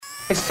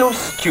It's so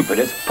stupid,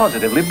 it's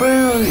positively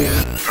brilliant.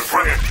 The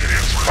Brilliant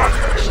Idiots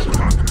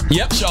Podcast.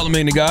 Yep,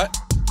 Charlamagne the God.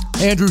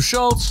 Andrew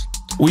Schultz.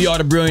 We are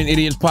the Brilliant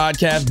Idiots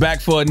Podcast,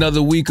 back for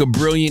another week of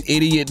brilliant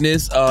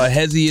idiotness.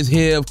 Hezzy is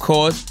here, of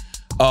course.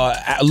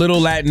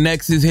 Little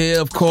Latinx is here,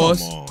 of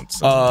course.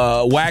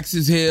 Wax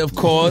is here, of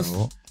course.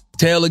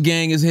 Taylor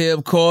Gang is here,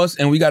 of course.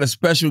 And we got a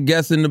special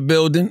guest in the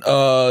building.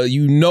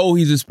 You know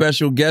he's a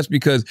special guest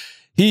because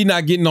he's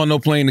not getting on no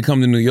plane to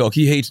come to New York.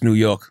 He hates New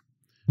York.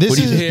 But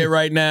he's here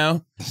right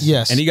now.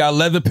 Yes. And he got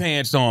leather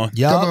pants on.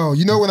 Yep. Come on.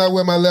 You know when I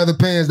wear my leather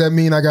pants, that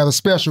mean I got a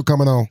special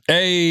coming on.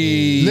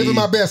 Hey. Living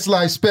My Best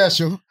Life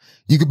special.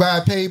 You can buy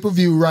a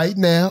pay-per-view right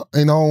now.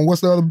 And on, what's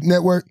the other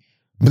network?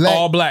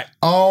 All black.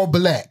 All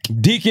black.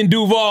 Deacon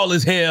Duval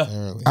is here.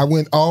 I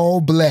went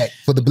all black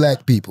for the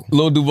black people.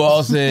 Lil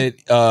Duval said,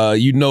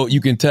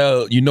 you can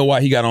tell, you know why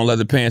he got on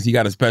leather pants. He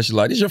got a special.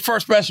 Like, this is your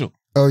first special.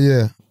 Oh,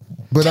 yeah.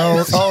 But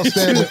all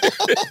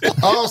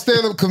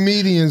stand-up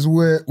comedians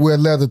wear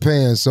leather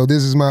pants. So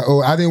this is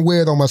I didn't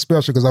wear it on my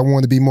special because I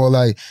wanted to be more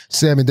like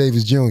Sammy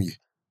Davis Jr.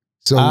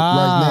 So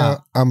right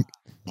now,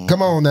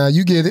 come on now,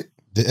 you get it.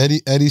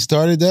 Did Eddie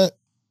started that?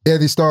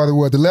 Eddie started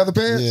what? The leather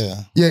pants?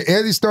 Yeah,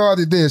 Eddie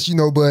started this,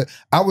 but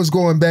I was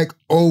going back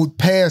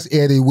past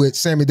Eddie with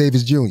Sammy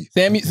Davis Jr.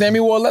 Sammy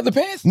wore leather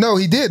pants? No,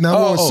 he didn't. I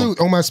wore a suit.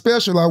 On my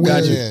special, I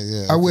wear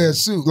I wear a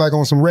suit like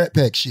on some Rat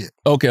Pack shit.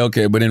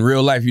 Okay. But in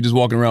real life, you just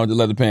walking around with the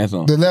leather pants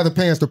on? The leather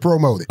pants to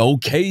promote it.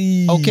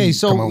 Okay,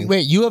 so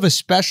wait, you have a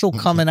special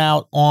coming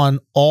out on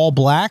all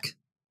black?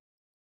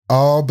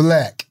 All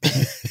black.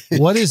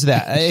 What is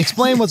that?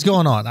 Explain what's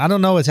going on. I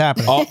don't know what's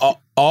happening.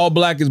 All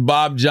Black is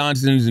Bob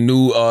Johnson's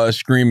new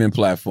streaming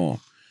platform.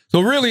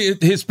 So really,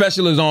 his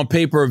special is on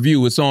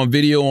pay-per-view. It's on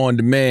video on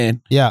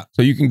demand. Yeah.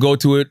 So you can go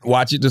to it,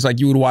 watch it just like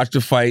you would watch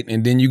the fight,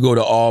 and then you go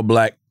to All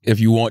Black if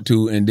you want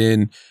to, and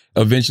then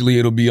eventually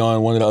it'll be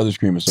on one of the other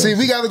streaming services. See,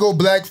 we got to go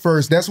black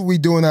first. That's what we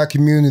do in our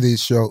community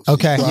shows.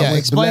 Okay, so I went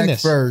explain black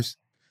this. First.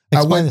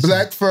 Explain I went this.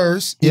 black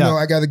first. You know,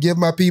 I got to give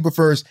my people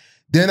first.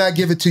 Then I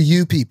give it to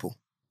you people.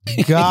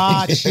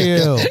 Got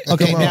you.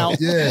 Okay, now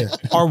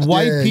are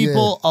white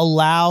people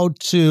allowed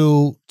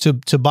to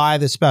buy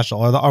the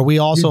special? Or are we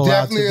also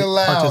allowed to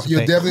participate?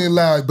 You're definitely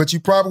allowed, but you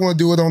probably want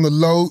to do it on the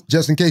low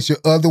just in case your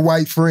other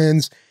white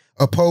friends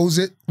oppose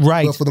it.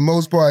 Right. But for the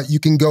most part, you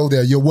can go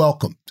there. You're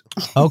welcome.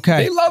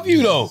 Okay. They love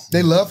you though.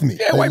 They love me.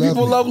 Yeah, white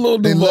people love Lil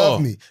Duval. They love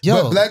me.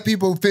 But black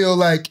people feel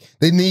like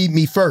they need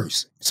me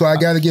first. So I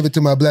got to give it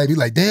to my black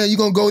people. Like, damn, you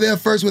going to go there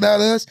first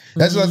without us?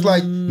 That's what's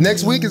like,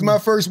 next week is my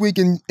first week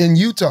in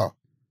Utah.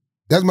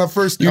 That's my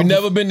first. You've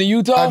never been to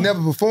Utah? I've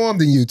never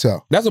performed in Utah.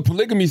 That's a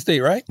polygamy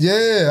state, right?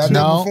 Yeah, I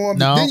never performed.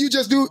 Didn't you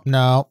just do it?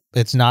 No,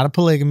 it's not a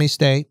polygamy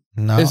state.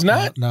 No, it's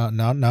not. No.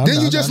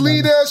 Didn't you just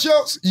leave there,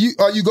 Schultz?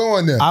 Are you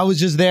going there? I was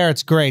just there.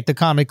 It's great. The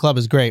comedy club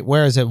is great.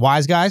 Where is it?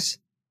 Wise Guys?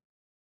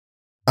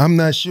 I'm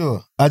not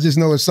sure. I just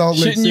know it's Salt Lake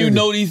Shouldn't City. you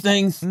know these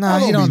things?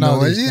 No, you don't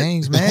know these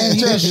things, man.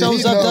 He just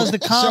shows up, does the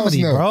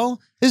comedy, bro.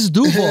 This is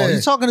Duval.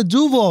 You're talking to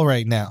Duval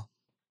right now.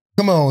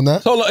 Come on now.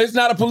 So it's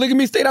not a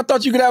polygamy state? I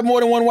thought you could have more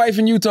than one wife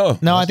in Utah.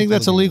 No, I think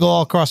that's illegal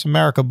all across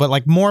America, but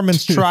like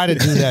Mormons try to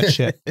do that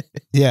shit.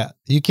 Yeah,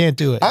 you can't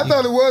do it. I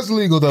thought it was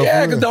legal though.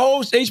 Yeah, because the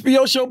whole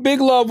HBO show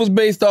Big Love was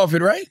based off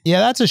it, right?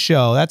 Yeah, that's a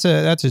show. That's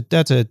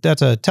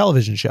a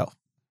television show.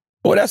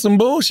 Boy, that's some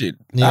bullshit.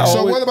 Yeah.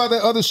 So what about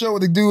that other show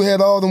where the dude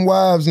had all them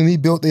wives and he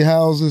built their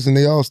houses and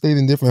they all stayed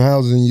in different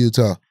houses in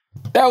Utah?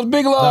 That was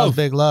Big Love. That was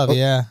Big Love,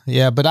 yeah.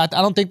 But I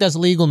don't think that's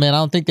legal, man. I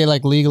don't think they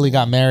like legally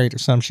got married or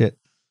some shit.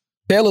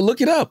 Taylor, look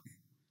it up.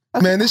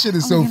 Man, this shit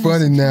is so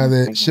funny now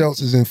that Schultz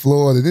is in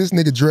Florida. This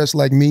nigga dressed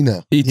like me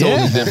now. He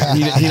totally different.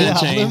 He didn't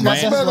change, My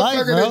man.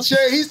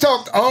 motherfucker he's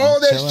talked all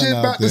that shit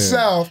about the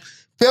South.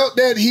 Felt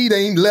that heat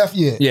ain't left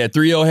yet. Yeah,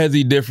 3-0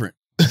 Hezzy different.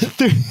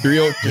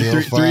 3-0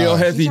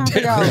 Hezzy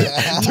different.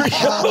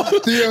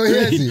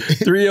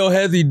 3-0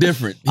 Hezzy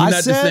different. He's not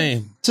the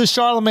same. To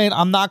Charlamagne,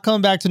 I'm not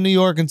coming back to New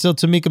York until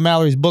Tamika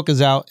Mallory's book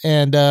is out,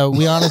 and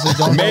we honestly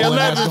don't know when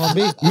that's going to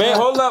be. Man,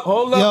 hold up.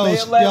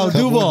 Yo,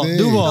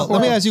 Duval,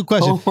 let me ask you a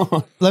question.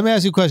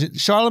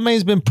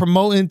 Charlamagne's been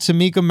promoting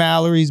Tamika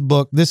Mallory's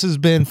book. This has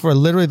been for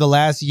literally the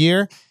last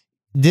year.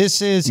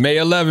 This is May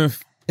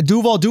 11th.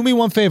 Duval, do me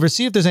one favor.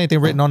 See if there's anything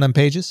written on them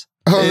pages.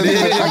 I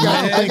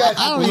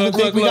don't even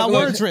think we got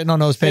words written on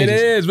those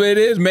pages. It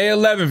is. May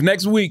 11th.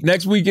 Next week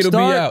it'll be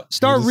out.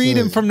 Start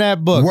reading from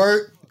that book.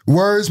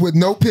 Words with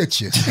no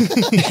pictures.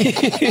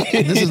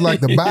 This is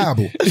like the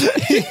Bible.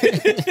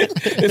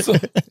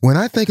 When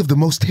I think of the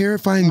most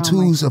terrifying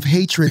tools of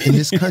hatred in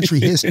this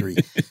country history,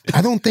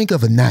 I don't think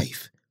of a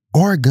knife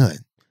or a gun.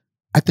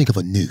 I think of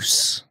a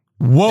noose.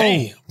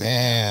 Whoa.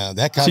 Damn,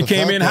 that kind She of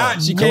came in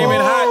hot. She came in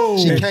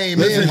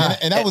hot.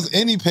 And that was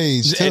any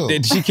page, too.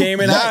 She came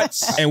in hot.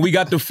 And we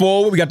got the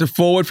forward. We got the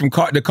forward from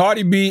the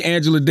Cardi B,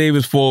 Angela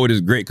Davis forward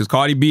is great because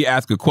Cardi B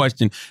asks a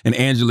question and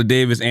Angela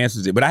Davis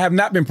answers it. But I have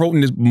not been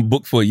promoting this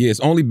book for a year. It's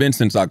only been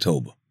since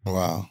October.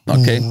 Wow.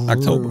 Okay,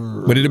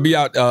 October. But it'll be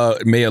out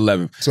May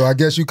 11th. So I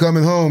guess you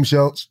coming home,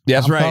 Schultz.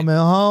 That's right. Coming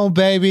home,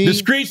 baby. The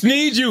streets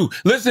need you.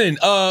 Listen,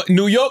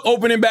 New York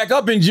opening back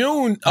up in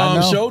June,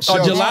 Schultz, or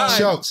July.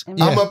 Schultz,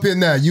 I'm up here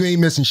now. You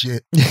ain't missing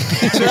shit. You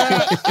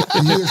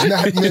is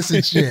not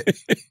missing shit.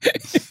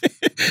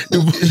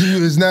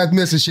 You is not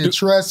missing shit.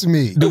 Trust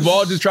me.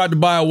 Duval just tried to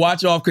buy a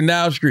watch off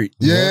Canal Street.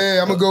 Yeah,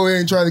 I'm gonna go ahead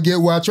and try to get.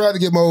 Well, I tried to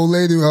get my old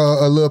lady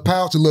a little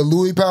pouch, a little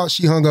Louis pouch.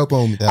 She hung up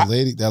on me. That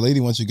lady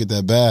wants you to get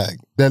that bag.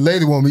 That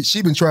lady want me.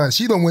 She been trying.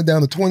 She done went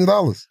down to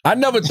 $20. I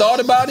never thought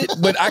about it,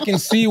 but I can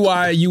see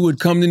why you would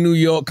come to New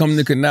York, come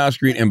to Canal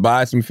Street, and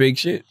buy some fake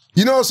shit.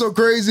 You know what's so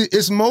crazy?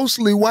 It's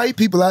mostly white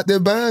people out there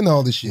buying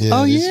all this shit.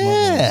 Yeah, Oh, this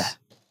yeah.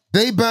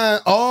 They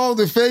buying all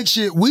the fake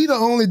shit. We the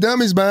only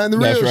dummies buying the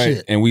That's real right.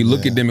 shit. And we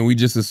look at them and we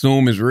just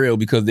assume it's real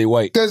because they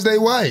white. Because they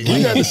white.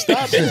 We got to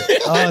stop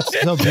that. Oh,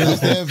 it's so That's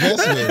beautiful. their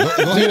investment.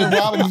 Go ahead and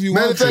rob them if you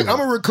Matter want of fact, to. I'm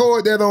going to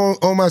record that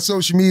on my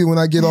social media when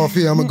I get off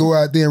here. I'm going to go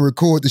out there and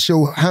record to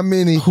show how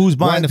many Who's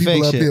buying white the people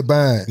fake up shit. here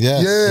buying.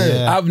 Yes.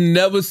 Yeah. I've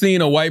never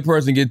seen a white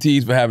person get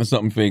teased for having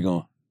something fake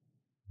on.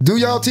 Do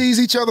y'all tease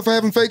each other for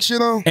having fake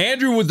shit on?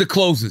 Andrew was the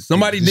closest.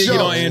 Somebody did get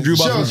on Andrew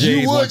about some Schultz,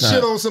 J's you one would time.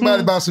 shit on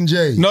somebody about some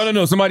J's.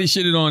 No. Somebody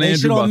shitted on They Andrew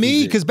shit about on some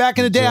me shit. because back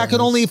in the day, I could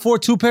only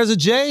afford 2 pairs of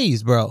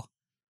J's, bro.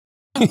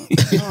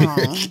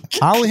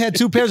 I only had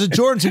 2 pairs of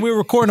Jordans, and we were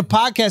recording a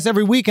podcast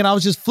every week, and I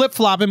was just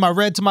flip-flopping my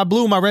red to my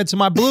blue, my red to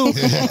my blue, and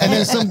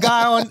then some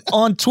guy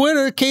on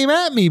Twitter came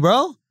at me,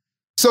 bro.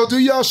 So do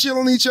y'all shit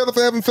on each other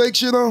for having fake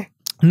shit on?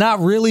 Not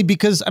really,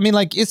 because, I mean,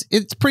 like,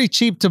 it's pretty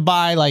cheap to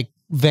buy, like,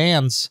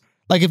 Vans.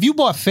 Like, if you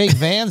bought fake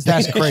Vans,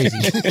 that's crazy.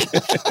 You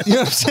know what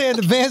I'm saying?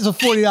 The Vans are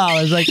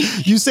 $40. Like,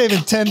 you saving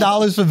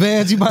 $10 for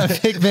Vans, you buy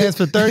fake Vans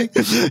for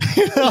 $30.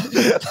 You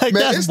know? Like,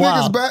 Man, that's it's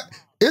wild.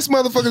 it's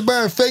motherfuckers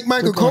buying fake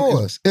Michael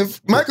Kors. And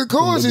Michael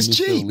Kors is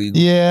cheap.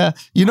 Yeah.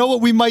 You know what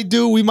we might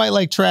do? We might,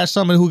 like, trash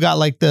someone who got,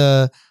 like,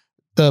 the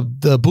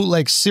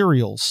bootleg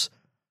cereals.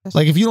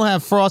 Like, if you don't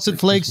have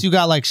Frosted Flakes, you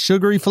got, like,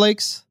 sugary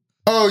flakes.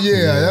 Oh,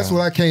 yeah. That's what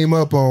I came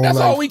up on. That's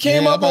like, all we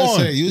came up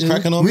on. You was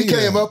cracking on we me.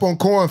 came up on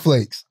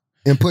cornflakes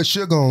and put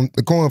sugar on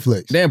the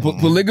cornflakes. Damn,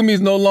 polygamy is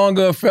no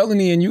longer a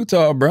felony in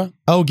Utah, bro.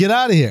 Oh, get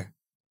out of here.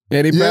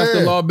 Yeah, they passed the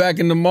Yeah. law back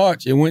into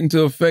March. It went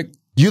into effect.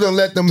 You done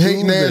let them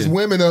hating ass Tuesday.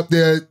 women up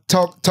there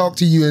talk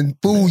to you and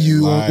fool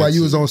you while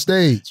you was on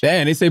stage.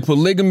 Damn, they say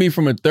polygamy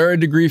from a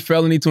 3rd-degree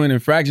felony to an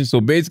infraction. So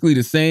basically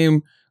the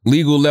same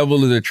legal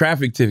level as a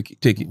traffic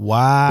ticket.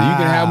 Wow. So you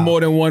can have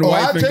more than one Oh,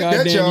 wife I'll in take that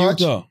goddamn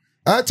charge. Utah.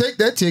 I take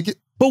that ticket.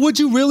 But would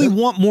you really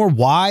want more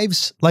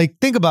wives? Like,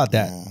 think about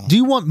that. Do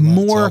you want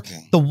more?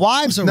 talking. The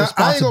wives are Now, I ain't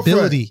gonna front.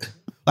 responsibility. Like,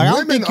 I don't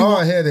Women think you are a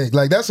want, headache.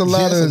 Like that's a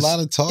lot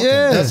of talking.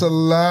 Yeah. That's a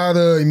lot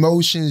of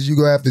emotions you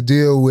gonna have to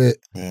deal with.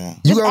 Yeah.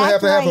 You Just gonna have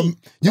act to have right.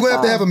 you gonna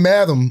have to have a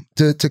madam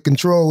to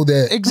control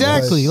that.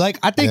 exactly. Like,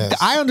 I think Yes.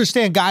 I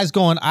understand guys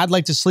going, I'd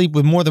like to sleep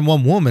with more than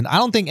one woman. I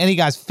don't think any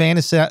guy's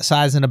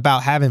fantasizing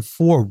about having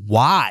 4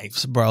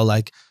 wives, bro.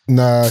 Like,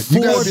 Nah, you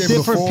 4 gotta be able to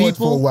different afford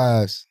people? 4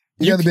 wives.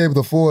 You gotta be able to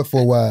afford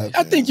 4 wives.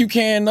 I think you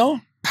can, though.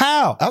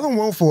 how? I don't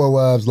want 4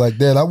 wives like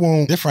that. I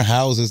want Different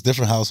houses,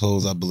 different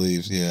households, I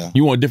believe. Yeah.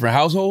 You want different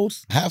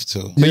households? Have to.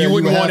 But Yeah, you wouldn't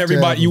would want have to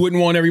everybody. have You them.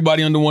 wouldn't want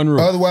everybody under one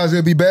roof. Otherwise,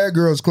 it'll be Bad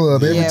Girls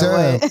Club every Yeah, time.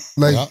 right.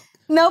 Like, Yup.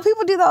 No,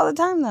 people do that all the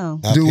time, though.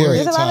 Now, Do what? period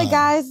There's a lot time. of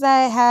guys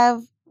that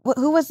have.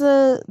 Who was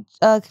the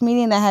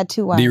comedian that had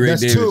 2 wives? D-Ray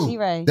that's Davis. 2.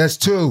 D-Ray. That's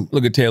 2.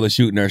 Look at Taylor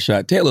shooting her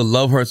shot. Taylor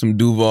love her some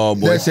Duval,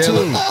 boy. That's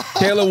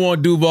Taylor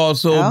want Duval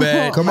so Oh,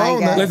 bad. Come my on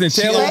God. now. Listen,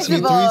 She Taylor. asked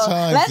me First of 3 all,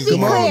 times. let's be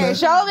Come on, clear. man.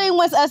 Charlamagne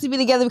wants us to be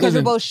together because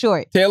Listen. we're both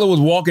short. Taylor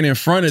was walking in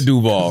front of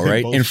Duval,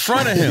 right? In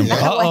front of him.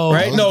 Uh-oh.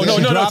 Right? No.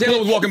 Drop Taylor it?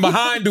 was walking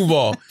behind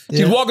Duval.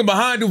 She's walking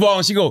behind Duval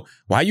and she go,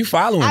 "Why you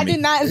following I me?"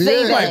 did not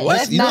say Yeah. that. Like, what?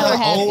 That's You know not what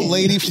how happened. old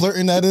lady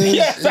flirting that is?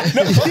 Yes, I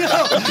know.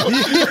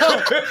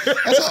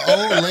 That's an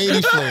old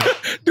lady flirt.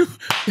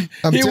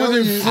 I'm He was telling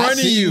in you. front I of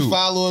see you.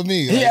 following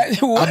me. Like, Yeah,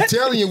 I'm what?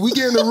 telling you, we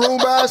get in the room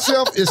by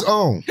ourselves, it's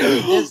on.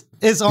 It's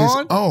It's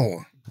on?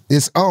 on.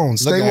 It's on. Look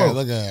Stay at her, woke.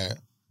 look at her.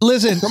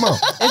 Listen, Come on.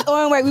 It's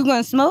on where we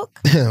going to smoke?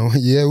 Yeah,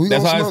 we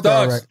That's gonna how it smoke all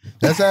starts. right.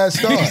 That's how it She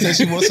starts. said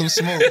she wants some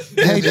smoke.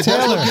 hey, If that's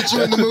Taylor. what get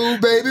you in the mood,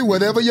 baby,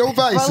 whatever your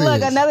vice But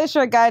look, is. another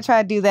short guy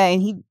tried to do that,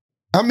 and he.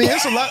 I mean,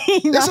 it's a lot.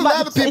 He's It's not a about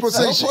lot to of people say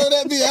say Don't shit. point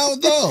at me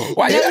out though.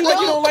 Why you act like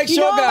you don't like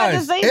short I'm about to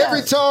guys? say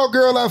Every that. tall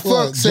girl I fuck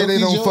What, say they jokey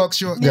don't joke? fuck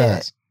short Yeah.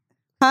 guys.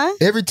 Huh?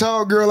 Every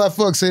tall girl I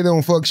fuck say they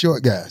don't fuck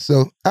short guys.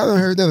 So I done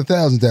heard that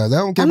 1,000 times. I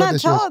don't care I'm about not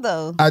that tall, short.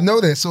 though. I know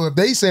that. So if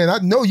they saying, I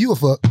know you a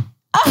fuck.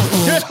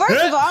 First of all,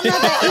 I'm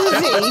not that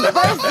easy.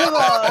 First of all,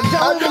 I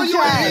don't know even you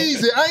try. ain't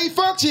easy. I ain't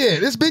fucked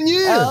yet. It's been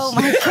years. Oh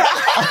my God.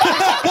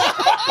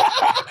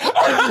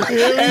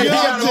 Hey, he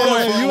got a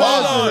point.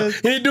 Hold on.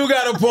 He do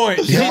got a point.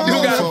 He do Come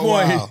on, got a for a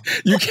point. while.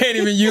 You can't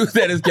even use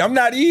that as I'm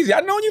not easy.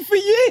 I know you for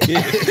years.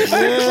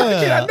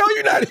 I know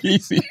you're not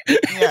easy.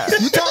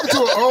 You talking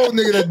to an old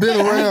nigga that's been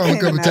around a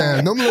couple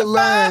times. Them little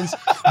lines,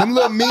 them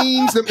little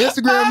memes, them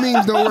Instagram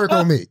memes don't work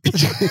on me.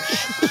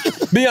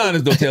 Be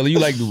honest though, Taylor. You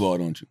like Duval,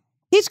 don't you?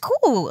 He's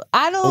cool.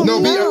 I don't No,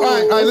 know.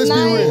 all right, let's be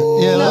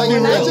real. Yeah, let's be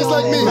real. That's just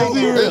like me. Let's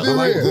be real. Let's be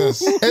Like real.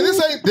 this. And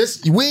this ain't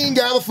this. We ain't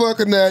got to fuck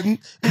or nothing.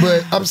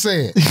 But I'm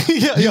saying,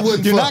 You're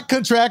wouldn't not fuck.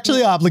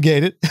 contractually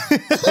obligated.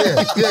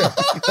 yeah.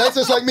 That's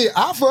just like me.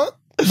 I fuck,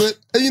 but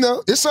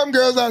it's some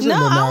girls out there No,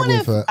 that I not want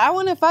with fuck. to. I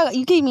want to fuck.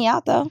 You keep me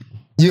out though.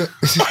 Yeah,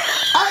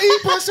 I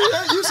eat pussy.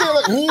 You say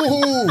like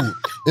ooh,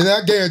 and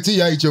I guarantee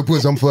you I eat your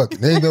pussy. I'm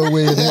fucking. Ain't no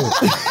way in hell.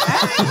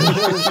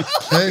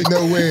 Ain't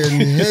no way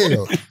in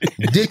hell.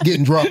 Dick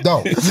getting dropped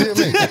off. You hear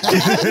me?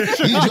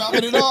 You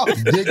dropping it off?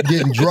 Dick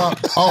getting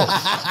dropped off.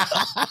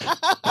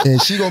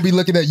 And she gonna be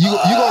looking at you. You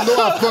gonna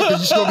know I fucked her.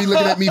 She's gonna be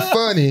looking at me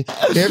funny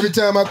every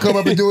time I come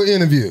up and do an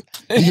interview.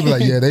 You can be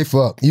like, yeah, they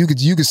fuck. You could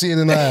see it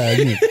in the eyes.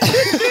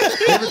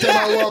 Every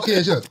time I walk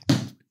in, she's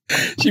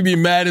She be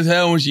mad as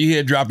hell when she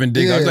hear dropping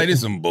dick. I was Yeah. like,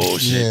 this some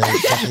bullshit. Yeah,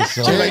 fucking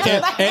so. She's like,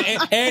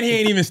 and he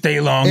ain't even stay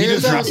long. He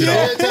just dropped it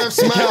every off. time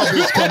smile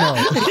bitch come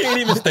on. He ain't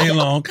even stay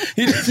long.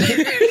 He just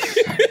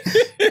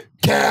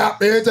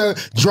Cap. Every time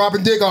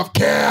dropping dick off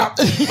cap.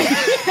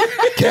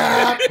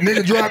 Cap.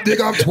 Nigga drop dick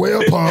off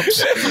 12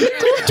 pumps.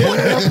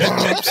 12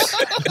 pumps.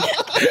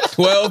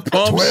 12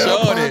 pump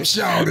 12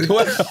 shorty. pump shorty.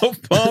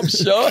 12 pump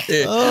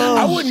shorty.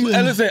 I wouldn't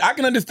listen. I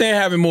can understand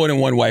having more than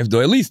one wife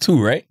though. At least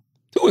two, right?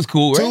 Two is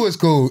cool, right? Two is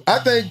cool.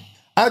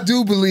 I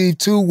do believe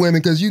two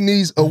women because you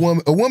need a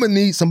woman. A woman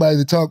needs somebody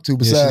to talk to Yeah, she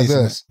besides needs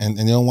us. some- and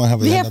they don't want to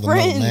have Be another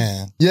friends.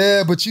 man.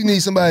 Yeah, but you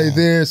need somebody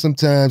there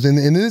sometimes. And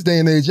in this day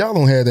and age, y'all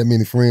don't have that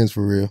many friends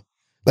for real.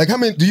 Like, how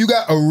many? Do you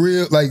got a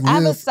real I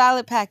have real? a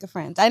solid pack of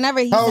friends. I never.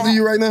 How old are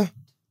you right now?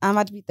 I'm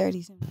about to be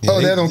 30 soon. Yeah,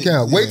 Oh, that don't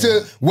count. yeah.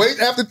 Wait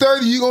after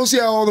 30, you gonna see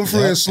how all them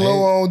friends Yeah,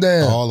 slow on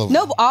down. All of them.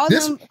 No, but all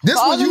This- them. this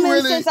all one you them been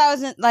really- since I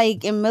was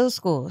in middle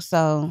school.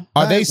 So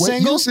Are they Wait,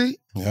 single? You'll see.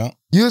 Yeah.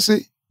 You'll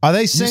see. Are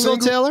they single,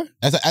 single? Taylor?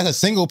 As a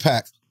single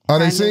pack. Are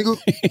they Kind of. single?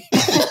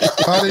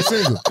 Are they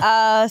single?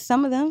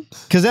 some of them.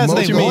 Because that's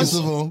Most they of Most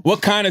mean. of them.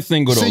 What kind of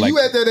single though? So Like, you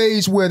at that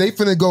age where they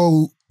finna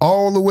go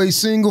all the way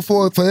single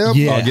for forever?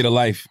 Yeah. get a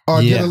life.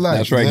 Or get Yeah. a life.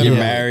 That's right. Yeah. Get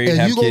married, And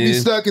have you gonna be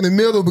kids. stuck in the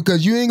middle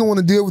because you ain't gonna want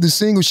to deal with the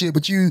single shit,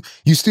 but you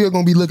still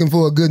gonna be looking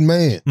for a good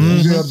man. You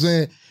know what I'm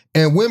saying?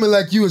 And women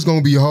like you is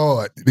gonna be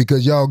hard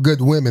because y'all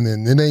good women,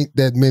 and it ain't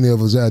that many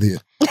of us out here.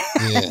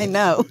 I Yeah.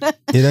 know.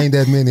 It ain't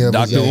that many of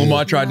us Dr. out here.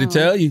 Umar tried to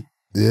tell you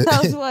Yeah.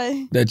 That was what.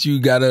 that you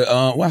gotta.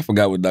 Well, I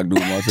forgot what Dr.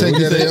 Umar said. Take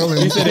What he that said? L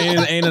and- He said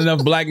there ain't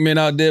enough black men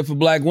out there for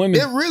black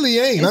women. It really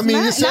ain't. I It's mean,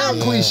 not- it sounds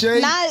not- cliche.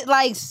 Not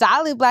like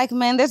solid black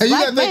men. There's and you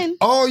black gotta men. think,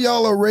 all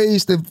y'all are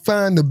raised to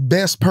find the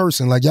best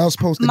person. Like y'all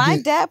supposed to My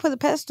get. dad put a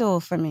pedestal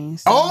for me.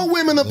 So. All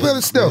women are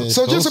pedestal. Yeah,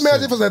 So just supposed imagine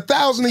to. if it's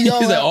 1,000 of y'all.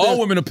 He said out all there.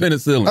 women are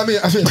penicillin. I mean,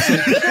 I put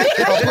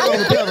on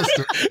the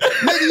pedestal.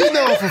 Nigga, you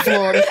know I'm from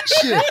Florida.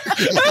 Shit.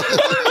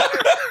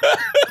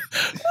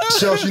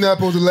 Shucks, you're not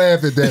supposed to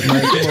laugh at that,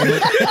 man. Come on,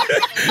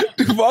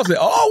 man. Duval said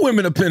all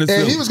women are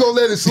penicillin. And he was gonna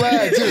let it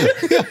slide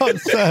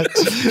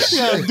too.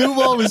 Yeah,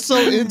 Duval was so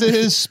into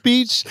his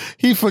speech,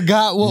 he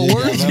forgot what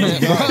words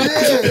meant. Bro.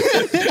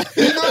 Yeah.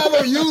 You know I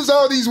don't use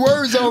all these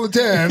words all the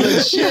time.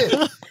 Like, shit.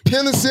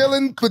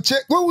 Penicillin,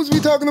 what was we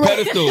talking about?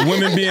 pedestal.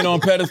 Women being on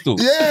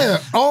pedestals. Yeah,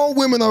 all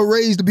women are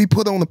raised to be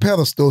put on a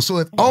pedestal. So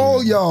if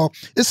all y'all,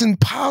 it's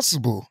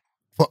impossible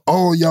for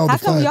all y'all How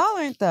to come find. y'all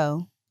aren't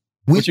though?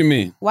 What you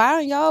mean? Why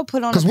aren't y'all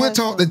put on? Because a we're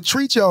pedestal? taught to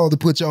treat y'all to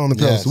put y'all on the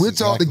Yes, pedestal. We're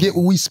taught to exactly. get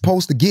what we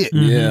supposed to get.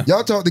 Yeah.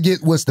 Y'all taught to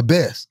get what's the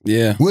best.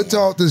 Yeah. We're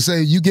taught to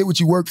say you get what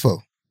you work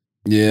for.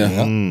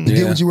 Yeah. You Yeah.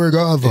 get what you work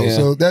hard for. Yeah.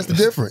 So that's the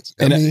difference.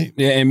 I And mean,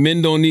 and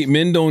men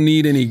don't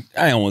need any.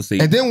 I don't want to say.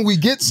 and then when we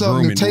get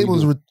something,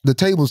 Grooming, the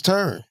tables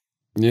turn.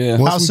 yeah.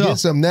 Once How we so? get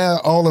something, now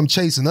all them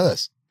chasing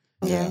us.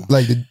 Yeah.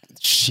 Like the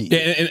shit.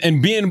 Yeah,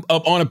 and being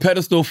up on a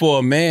pedestal for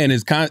a man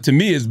is to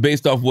me is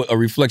based off what a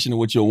reflection of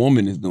what your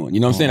woman is doing. You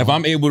know what I'm saying? If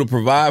I'm able to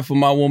provide for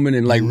my woman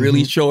and like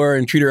really show her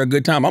and treat her a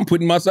good time, I'm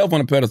putting myself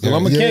on a pedestal.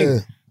 I'm a Yeah. king.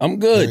 I'm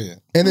good.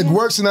 Period. And it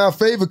works in our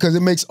favor because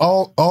it makes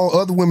all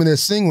other women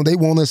that's single, they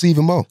want us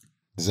even more.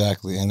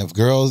 Exactly. And if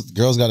girls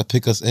got to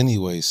pick us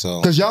anyway, so.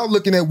 Because y'all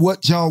looking at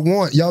what y'all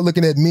want. Y'all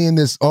looking at men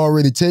that's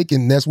already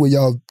taken. That's where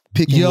y'all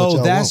picking what Yo,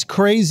 y'all that's want.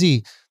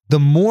 crazy. The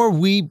more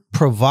we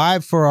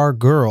provide for our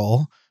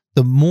girl,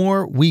 the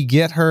more we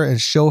get her and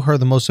show her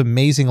the most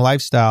amazing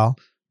lifestyle,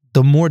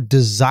 the more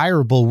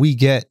desirable we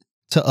get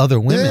to other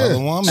women. Yeah. Other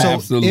woman. So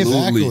Absolutely.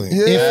 Exactly.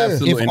 Yeah.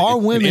 Absolutely. If our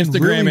And women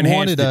Instagram really enhanced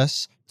wanted it.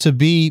 us to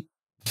be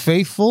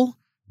faithful,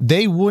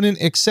 they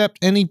wouldn't accept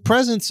any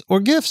presents or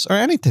gifts or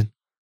anything.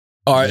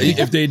 Or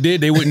if they did,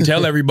 they wouldn't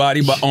tell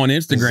everybody but on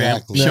Instagram,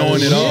 Exactly.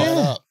 showing it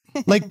Yeah. off.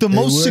 Like the They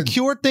most wouldn't.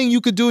 secure thing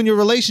you could do in your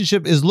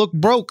relationship is look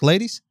broke,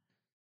 ladies.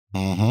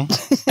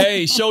 Mm-hmm.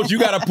 Hey, Schultz, you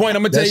got a point.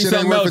 I'm gonna tell That you shit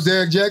ain't something work for else.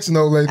 Derek Jackson,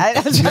 though, lady. I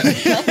was about to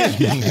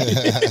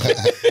say.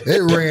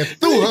 It ran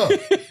through her.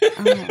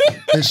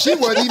 And she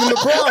wasn't even the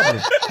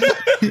problem.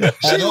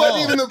 She At all.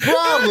 wasn't even the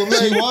problem.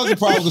 She Like, was the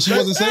problem because she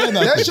wasn't saying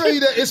nothing. that show you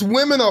that it's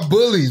women are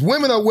bullies.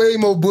 Women are way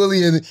more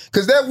bullying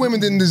because that women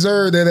didn't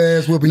deserve that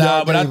ass whooping. Nah,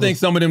 y'all but I gave think her.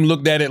 some of them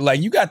looked at it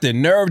like you got the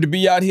nerve to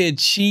be out here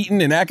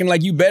cheating and acting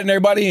like you better than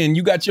everybody, and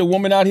you got your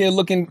woman out here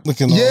looking.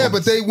 Looking Yeah, all-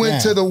 but they went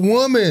Man. to the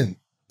woman.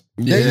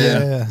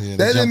 Yeah.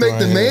 That didn't make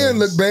the man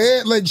look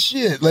bad. Like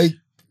shit. Like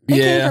They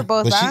came for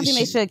both, But but I don't she- think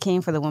they should have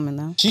came for the women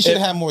though. She should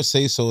have had more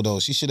say so though.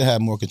 She should have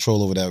had more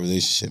control over that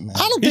relationship, man. I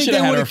don't He think shoulda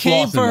they had would her have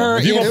came flossing, for her. though.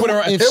 If you gonna put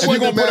her- if it she-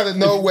 wouldn't matter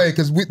no way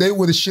because they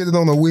would have shitted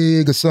on a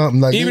wig or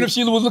something. Like Even if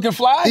she was looking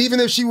fly? even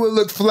if she would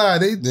look fly,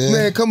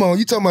 man, come on.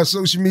 You talking about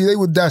social media? They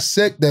would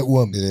dissect that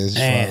woman. It is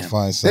Damn. trying to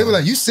find They something. were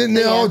like, you sitting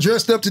there all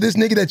dressed up to this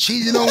nigga that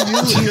cheated on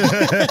you.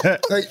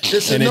 Like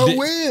it's a And it no di-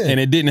 win. And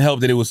it didn't help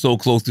that it was so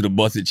close to the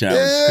busted challenge.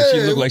 'Cause she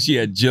Yeah. looked like she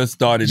had just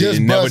started it Just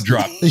and never busted.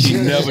 dropped. She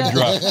never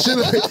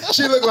dropped.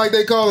 She looked like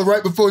they called her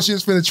right before she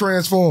was finna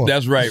transform.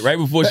 That's right. Right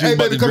before she Hey was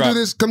about baby, to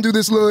drop. come do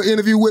this little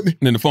interview with me.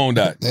 And then the phone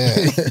died. Yeah.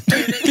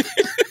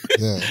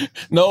 Yeah.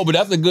 No, but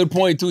that's a good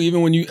point too.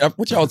 Even when you,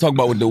 what y'all talking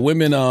about with the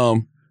women?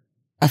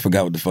 I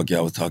forgot what the fuck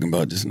y'all was talking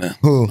about just now.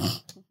 Who?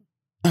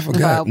 I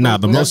forgot. Nah,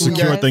 the most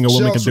secure thing a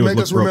woman can do is make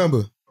look us broke.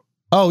 remember.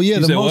 Oh yeah,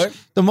 You said what?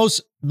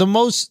 the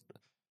most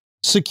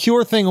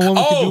secure thing a woman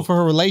can do for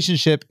her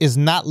relationship is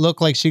not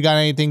look like she got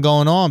anything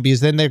going on, because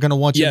then they're gonna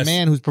want your Yes.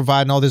 man who's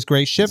providing all this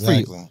great shit for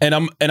you. And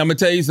I'm gonna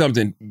tell you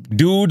something.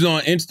 Dudes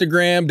on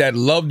Instagram that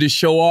love to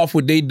show off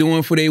what they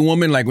doing for their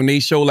woman, like when they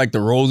show like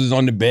the roses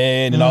on the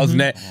bed and all this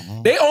and that,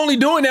 they only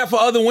doing that for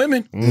other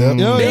women. Yep.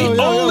 They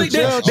only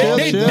they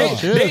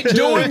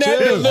doing that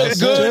to look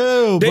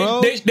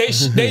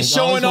good. They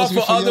showing off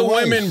for other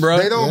women, bro.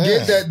 They don't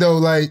get that though.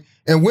 Like,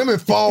 and women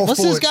fall What's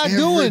for this it guy every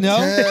doing, yo?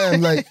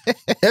 time. Like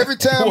every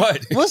time.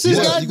 What? What's this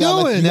guy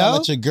doing, You gotta yo?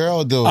 let your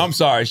girl do it. I'm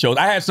sorry, Schultz.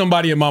 I had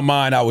somebody in my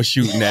mind I was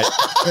shooting at.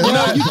 You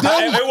know, you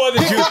It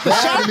wasn't you.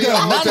 That be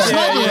all the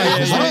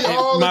time.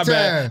 All the My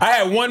bad. time. I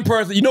had one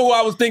person. You know who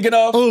I was thinking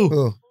of?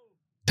 Oh.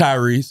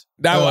 Tyrese.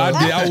 I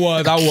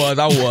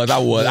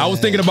was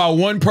thinking about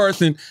one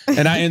person,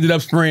 and I ended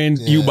up spraying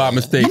you by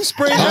mistake. You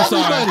sprayed I'm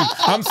everybody. sorry.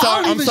 I'm sorry.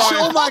 I don't I'm even sorry.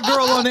 show my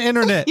girl on the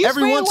internet. You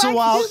Every sprayed once in a wax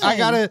while, too, I then.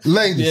 gotta.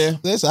 Ladies, Yeah.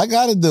 Listen, I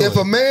gotta do if it.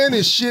 a man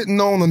is shitting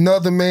on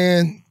another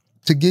man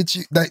to get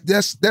you, like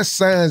that's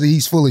signs that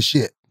he's full of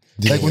shit.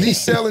 Like when he's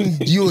selling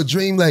you a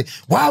dream, like,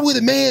 why would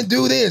a man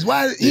do this?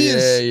 Why he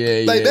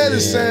is like that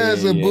is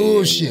signs of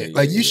bullshit.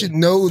 Like you should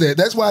know that.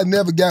 That's why I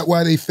never got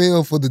why they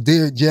fell for the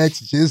Derrick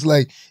Jackson shit. It's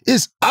like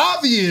it's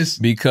obvious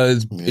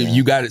Because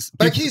you got it.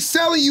 like he's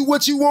selling you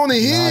what you want to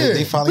hear.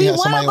 They finally We have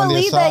want somebody to on their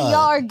believe that side. y'all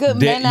are good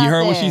men You out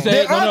heard what there. she said?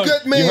 They are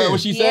good men. You heard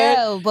what she said?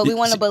 Yeah, but we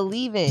want to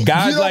believe it.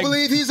 Guys You don't like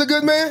believe he's a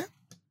good man?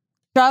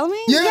 Charlamagne?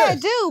 Yeah. I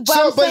do. But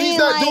So, I'm but saying, he's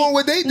not like, doing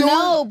what they doing.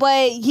 No,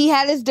 but he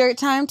had his dirt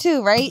time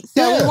too, right?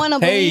 So Yeah. we want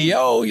to hey,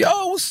 believe.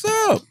 yo, what's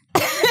up?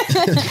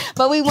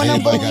 But we want to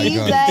Anybody got believe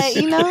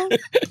guns. that,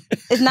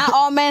 it's not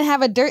all men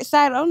have a dirt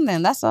side on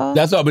them. That's all.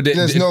 That's all. But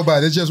There's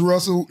nobody. It's just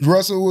Russell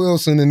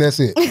Wilson, and that's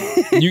it.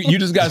 you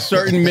just got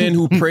certain men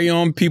who prey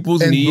on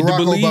people's And need Barack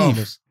to believe.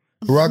 Obama's.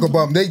 Barack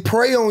Obama. They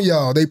prey on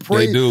y'all. They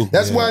prey. They do.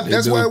 That's Yeah, why. they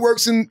That's do. why it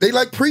works. They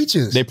like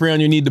preachers. They prey on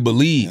your need to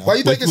believe. Why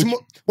you think it's more?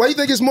 Why you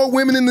think it's more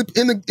women in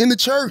the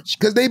church?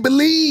 Because they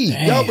believe.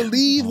 Damn. Y'all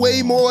believe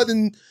way more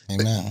than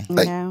Amen.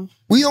 like Yeah.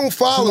 we don't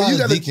follow. You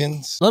got to.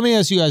 deacons. Let me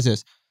ask you guys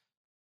this: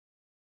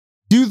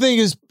 do you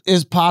think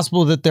it's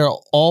possible that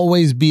there'll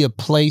always be a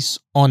place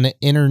on the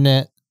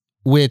internet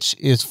which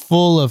is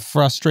full of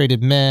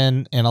frustrated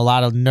men and a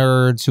lot of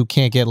nerds who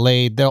can't get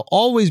laid? There'll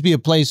always be a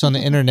place on the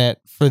internet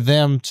for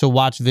them to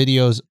watch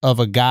videos of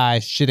a guy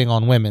shitting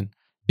on women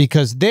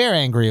because they're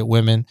angry at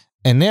women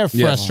and they're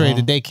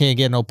frustrated they can't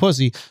get no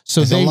pussy.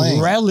 So It's a they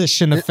lane.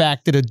 relish in the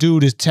fact that a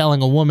dude is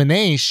telling a woman they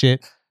ain't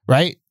shit,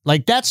 right?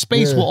 Like that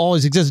space Yeah. will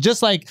always exist.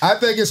 Just like I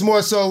think it's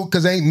more so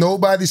because ain't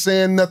nobody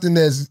saying nothing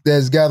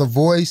that's got a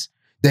voice.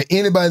 That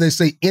anybody that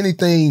say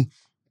anything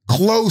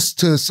close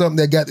to something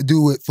that got to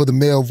do with for the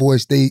male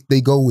voice, they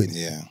go with it.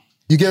 Yeah.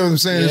 You get what I'm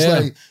saying? It's Yeah.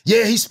 like,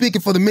 yeah, he's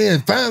speaking for the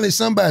men. Finally,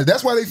 somebody.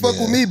 That's why they fuck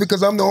with me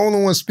because I'm the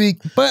only one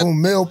speak from a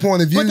male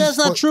point of view. But that's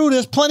not true.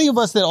 There's plenty of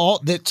us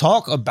that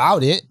talk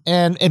about it,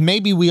 and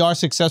maybe we are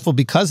successful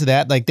because of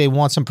that. Like they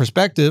want some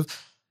perspective.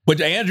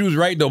 But Andrew's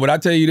right though. But I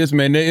tell you this,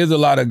 man, there is a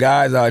lot of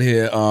guys out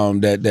here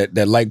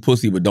that like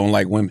pussy but don't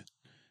like women.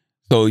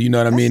 So you know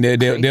what I mean?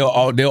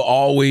 They'll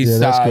always Yeah,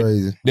 that's side.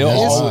 crazy.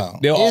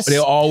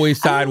 They'll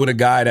always side with a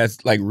guy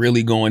that's like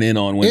really going in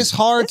on women. It's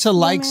hard to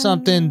like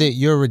something that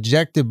you're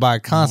rejected by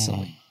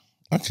constantly.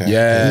 Okay.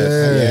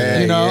 Yeah.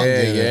 You know?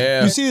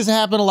 Yeah. You see this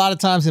happen a lot of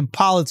times in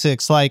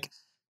politics. Like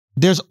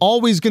there's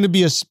always going to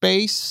be a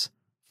space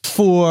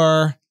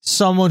for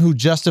someone who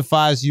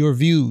justifies your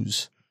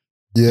views.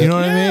 Yeah. You know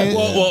what I mean?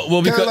 Well,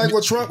 Kind because of like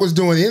what Trump was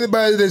doing.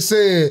 Anybody that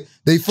said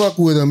they fuck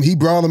with him, he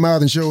brought them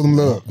out and showed them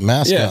love.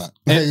 Mascot. Yeah.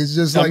 Hey, it's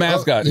just a like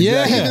mascot.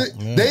 yeah.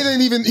 exactly. He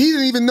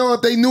didn't even know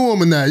if they knew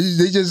him or not.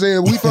 They just said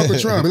we fuck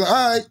with Trump. Like,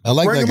 all right, I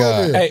like bring that him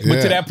over guy. here. Hey, but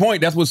Yeah. to that point,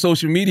 that's what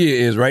social media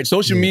is, right?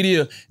 Social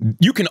media,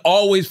 you can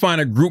always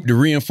find a group to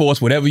reinforce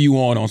whatever you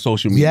want on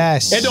social media.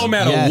 Yes. It don't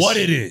matter Yes. what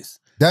it is.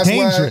 That's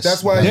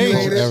Dangerous. why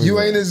Dangerous. you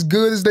ain't as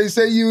good as they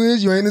say you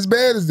is. You ain't as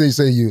bad as they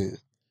say you is.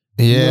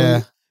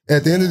 Yeah.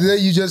 At the end of the day,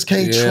 you just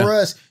can't Yeah.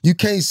 trust. You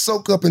can't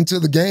soak up into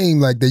the game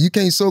like that. You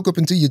can't soak up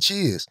into your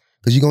cheers.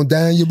 because you're gonna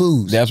die in your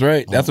booze. That's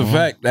right. That's a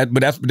fact.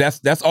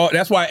 That's all.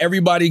 That's why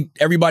everybody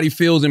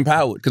feels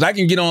empowered. Because I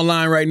can get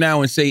online right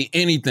now and say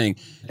anything,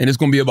 and it's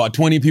gonna be about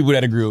 20 people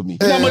that agree with me.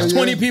 You know how much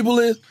 20 people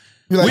is?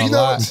 Be like,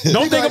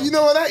 Don't think like, you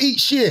know what? I eat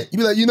shit. You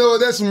be like, you know what?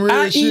 That's some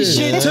real shit. I eat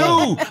shit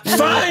too.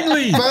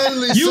 Finally,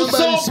 you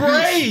so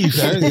brave.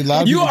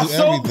 You are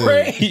so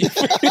brave.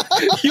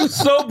 You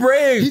so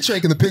brave. He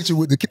taking the picture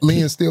with the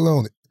lens still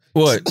on it.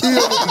 What?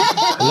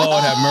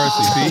 Lord have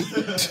mercy,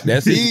 Pete.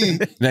 That's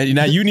it.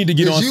 Now you need to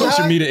get on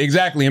social media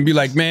exactly and be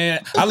like,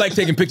 man, I like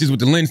taking pictures with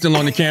the lens still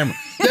on the camera.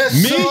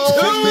 That's Me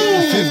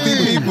too.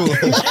 50 people.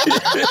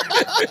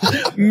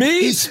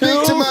 Me He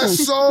speak to my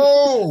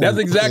soul. That's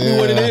exactly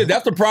what it is.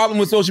 That's the problem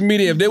with social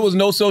media. If there was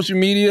no social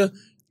media,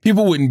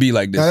 people wouldn't be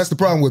like this. Now, that's the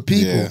problem with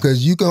people,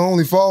 because you can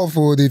only fall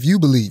for it if you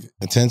believe it.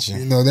 Attention.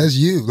 You know, that's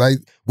you. Like,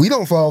 we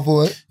don't fall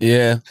for it.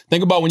 Yeah.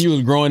 Think about when you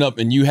was growing up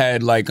and you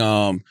had like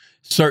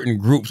certain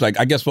groups. Like,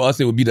 I guess for us,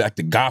 it would be like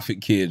the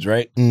Gothic kids,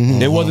 right?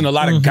 There wasn't a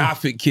lot of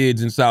Gothic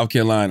kids in South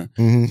Carolina.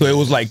 So it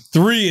was like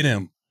 3 of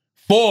them,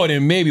 4 of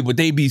them maybe, but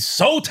they'd be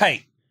so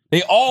tight.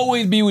 They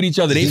always be with each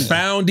other. They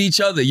found each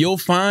other. You'll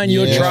find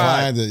your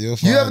tribe.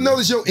 You ever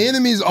notice your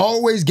enemies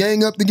always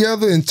gang up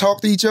together and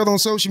talk to each other on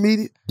social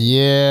media?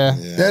 Yeah.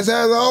 That's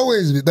how it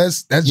always be.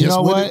 That's just You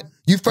know what?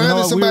 You finding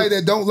what? somebody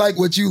that don't like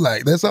what you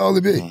like. That's all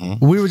it be.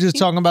 We were just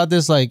talking about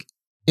this, like,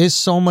 it's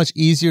so much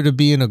easier to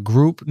be in a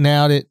group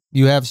now that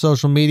you have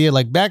social media.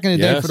 Like back in the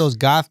day for those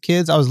goth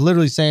kids, I was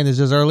literally saying this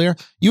just earlier.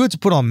 You had to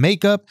put on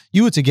makeup.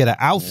 You had to get an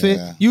outfit.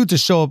 You had to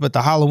show up at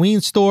the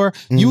Halloween store.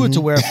 You had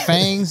to wear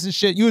fangs and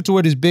shit. You had to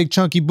wear these big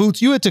chunky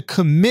boots. You had to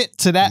commit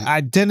to that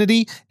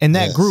identity and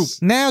that group.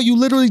 Now you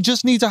literally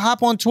just need to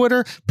hop on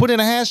Twitter, put in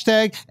a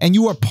hashtag, and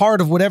you are part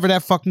of whatever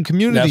that fucking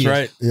community is. That's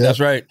right. That's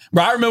right.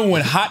 But I remember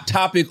when Hot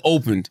Topic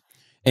opened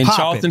in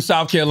Charleston,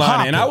 South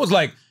Carolina, and I was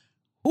like,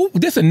 ooh,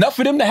 this enough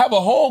for them to have a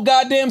whole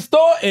goddamn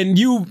store? And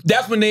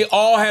that's when they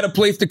all had a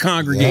place to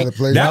congregate.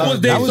 That was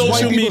their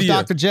social media.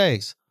 Dr.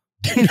 J's.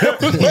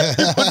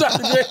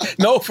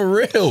 No, for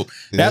real.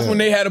 That's when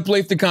they had a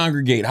place to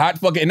congregate. Hot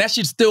fucking, and that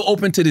shit's still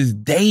open to this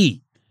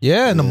day.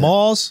 Yeah, in the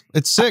malls.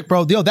 It's sick,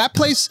 bro. Yo, that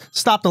place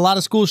stopped a lot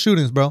of school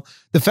shootings, bro.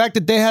 The fact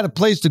that they had a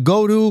place to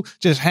go to,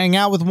 just hang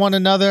out with one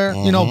another,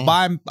 you know,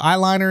 buy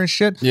eyeliner and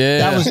shit. Yeah.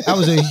 That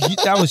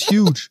was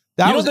huge.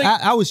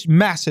 That was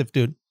massive,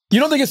 dude. You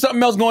don't think it's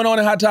something else going on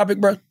in Hot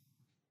Topic, bro?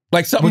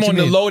 Like something on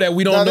the low that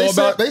we don't know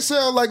about? They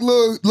sell like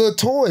little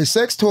toys,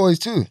 sex toys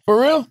too.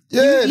 For real?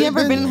 Yeah. You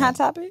ever been in Hot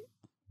Topic?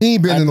 He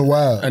ain't been in a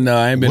while. No,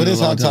 I ain't been in a long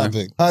Hot time.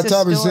 Topic? Hot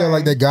Topic sell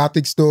like that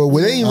gothic store.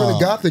 Well, they ain't really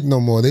gothic no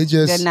more. They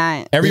just... They're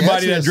not.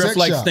 Everybody that dressed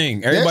like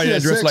Sting. Everybody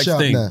that dressed like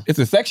Sting. It's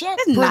a sex shop?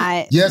 It's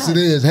not. Yes, it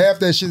is. Half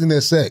that shit in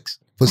there sex.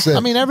 For sex. I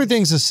mean,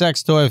 everything's a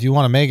sex toy if you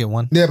want to make it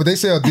one. Yeah, but they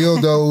sell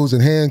dildos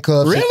and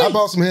handcuffs. Really? I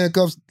bought some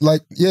handcuffs,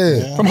 like,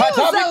 From Hot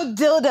Topic? So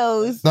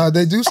dildos. No,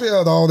 they do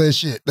sell all that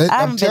shit.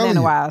 I haven't been in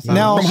a while. So.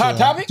 Now, from Hot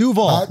Topic?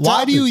 Duval,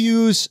 why do you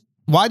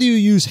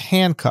use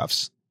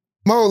handcuffs?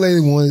 My old lady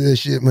wanted that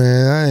shit,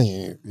 man. I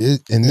ain't.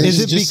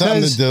 Is it just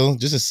something to do?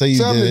 Just to say you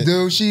something did. to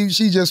do. She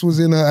just was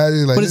in her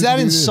idea like. But is that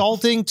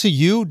insulting to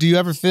you? Do you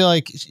ever feel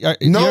like? Do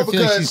you ever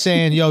feel like she's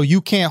saying, "Yo,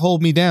 you can't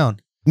hold me down"?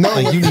 No,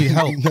 like you need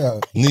help.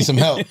 No. You need some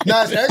help.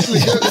 No, it's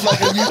actually good. It's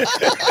like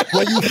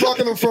when you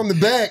fucking them from the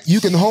back, you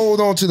can hold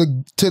on to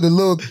the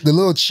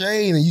little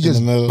chain and you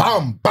just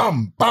bum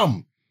bum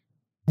bum.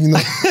 You know.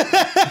 Hey,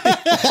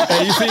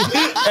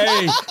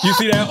 you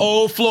see that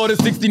old Florida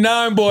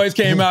 69 boys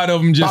came out of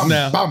him just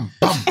now.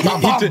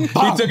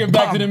 He took it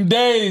back to them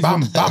days.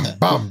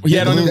 He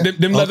had on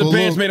them leather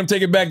pants, made him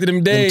take it back to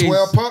them days.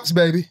 12 pumps,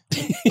 baby.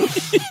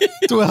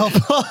 12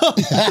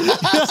 pumps.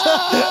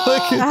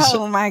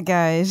 Oh my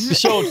gosh.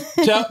 So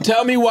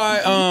tell me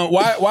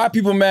why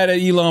people mad at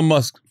Elon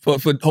Musk for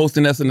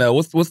hosting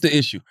SNL? What's the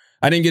issue?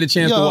 I didn't get a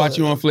chance to watch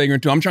you on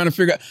Flagrant 2. I'm trying to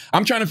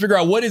figure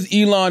out what has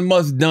Elon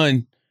Musk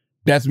done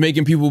that's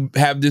making people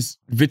have this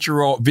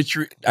vitriol.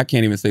 I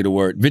can't even say the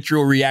word.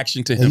 Vitriol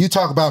reaction to him. And you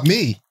talk about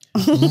me.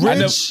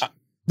 Rich.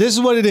 This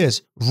is what it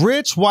is.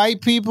 Rich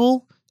white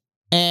people,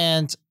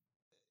 and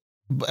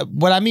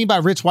what I mean by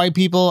rich white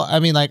people,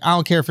 I mean, like, I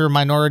don't care if you're a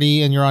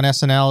minority and you're on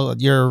SNL,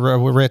 you're a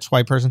rich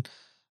white person.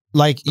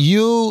 Like,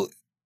 they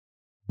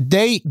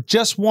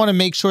just want to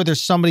make sure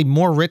there's somebody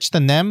more rich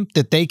than them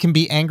that they can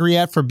be angry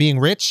at for being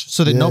rich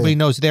so that nobody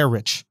knows they're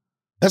rich.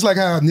 That's like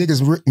how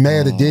niggas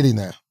mad at Diddy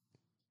now.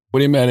 What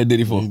are you mad at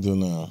Diddy for?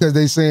 Because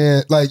they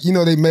saying, like, you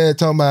know, they mad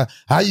talking about,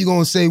 how you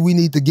going to say we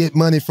need to get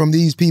money from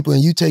these people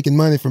and you taking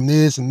money from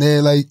this and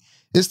that? Like,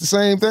 it's the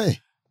same thing.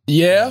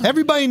 Yeah.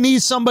 Everybody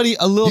needs somebody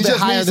a little bit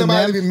higher than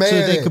them so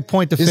that they could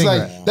point the finger.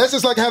 Like, that's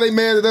just like how they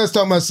mad at us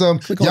talking about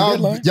something.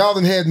 Y'all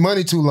done had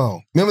money too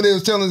long. Remember they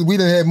was telling us we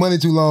done had money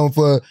too long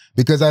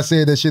because I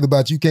said that shit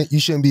about you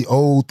shouldn't be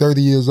old, 30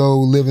 years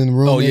old, living in the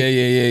room. Oh,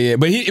 yeah.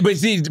 But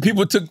see,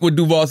 people took what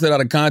Duval said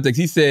out of context.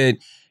 He said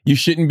you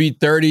shouldn't be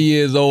 30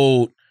 years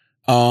old.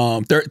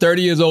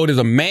 30 years old is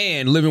a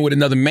man living with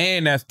another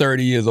man that's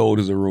 30 years old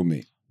as a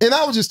roommate. And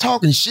I was just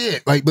talking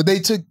shit, like, but they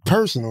took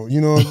personal, you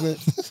know what I'm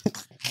saying?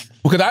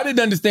 Because I didn't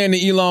understand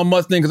the Elon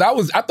Musk thing.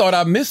 Because I thought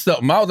I missed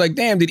something. I was like,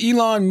 damn, did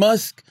Elon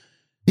Musk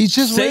He's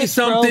just say rich,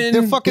 something? Bro.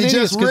 They're fucking He's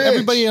idiots just because rich.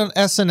 everybody on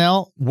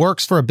SNL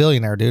works for a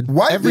billionaire, dude.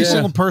 White Every people-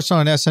 single person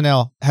on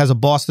SNL has a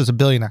boss that's a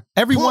billionaire.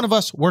 Every one of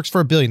us works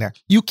for a billionaire.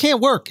 You can't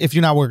work if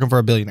you're not working for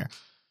a billionaire.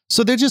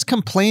 So they're just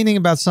complaining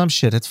about some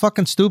shit. It's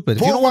fucking stupid.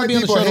 If you Poor don't want to white be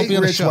on the people show, don't hate be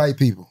on the rich show. white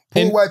people.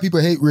 Poor white people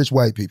hate rich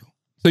white people.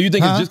 So you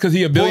think it's just because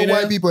he a Poor billionaire?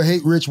 white people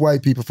hate rich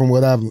white people from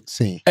what I've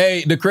seen.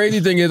 Hey, the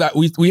crazy thing is,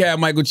 we had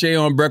Michael Che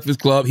on Breakfast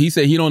Club. He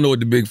said he don't know what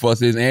the big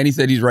fuss is, and he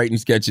said he's writing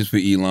sketches for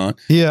Elon.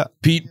 Yeah.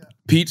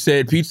 Pete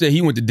said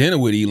he went to dinner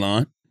with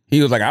Elon.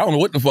 He was like, I don't know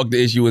what the fuck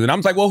the issue is. And I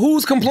was like, well,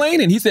 who's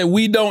complaining? He said,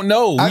 we don't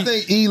know. I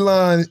think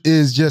Elon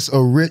is just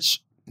a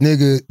rich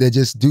nigga that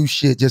just do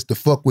shit just to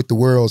fuck with the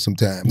world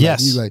sometimes. Like,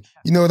 Yes. he's like,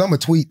 you know what, I'm going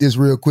to tweet this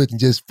real quick and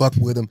just fuck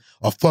with him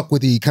or fuck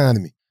with the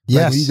economy.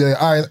 Yes. Like, he's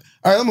like, all right,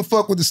 I'm going to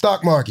fuck with the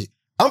stock market.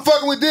 I'm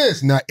fucking with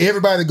this. Now,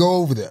 everybody go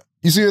over there.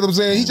 You see what I'm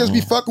saying? He just be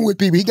fucking with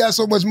people. He got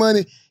so much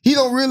money, he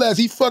don't realize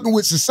he fucking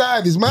with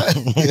society's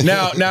money.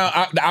 Now,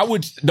 I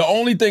would, the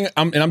only thing,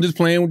 and I'm just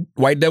playing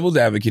white devil's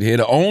advocate here,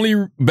 the only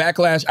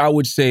backlash I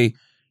would say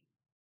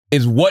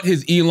is what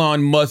has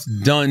Elon Musk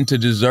done to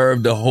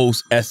deserve to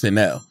host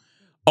SNL?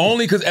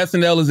 Only because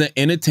SNL is an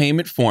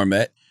entertainment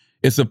format.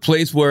 It's a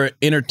place where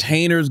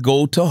entertainers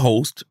go to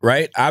host,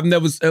 right? I've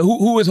never,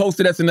 who has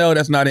hosted SNL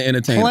that's not an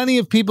entertainer? Plenty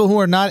of people who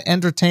are not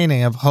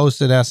entertaining have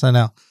hosted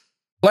SNL.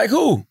 Like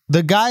who?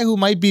 The guy who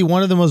might be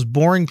one of the most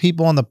boring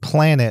people on the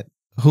planet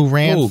who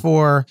ran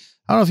for,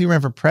 I don't know if he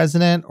ran for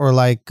president or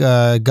like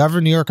governor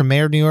of New York or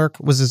mayor of New York.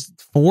 Was his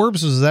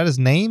Forbes? Was that his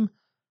name?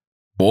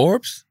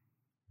 Forbes?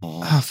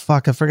 Oh,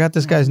 fuck. I forgot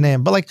this guy's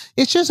name. But like,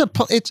 it's just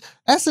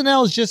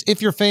SNL is just,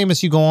 if you're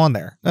famous, you go on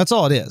there. That's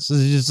all it is.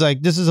 It's just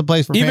like, this is a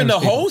place for Even famous the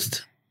people.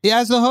 host? Yeah,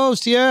 as the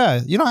host, yeah.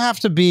 You don't have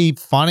to be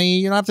funny.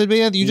 You don't have to be,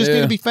 you just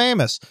need to be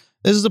famous.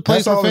 This is the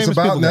place That's where all it's famous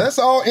about. people Now, go. that's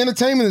all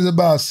entertainment is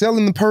about,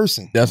 selling the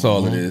person. That's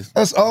all it is.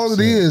 That's all it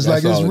is.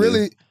 That's Like, it's all it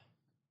really,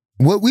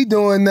 what we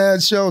doing now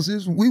at shows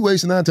is we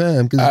wasting our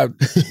time. No,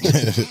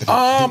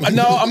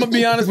 I'm gonna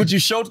be honest with you.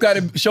 Schultz got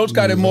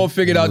it more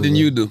figured out than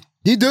you do.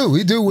 He do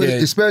with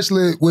it,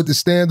 especially with the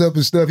stand up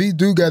and stuff. He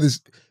do got it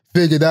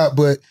figured out,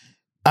 but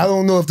I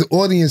don't know if the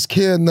audience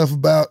care enough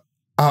about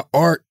our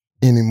art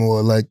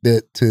anymore like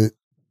that to,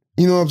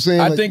 you know what I'm saying?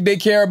 I like, think they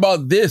care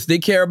about this. They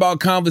care about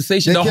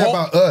conversation. They care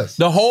about us.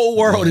 The whole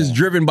world is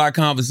driven by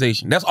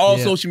conversation. That's all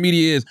social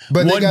media is.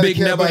 But they one gotta big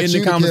care never about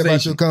ending you to care about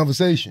conversation. your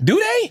conversation. Do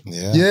they?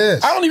 Yeah.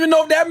 Yes. I don't even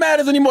know if that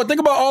matters anymore. Think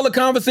about all the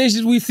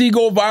conversations we see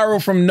go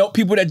viral from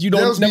people that you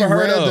Those never be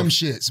heard random of.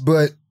 shits,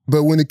 but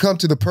when it comes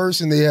to the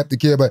person, they have to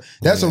care about.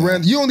 That's a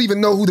random. You don't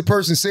even know who the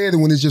person said it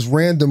when it's just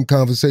random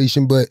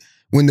conversation. But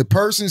when the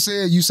person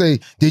said, you say,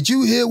 "Did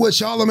you hear what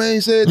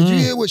Charlamagne said? Did you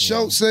hear what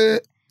Schultz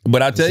said?"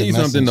 But I tell you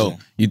something though.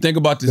 You think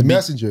about this. The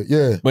messenger,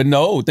 yeah. But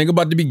no, think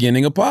about the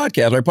beginning of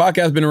podcasts. Right,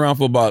 podcasts been around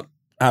for about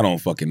I don't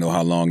fucking know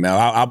how long now.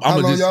 How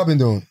long y'all been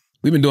doing?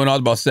 We've been doing all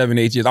about 7,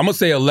 8 years. I'm gonna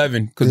say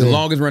 11 because the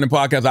longest running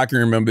podcast I can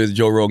remember is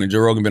Joe Rogan. Joe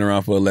Rogan been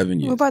around for 11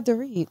 years. What about the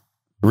Reed?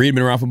 Reed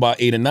been around for about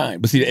 8 or 9.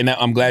 But see, and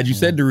I'm glad you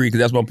said the Reed because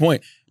that's my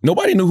point.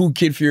 Nobody knew who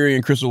Kid Fury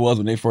and Crystal was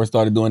when they first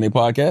started doing their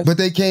podcast. But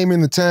they came in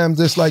the time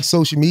just like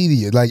social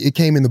media. Like it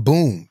came in the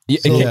boom.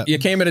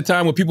 It came at a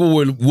time where people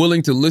were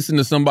willing to listen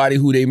to somebody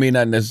who they may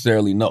not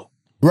necessarily know.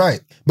 Right.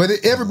 But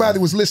everybody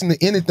was listening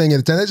to anything at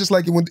the time. That's just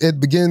like at the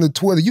beginning of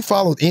Twitter. You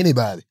followed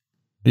anybody.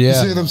 Yeah. You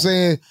see what I'm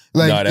saying?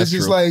 Like, No, that's it's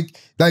just true.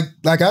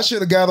 like I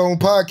should have got on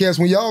podcast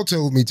when y'all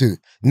told me to.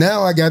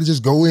 Now I got to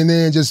just go in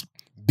there and just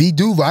be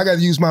Duval. I got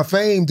to use my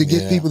fame to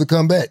get people to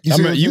come back. You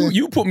see what I'm saying?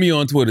 You put me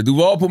on Twitter.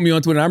 Duval put me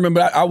on Twitter. And I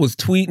remember I was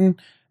tweeting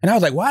and I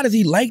was like, why does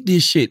he like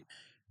this shit?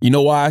 You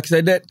know why I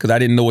said that? Because I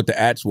didn't know what the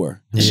ads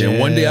were. And then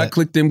one day I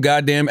clicked them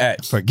goddamn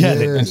ads. Forget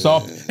it.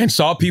 And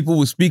saw people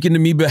was speaking to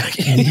me back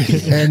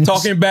and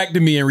talking back to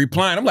me and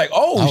replying. I'm like,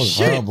 oh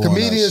shit.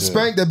 Comedian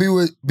Spank that be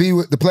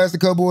with the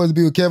Plastic Cowboys,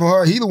 be with Kevin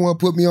Hart. He the one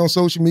put me on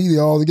social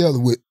media all together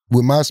with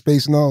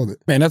MySpace and all that.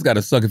 Man, that's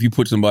gotta suck if you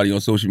put somebody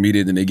on social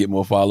media, then they get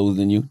more followers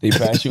than you. They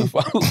pass you in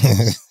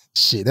followers.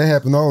 Shit, that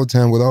happened all the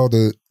time with all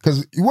the,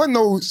 because there wasn't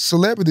no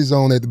celebrities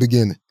on at the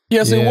beginning.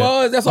 Yes, it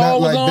was. That's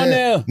all was on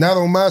there. Not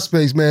on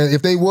MySpace, man.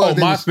 If they was,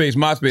 MySpace.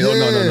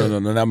 Yeah. Oh,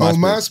 no, not MySpace. On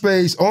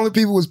MySpace, only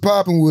people was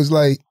popping was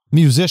like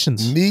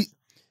musicians,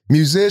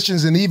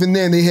 and even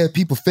then they had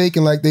people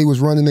faking like they was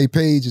running their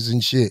pages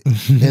and shit.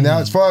 And now,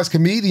 as far as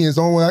comedians,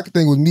 the only one I could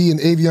think was me and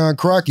Avion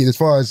Crockett. As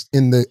far as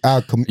in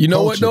our you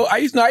know culture. what though? I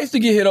used to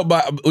get hit up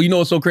by. You know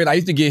what's so crazy? I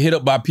used to get hit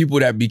up by people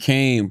that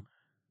became,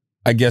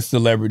 I guess,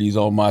 celebrities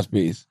on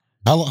MySpace.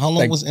 How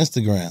long was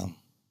Instagram?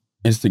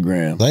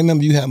 Instagram. I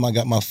remember you got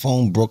my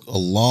phone broke a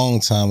long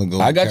time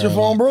ago. I got your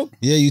phone broke?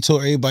 Yeah, you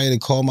told everybody to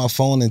call my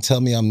phone and tell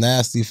me I'm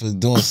nasty for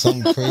doing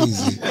something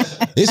crazy.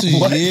 This was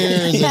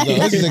years ago.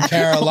 This is in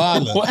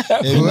Carolina.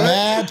 And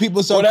mad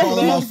people started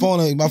calling my phone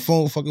and my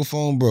fucking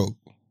phone broke.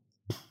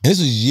 This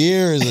was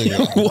years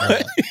ago.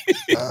 What?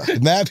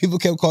 Mad people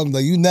kept calling me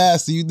like, you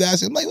nasty.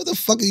 I'm like, what the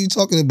fuck are you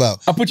talking about?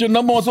 I put your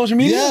number on social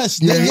media?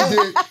 Yes. Yeah, he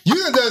did.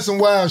 You done some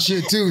wild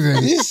shit too,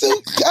 then. He's so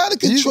out of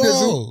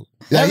control.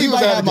 Yeah, he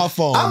was Everybody out had of my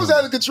phone. I was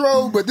out of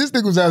control, but this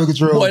nigga was out of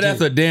control. Boy, too. that's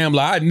a damn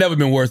lie. I'd never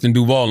been worse than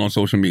Duval on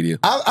social media.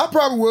 I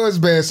probably was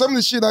bad. Some of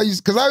the shit I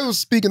used, because I was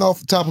speaking off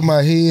the top of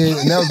my head,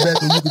 and that was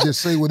back when you could just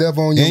say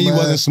whatever on your And mind.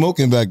 you wasn't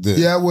smoking back then.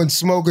 Yeah, I wasn't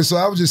smoking, so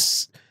I was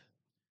just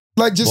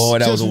like, Boy,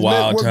 that was a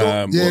wild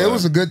time, Yeah, boy. it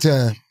was a good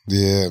time.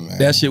 Yeah, man.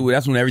 That's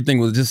when everything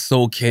was just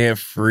so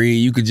carefree.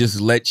 You could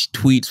just let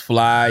tweets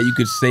fly. You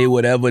could say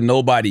whatever.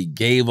 Nobody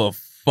gave a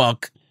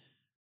fuck.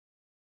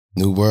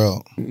 New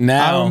world.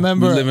 Now I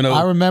remember when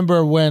I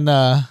remember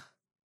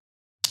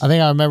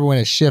when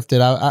it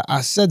shifted. I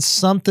said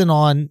something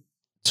on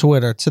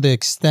Twitter to the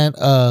extent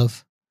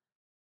of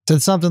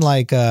said something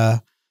like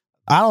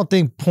I don't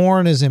think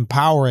porn is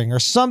empowering or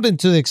something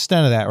to the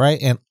extent of that, right?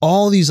 And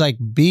all these like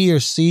B or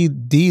C,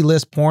 D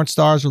list porn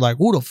stars were like,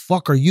 who the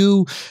fuck are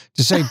you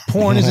to say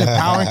porn is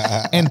empowering?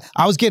 And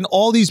I was getting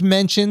all these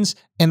mentions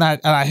and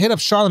I hit up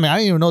Charlamagne. I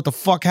didn't even know what the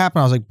fuck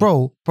happened. I was like,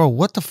 bro,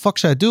 what the fuck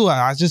should I do?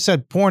 I just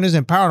said porn is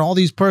empowering, all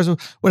these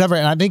persons, whatever.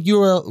 And I think you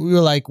were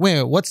like,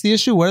 wait, what's the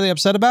issue? What are they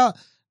upset about?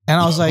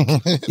 And I was like,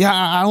 yeah,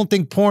 I don't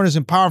think porn is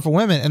empowering for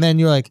women. And then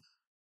you're like,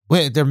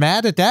 wait, they're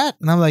mad at that?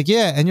 And I'm like,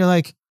 yeah. And you're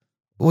like,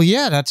 well,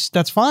 yeah,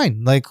 that's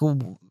fine. Like,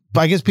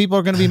 I guess people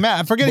are going to be mad.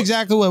 I forget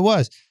exactly what it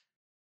was.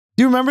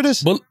 Do you remember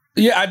this? But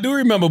yeah, I do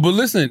remember. But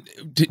listen,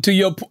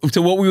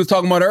 to what we was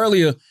talking about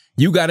earlier,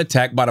 you got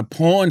attacked by the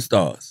porn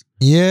stars.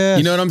 Yeah.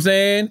 You know what I'm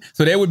saying?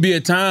 So there would be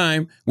a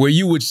time where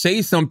you would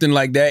say something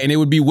like that, and it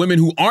would be women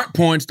who aren't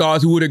porn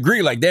stars who would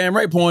agree, like, damn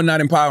right, porn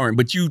not empowering.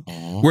 But you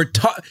were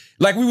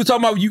like we were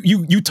talking about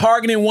you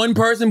targeting one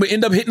person but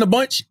end up hitting a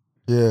bunch.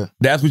 Yeah,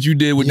 that's what you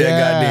did with that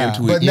goddamn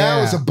tweet. But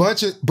now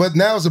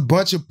it's a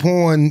bunch of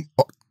porn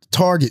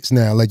targets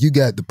now. Like you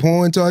got the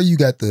porn target, you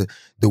got the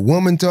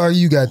woman target,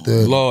 you got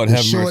the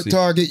short mercy.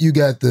 target, you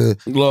got the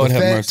fat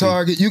mercy.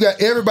 target, you got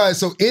everybody.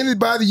 So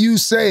anybody you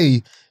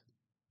say,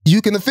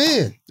 you can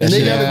offend, and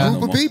they got a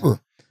group of people.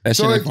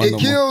 So it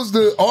kills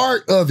the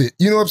art of it.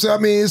 You know what I'm saying? I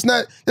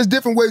mean, there's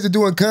different ways of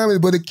doing comedy,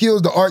 but it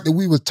kills the art that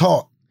we was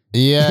taught.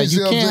 Yeah,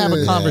 you can't have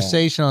a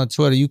conversation on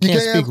Twitter. You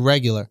can't speak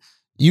regular.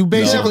 You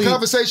basically have a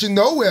conversation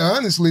nowhere,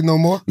 honestly, no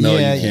more. No, you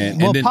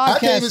can't. Well, I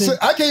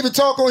can't even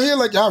talk on here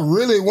like I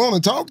really want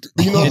to talk.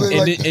 You know,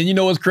 and you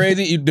know what's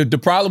crazy? The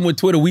problem with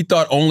Twitter, we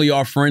thought only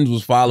our friends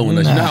was following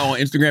us. You know how on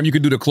Instagram you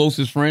could do the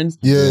closest friends?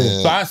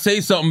 Yeah. So I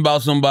say something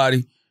about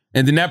somebody,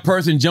 and then that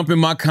person jump in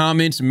my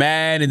comments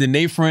mad, and then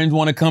they friends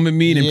want to come at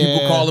me, and then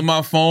people calling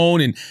my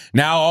phone, and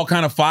now all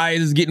kind of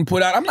fires is getting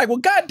put out. I'm like, well,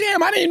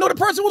 goddamn, I didn't even know the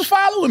person was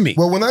following me.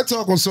 Well, when I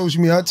talk on social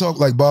media, I talk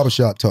like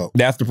barbershop talk.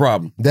 That's the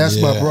problem.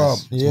 That's my problem.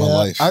 It's my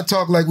life. I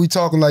talk like we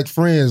talking like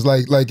friends.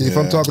 Like if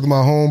I'm talking to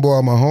my homeboy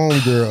or my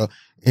homegirl,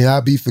 and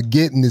I be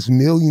forgetting there's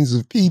millions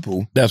of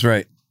people. That's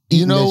right.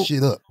 Eating that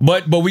shit up.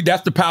 But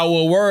that's the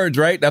power of words,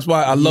 right? That's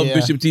why I love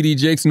Bishop T.D.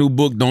 Jake's new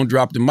book, Don't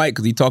Drop the Mic,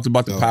 because he talks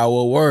about the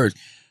power of words.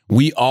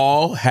 We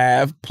all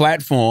have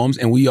platforms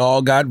and we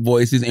all got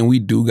voices, and we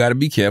do got to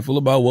be careful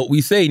about what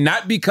we say.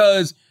 Not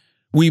because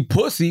we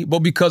pussy, but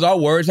because our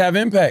words have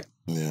impact.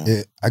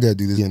 Yeah, I got to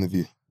do this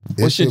interview.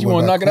 Well, shit, you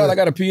want to knock it out? I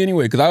got to pee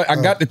anyway, because I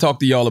got to talk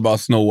to y'all about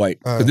Snow White,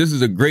 because this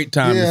is a great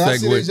time to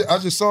segue. I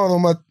just saw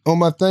it on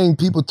my thing.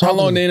 People talking.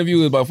 How long the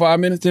interview is? About 5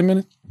 minutes, 10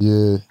 minutes? Yeah.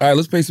 All right,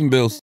 let's pay some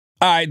bills.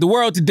 All right, the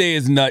world today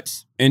is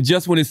nuts. And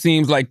just when it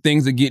seems like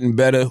things are getting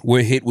better,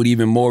 we're hit with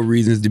even more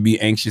reasons to be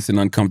anxious and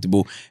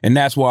uncomfortable. And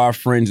that's why our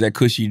friends at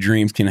Cushy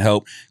Dreams can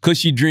help.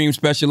 Cushy Dreams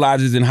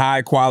specializes in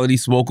high-quality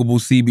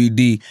smokable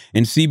CBD.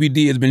 And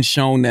CBD has been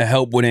shown to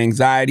help with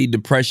anxiety,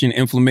 depression,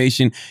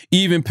 inflammation,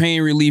 even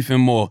pain relief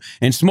and more.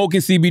 And smoking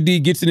CBD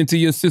gets it into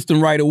your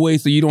system right away,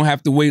 so you don't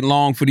have to wait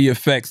long for the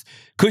effects.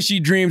 Cushy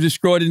Dreams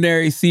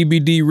Extraordinary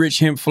CBD-rich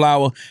hemp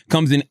flower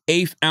comes in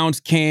 1/8-ounce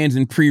cans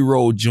and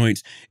pre-rolled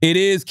joints. It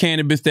is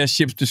cannabis that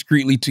ships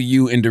discreetly to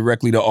you and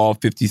directly to all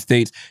 50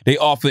 states. They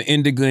offer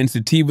indica and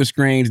sativa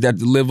strains that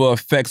deliver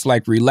effects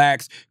like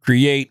relax,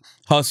 create,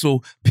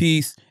 hustle,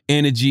 peace,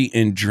 energy,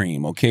 and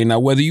dream. Okay, now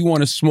whether you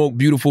want to smoke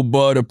beautiful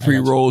bud or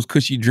pre-rolls,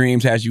 Cushy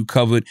Dreams has you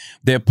covered.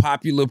 Their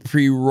popular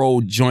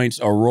pre-rolled joints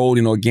are rolled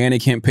in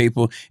organic hemp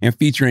paper and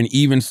feature an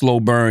even slow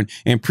burn.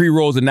 And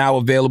pre-rolls are now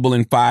available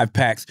in 5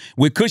 packs.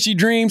 With Cushy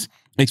Dreams,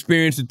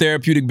 experience the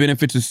therapeutic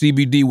benefits of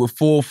CBD with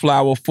full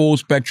flower, full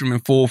spectrum,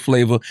 and full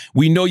flavor.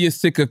 We know you're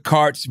sick of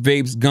carts,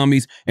 vapes,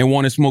 gummies, and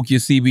want to smoke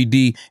your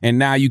CBD, and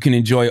now you can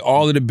enjoy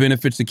all of the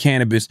benefits of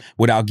cannabis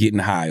without getting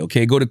high,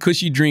 okay? Go to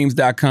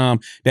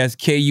cushydreams.com. That's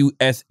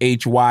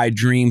K-U-S-H-Y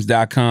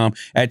dreams.com.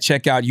 At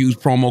checkout, use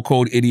promo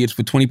code IDIOTS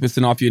for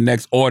 20% off your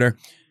next order.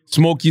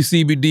 Smoke your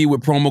CBD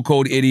with promo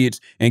code IDIOTS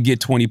and get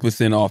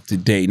 20% off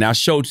today. Now,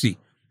 Shawty,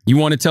 you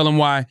want to tell them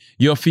why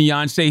your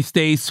fiance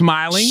stays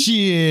smiling?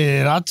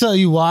 Shit, I'll tell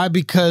you why.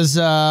 Because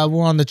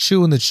we're on the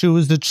chew, and the chew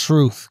is the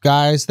truth.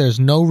 Guys, there's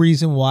no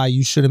reason why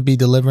you shouldn't be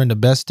delivering the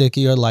best dick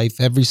of your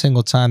life every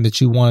single time that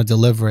you want to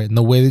deliver it. And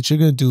the way that you're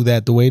going to do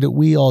that, the way that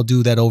we all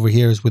do that over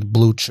here is with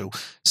Blue Chew.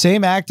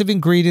 Same active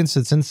ingredients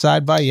that's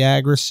inside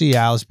Viagra,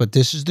 Cialis, but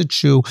this is the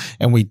chew,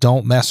 and we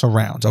don't mess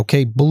around,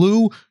 okay?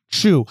 Blue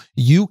Chew.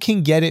 You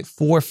can get it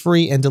for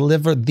free and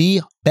deliver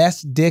the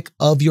best dick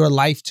of your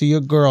life to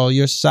your girl,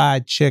 your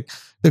side chick,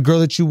 the girl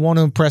that you want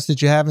to impress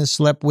that you haven't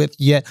slept with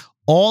yet.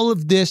 All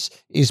of this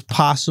is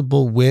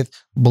possible with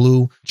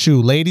Blue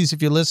Chew. Ladies,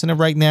 if you're listening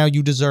right now,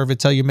 you deserve it.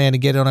 Tell your man to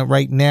get on it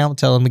right now.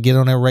 Tell him to get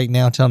on it right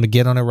now. Tell him to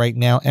get on it right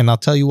now. And I'll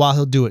tell you why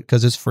he'll do it,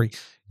 because it's free.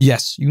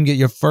 Yes, you can get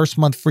your first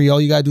month free. All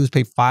you got to do is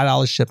pay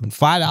 $5 shipping.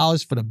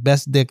 $5 for the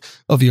best dick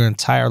of your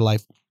entire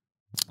life.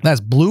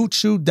 That's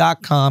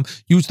BlueChew.com.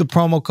 Use the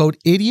promo code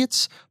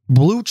IDIOTS.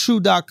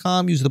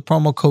 BlueChew.com. Use the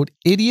promo code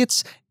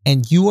IDIOTS.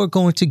 And you are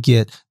going to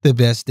get the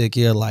best dick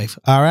of your life.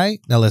 All right?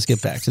 Now let's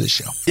get back to the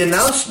show. The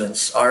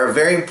announcements are a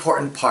very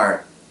important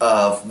part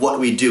of what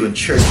we do in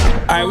church.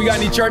 All right, we got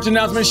any church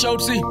announcements,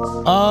 Shawty?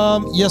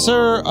 Yes,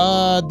 sir.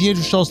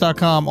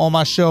 TheAndrewSchultz.com. All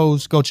my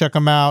shows. Go check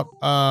them out.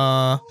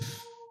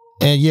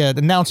 And yeah, the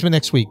announcement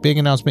next week. Big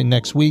announcement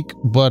next week.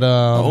 But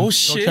oh,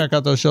 shit. Go check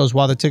out those shows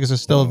while the tickets are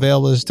still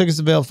available. There's tickets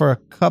available for a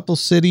couple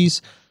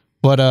cities.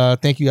 But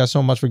thank you guys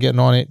so much for getting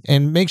on it.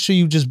 And make sure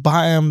you just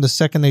buy them the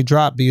second they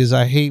drop, because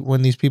I hate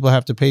when these people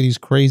have to pay these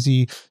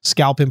crazy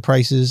scalping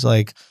prices.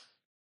 Like,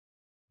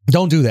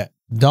 don't do that.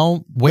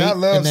 Don't wait. I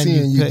love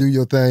seeing you do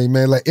your thing,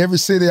 man. Like, every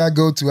city I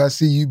go to, I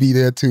see you be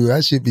there too.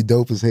 That shit be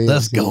dope as hell.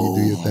 Let's go.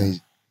 You do your thing.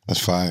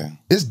 That's fire.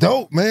 It's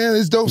dope, man.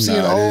 It's dope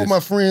seeing all my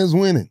friends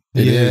winning.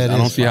 It is. I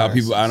don't see how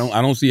people. I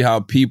don't see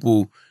how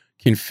people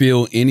can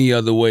feel any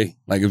other way.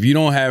 Like, if you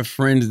don't have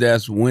friends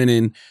that's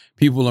winning,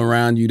 people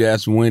around you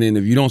that's winning,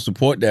 if you don't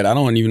support that, I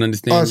don't even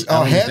understand.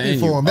 I'm happy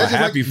for him.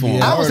 Happy for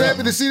him. I was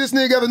happy to see this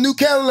nigga got a new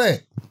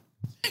Cadillac.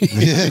 This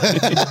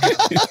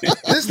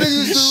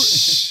nigga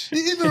used to,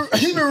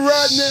 he been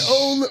riding that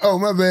old. Oh,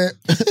 my bad.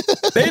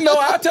 They know.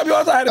 I tell you,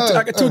 I had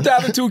a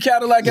 2002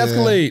 Cadillac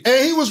Escalade,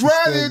 and he was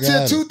riding it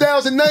till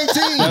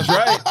 2019.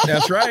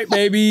 That's right,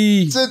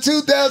 baby. To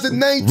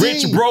 2019,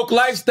 rich broke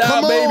lifestyle.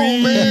 Come baby.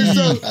 On, man.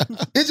 So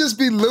it just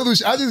be little.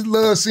 I just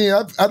love seeing.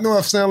 I know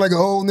I sound like an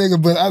old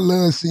nigga, but I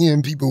love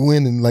seeing people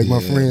winning, like my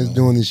friends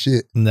doing this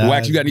shit.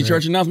 Wax, you got any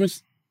church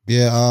announcements?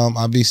 Yeah,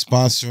 I'll be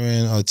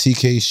sponsoring a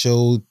TK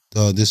show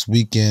this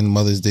weekend,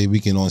 Mother's Day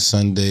weekend on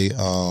Sunday.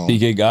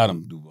 TK got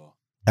him, Duval.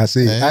 I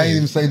see. Hey. I ain't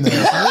even say nothing.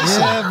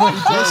 Yeah, but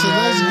let's go.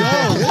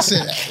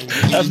 Listen,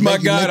 that's my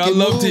guy. I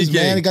love moves, TK.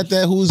 Man, got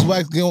that who's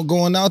wax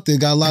going out there.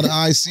 Got a lot of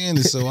eyes seeing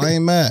it, so I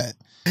ain't mad.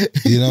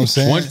 You know what I'm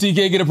saying? Once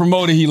TK get a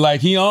promoter, he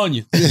on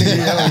you.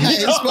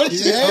 Hey, come on,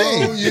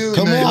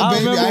 baby.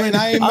 I ain't mad.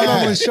 I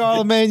remember when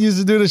Charlamagne used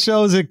to do the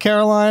shows at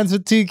Caroline's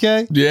with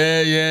TK.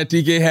 Yeah,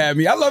 TK had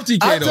me. I love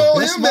TK I though.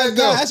 told him that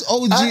though. That's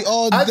OG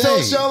all day. I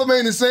told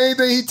Charlamagne the same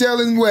thing he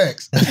telling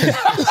Wax.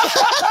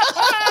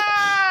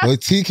 Well,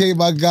 TK,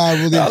 my guy,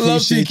 really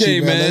appreciate TK,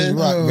 you, man. Let's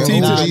rock, man. T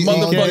to the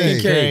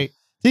motherfucking K.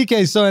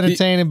 TK's so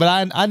entertaining,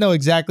 but I know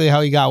exactly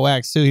how he got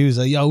waxed too. He was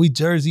like, "Yo, we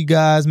Jersey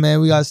guys, man.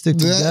 We gotta stick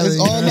together."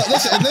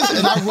 Listen,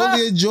 and I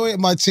really enjoy it.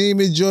 My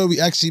team enjoy it. We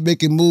actually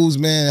making moves,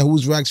 man.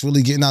 Who's Wax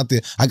really getting out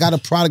there? I got a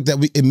product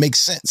that it makes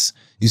sense.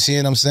 You see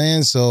what I'm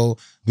saying? So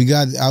we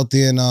got out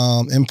there in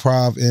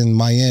Improv in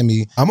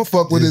Miami. I'm gonna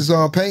fuck with his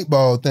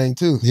paintball thing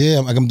too. Yeah,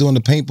 like I'm doing the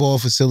paintball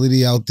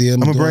facility out there. I'm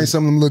gonna bring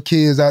some of them little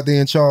kids out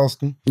there in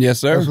Charleston. Yes,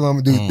 sir. That's what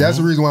I'm gonna do. That's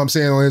the reason why I'm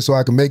saying on here, so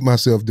I can make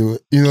myself do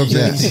it. You know what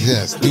I'm saying?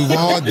 Yes.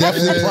 Duval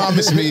definitely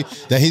promised me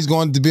that he's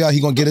going to be out.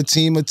 He's going to get a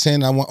team of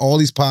 10. I want all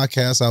these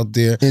podcasts out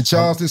there. In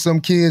Charleston, some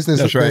kids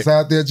that's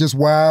out there just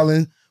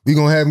wilding. We're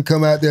going to have them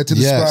come out there to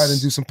the spot and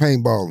do some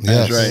paintballing.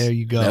 That's right. There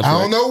you go. I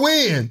don't know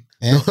when.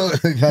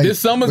 This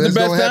summer's the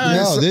best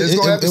time. It's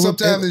going to happen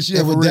sometime this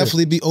year. It will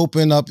definitely be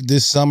open up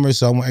this summer,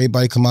 so I want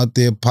everybody to come out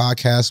there,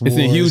 podcast wars. It's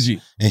in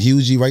Hughie. And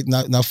Hughie, right,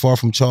 not far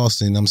from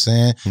Charleston, you know what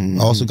I'm saying?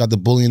 I also got the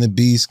Bully and the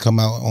Beast come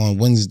out on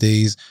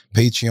Wednesdays,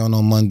 Patreon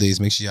on Mondays.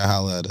 Make sure y'all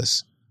holler at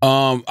us.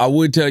 I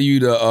would tell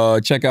you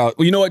to check out,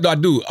 well, you know what I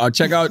do?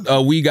 Check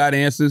out We Got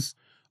Answers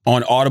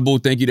on Audible.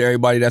 Thank you to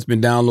everybody that's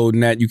been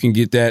downloading that. You can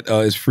get that.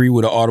 It's free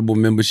with an Audible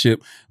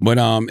membership. But,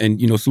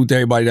 and, you know, salute to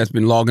everybody that's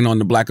been logging on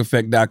to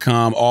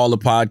blackeffect.com. All the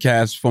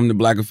podcasts from the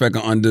Black Effect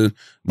are under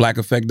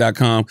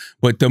blackeffect.com.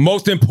 But the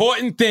most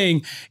important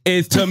thing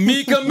is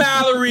Tamika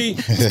Mallory,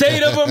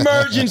 State of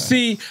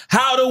Emergency,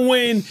 How to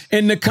Win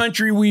in the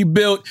Country We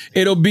Built.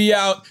 It'll be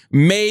out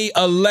May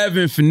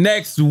 11th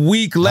next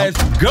week.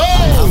 Let's go.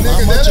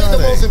 Nigga, that ain't the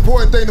most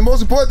important thing. The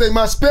most important thing,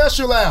 my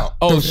special out.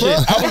 Oh, shit.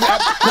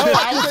 I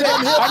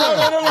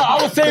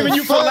was saving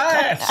you for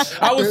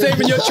last. I was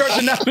saving your church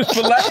announcement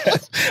for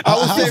last. I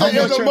was saving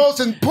your the most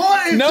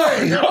important thing. No.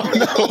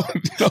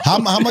 How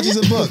much is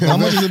a book? How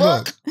much is a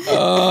book?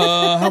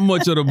 How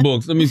much are the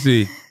books? Let me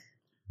see.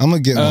 I'm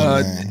gonna get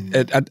one,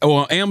 man.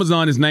 On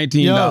Amazon is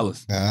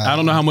 $19. I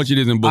don't know how much it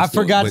is in books. I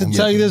forgot to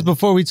tell you this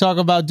before we talk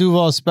about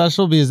Duval's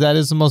special, because that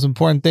is the most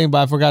important thing,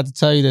 but I forgot to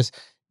tell you this.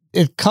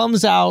 It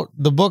comes out,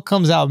 the book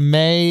comes out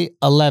May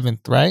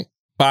 11th, right?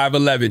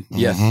 5/11,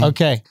 yes.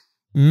 Okay.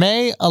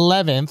 May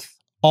 11th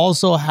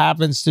also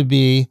happens to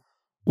be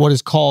what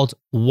is called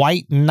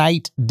White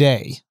Knight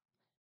Day.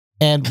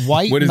 And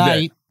White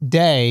Knight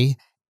Day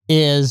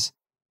is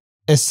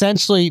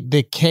essentially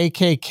the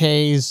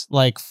KKK's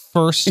like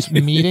first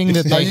meeting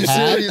that they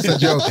had. Are you serious or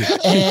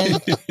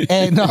joking?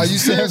 And no, Are you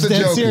serious or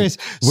joking? Serious.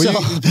 Will So,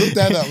 you look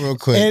that up real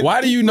quick?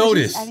 Why do you know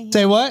this?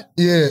 say what?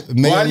 Yeah.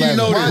 Why do you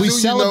know Why this? We do you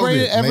celebrate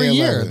know it this? every May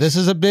year. 11th. This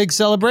is a big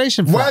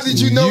celebration for Why us. did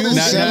you know this?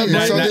 Nah,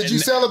 nah, so nah, that you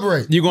nah.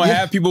 celebrate? You're going to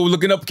have people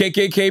looking up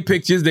KKK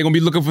pictures. They're going to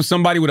be looking for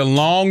somebody with a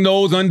long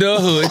nose under a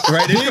hood,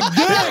 right?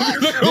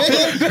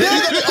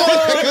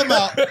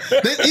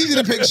 It's easy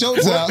to pick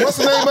Schultz out. What's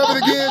the name of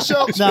it again,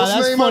 Show? Nah,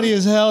 that's funny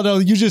as hell though.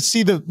 You just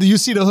see the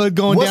hood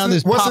going What's down, the-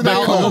 this what's pop the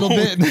out name a of little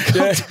bit. And it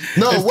comes-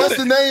 No, what's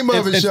the name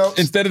of it, Show?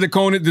 Instead of the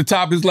cone at the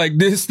top, it's like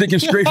this, sticking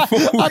straight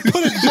forward. I put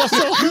it just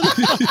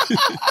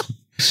over.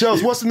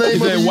 Shows, what's the name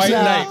It's of that it? White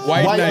Knight,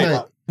 White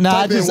Knight. Nah,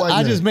 Type in White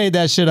I Knight. just made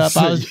that shit up.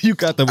 I was, You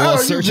got the Oh, wall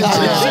you search. just-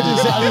 I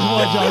just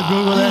want y'all to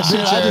Google that shit.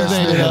 I just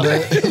made it up.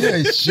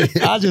 Yeah,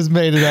 shit. I just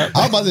made it up.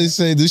 I'm about to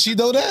say, does she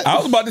know that? I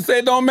was about to say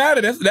it don't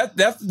matter.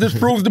 That's just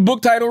proves the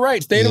book title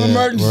right. State of Yeah,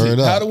 Emergency. word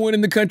up. How to win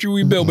in the country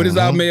we built. But it's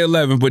out May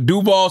 11th. But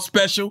Duval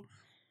special.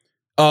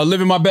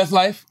 Living my best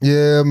life.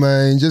 Yeah,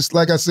 man. Just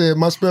like I said,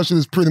 my special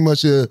is pretty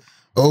much a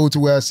ode to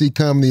where I see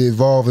comedy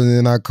evolving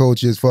in our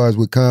culture as far as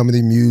with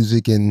comedy,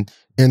 music, and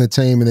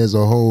entertainment as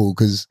a whole.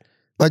 Because,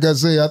 like I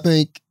say, I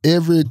think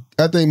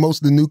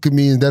most of the new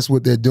comedians, that's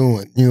what they're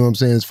doing. You know what I'm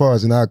saying? As far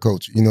as in our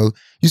culture, you know,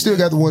 you still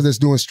got the ones that's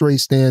doing straight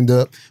stand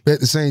up, but at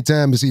the same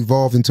time, it's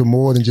evolving to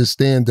more than just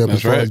stand up. That's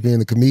As far right. as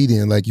being a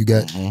comedian, like you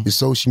got your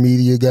social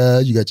media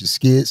guys, you got your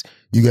skits,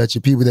 you got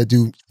your people that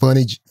do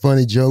funny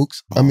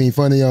jokes. I mean,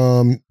 funny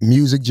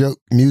music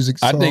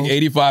I songs. think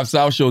 85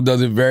 South Show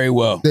does it very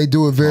well. They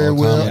do it very All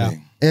well.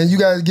 comedy. And you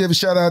got to give a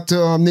shout out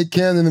to Nick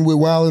Cannon with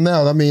Wildin'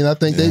 Out. I mean, I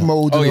think they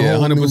molded Oh, a yeah,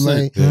 whole new 100%.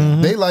 lane. Yeah.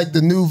 They like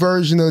the new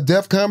version of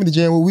Def Comedy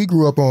Jam where we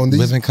grew up on.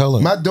 Live in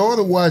color. My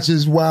daughter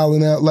watches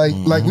Wildin' Out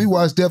like we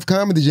watch Def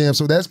Comedy Jam.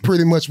 So that's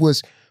pretty much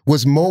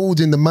what's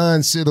molding the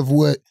mindset of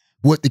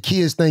what the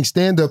kids think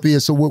stand up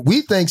is. So what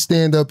we think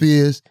stand up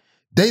is,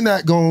 they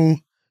not gonna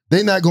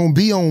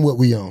be on what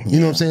we on. You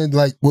know what I'm saying?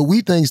 Like what we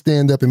think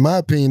stand up, in my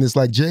opinion, is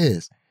like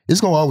jazz. It's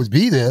gonna always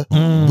be there,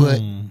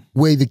 but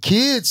way the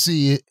kids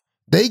see it,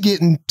 they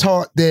getting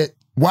taught that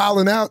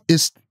Wildin' Out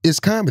is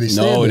comedy. No,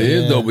 stand-up. it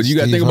is though. But you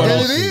got to think about And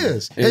all. it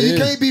is. It And you is.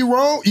 can't be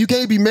wrong. You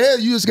can't be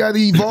mad. You just got to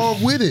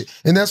evolve with it.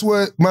 And that's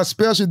what my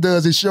special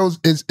does. It shows,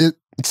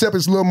 except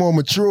it's a little more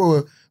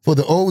mature for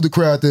the older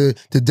crowd to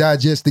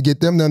digest, to get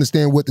them to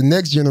understand what the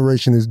next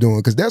generation is doing.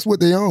 Because that's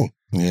what they own.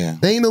 Yeah.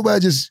 They ain't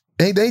nobody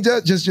they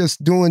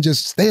just doing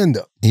stand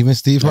up. Even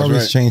Steve That's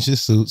Harvey's right. changed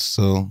his suits,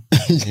 so,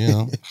 you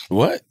know.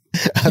 What?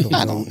 I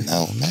don't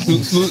know,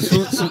 man.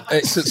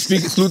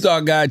 Salute to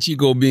our guy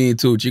Chico Bean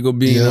too. Chico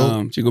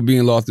Bean, Chico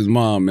Bean lost his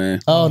mom, man.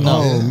 Oh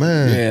no. Oh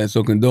man. Yeah,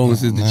 so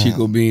condolences to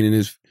Chico Bean and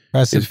his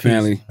Rest in his peace.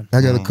 family.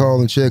 I got to call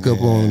and check up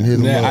on him. Hit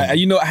him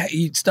up.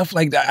 Yeah, stuff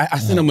like that. I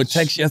sent him a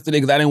text yesterday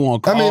because I didn't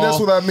want to I call. mean, that's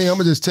what I mean. I'm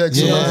gonna just text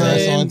him. Yeah,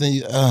 that's the only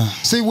thing.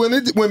 See,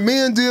 when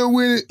men deal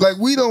with it, like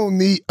we don't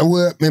need.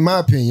 Well, in my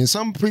opinion,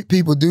 some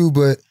people do,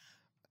 but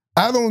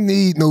I don't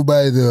need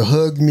nobody to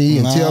hug me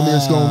and tell me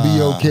it's gonna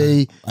be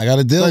okay. I got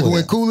to deal Like with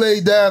when it.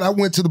 Kool-Aid died, I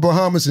went to the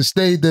Bahamas and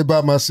stayed there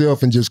by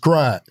myself and just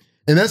cried,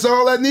 and that's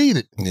all I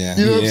needed. Yeah.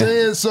 You know what I'm Yeah.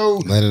 saying? So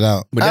Let it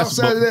out. But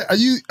outside of that,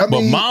 I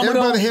mean, mama,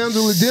 everybody though?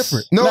 handle it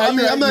different. No, Nah, I you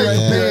mean, right, I'm not you right.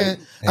 comparing.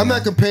 Yeah. I'm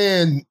not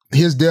comparing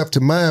his death to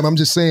mine. I'm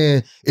just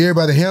saying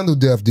everybody handle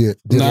death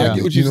differently. Nah, I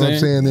get what You you're know what I'm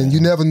saying. saying? And you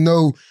never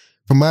know.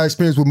 From my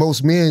experience with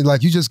most men,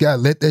 like you just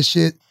gotta let that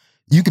shit.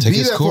 You can Take be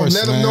its there for him. course,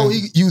 Let him man. know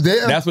you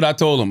there. That's what I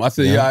told him. I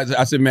said,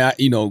 I said, man,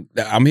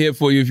 I'm here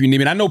for you if you need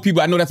me. And I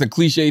know that's a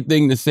cliche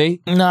thing to say,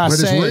 Nah, But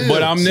it's say real. it.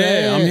 but I'm Say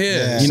there. I'm it. here.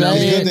 Yeah. You know what I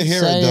It's mean? good to hear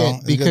it, Say though. It's good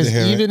to because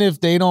hear it. even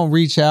if they don't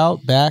reach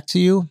out back to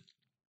you,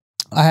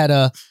 I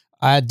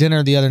had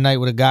dinner the other night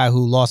with a guy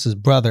who lost his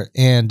brother,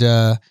 and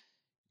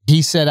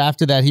he said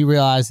after that he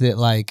realized that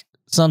like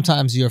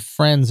sometimes your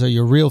friends are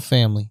your real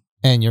family,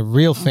 and your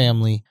real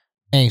family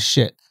ain't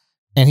shit.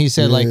 And he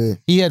said like Yeah.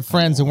 he had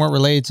friends that weren't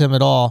related to him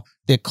at all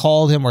that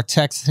called him or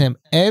texted him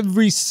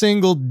every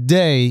single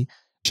day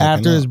Checking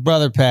after up. his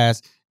brother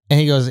passed. And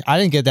he goes, I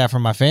didn't get that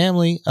from my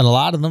family, and a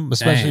lot of them,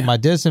 especially Damn. my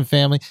distant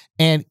family.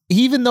 And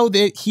even though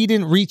he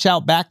didn't reach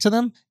out back to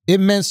them,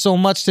 it meant so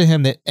much to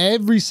him that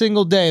every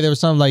single day there was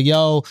something like,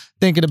 yo,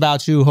 thinking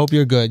about you, hope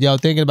you're good. Yo,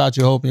 thinking about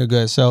you, hoping you're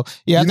good. So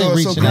yeah, I You know think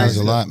what's so reaching out. Means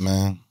a lot,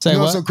 man. Say You know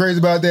what? what's so crazy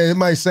about that? It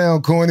might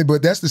sound corny,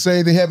 but that's the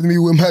same thing happened to me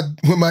when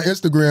my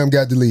Instagram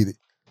got deleted.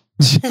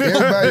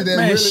 Everybody that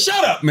Man, really,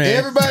 shut up, man.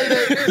 everybody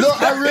that look,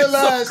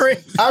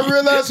 I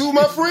realized who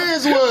my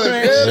friends was.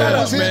 Man, Everybody shut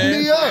was up, hitting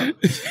man.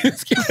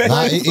 me up.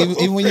 Nah,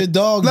 even when your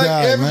dog Like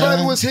died, everybody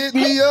man. was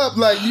hitting me up.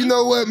 Like, you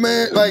know what,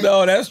 man? Like,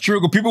 No, that's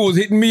true. 'Cause people was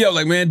hitting me up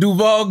like, man,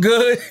 Duval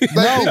good.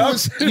 like people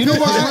was, You know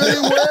why?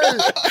 really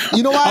worried.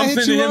 You know why I I'm hit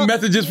sending you him up?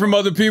 messages from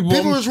other people.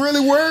 People was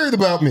really worried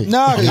about me. No,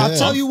 I'll Yeah.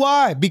 tell you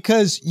why.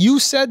 Because you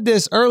said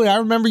this earlier. I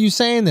remember you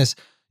saying this.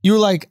 You were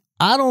like,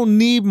 I don't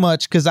need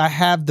much because I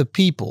have the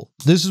people.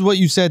 This is what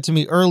you said to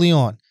me early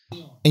on.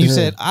 And you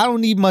said, I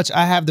don't need much.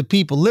 I have the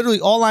people. Literally,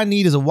 all I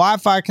need is a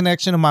Wi-Fi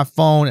connection to my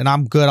phone and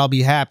I'm good. I'll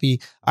be happy.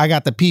 I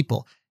got the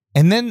people.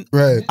 And then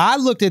I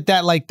looked at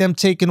that like them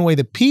taking away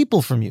the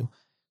people from you.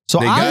 So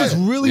I was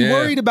really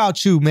worried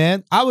about you,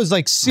 man. I was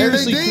like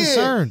seriously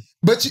concerned.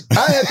 But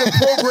I had to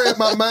program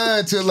my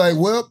mind to like,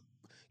 well,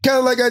 kind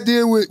of like I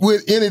did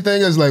with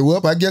anything. I was like,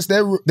 well, I guess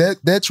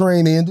that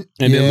train ended.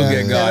 And then look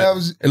at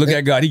God. Look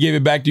at God. He gave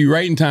it back to you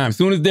right in time. As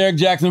soon as Derek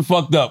Jackson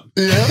fucked up,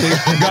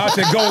 God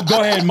said,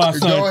 go ahead, my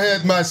son. Go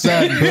ahead, my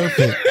son.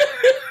 Perfect.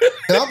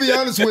 And I'll be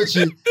honest with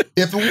you,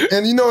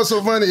 and you know what's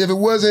so funny, if it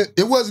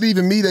wasn't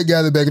even me that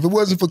got it back. If it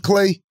wasn't for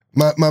Clay,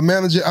 my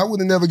manager, I would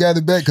have never got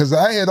it back because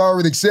I had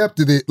already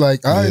accepted it.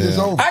 Like, all right, it's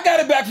over. I got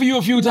it back for you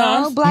a few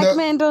times. No, Black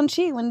Man Don't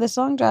Cheat. When the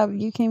song dropped,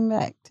 you came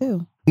back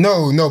too.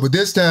 No, but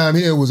this time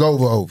here it was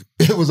over.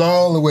 It was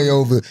all the way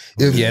over.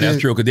 That's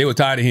true, because they were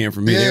tired of hearing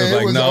from me. Yeah,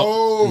 they was like,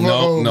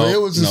 no.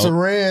 It was a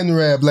Saran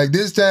wrap. Like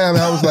this time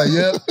I was like,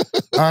 yep,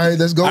 all right,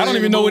 let's go. I don't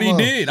even know what he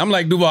did. I'm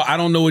like, Duval, I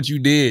don't know what you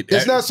did.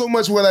 It's not so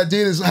much what I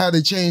did, is how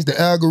they changed the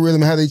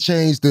algorithm, how they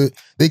changed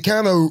they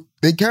kind of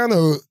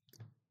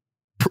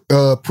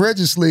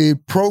prejudice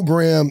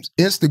programmed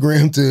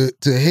Instagram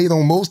to hate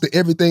on most of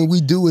everything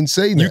we do and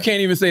say now. You can't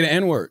even say the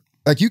N-word.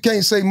 Like, you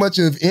can't say much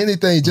of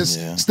anything,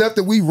 just stuff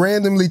that we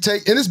randomly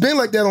take. And it's been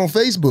like that on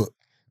Facebook.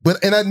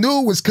 And I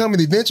knew it was coming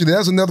eventually.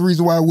 That's another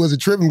reason why I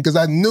wasn't tripping, because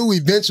I knew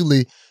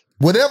eventually,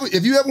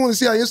 if you ever want to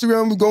see how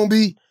Instagram was going to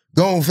be,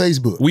 go on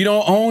Facebook. We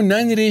don't own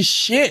none of this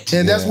shit.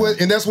 And that's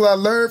what I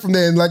learned from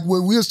that. And like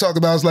what we was talking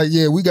about, I was like,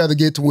 yeah, we got to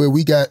get to where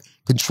we got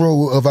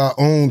control of our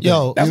own thing.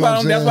 Yo, that's why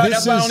I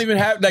don't even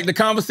have, like, the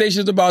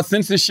conversations about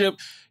censorship.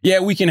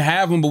 Yeah, we can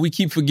have them, but we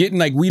keep forgetting,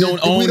 like, we don't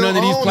own none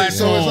of these platforms.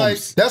 So it's like,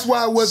 that's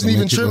why I wasn't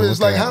even tripping. It's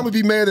like, how would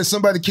be mad at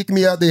somebody kicking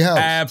me out their house?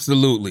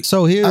 Absolutely.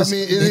 So here's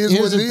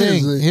the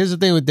thing. Here's the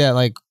thing with that.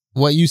 Like,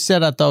 what you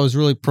said I thought was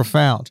really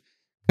profound,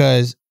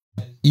 because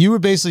you were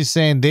basically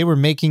saying they were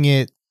making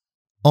it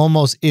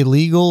almost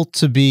illegal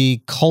to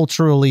be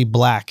culturally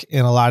black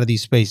in a lot of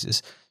these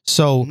spaces.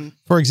 So,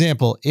 for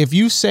example, if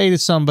you say to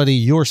somebody,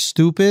 you're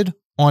stupid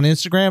on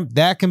Instagram,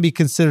 that can be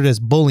considered as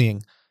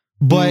bullying.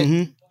 But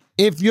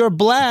if you're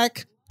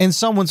black and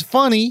someone's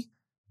funny,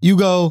 you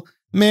go,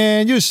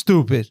 man, you're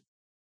stupid.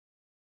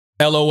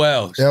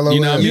 LOLs. You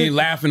know what I mean?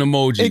 Laughing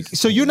emojis.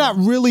 So you're not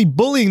really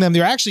bullying them.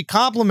 They're actually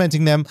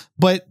complimenting them.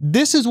 But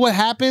this is what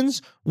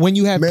happens when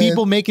you have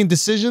people making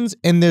decisions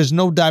and there's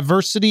no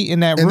diversity in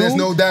that room. And there's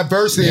no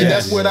diversity. And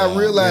that's what I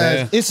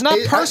realized. It's not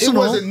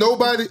personal.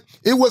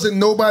 It wasn't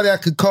nobody I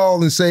could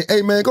call and say,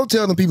 hey, man, go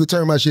tell them people to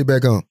turn my shit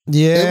back on.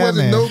 Yeah, it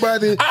wasn't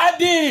nobody. I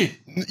did.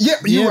 Yeah,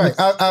 you're right.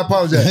 I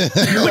apologize.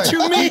 What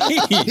you mean? He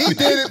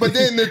did it, but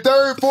then the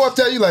third, fourth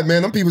time, you like,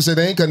 man, them people said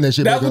they ain't cutting that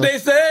shit back on. That's what they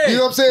said. You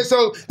know what I'm saying?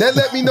 So that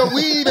let me know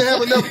we even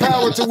have enough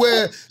power to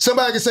where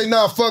somebody can say,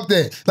 nah, fuck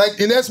that. Like,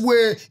 and that's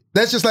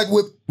just like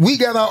we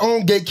got our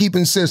own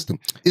gatekeeping system.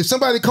 If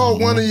somebody called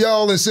one of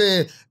y'all and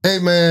said, hey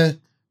man,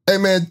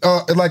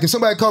 like if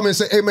somebody called me and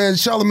said, hey man,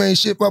 Charlamagne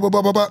shit, blah, blah,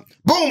 blah, blah, blah,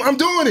 boom, I'm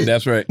doing it.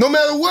 That's right. No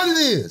matter what it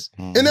is.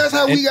 And that's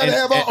how we got to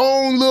have our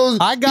own little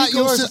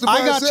ecosystem.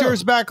 I got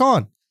yours back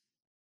on.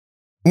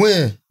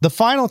 When? The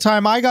final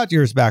time I got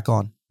yours back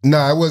on.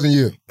 Nah, it wasn't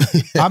you.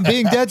 I'm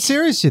being dead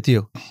serious with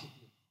you.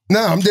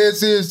 No, I'm dead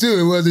serious too.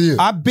 It wasn't you.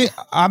 I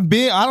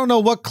don't know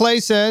what Clay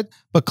said,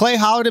 but Clay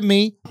hollered at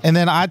me, and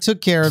then I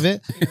took care of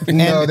it.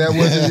 No, that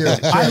wasn't you.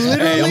 I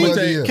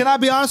literally, can I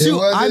be honest with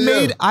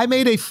you? I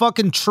made a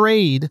fucking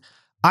trade.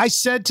 I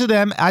said to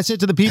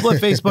the people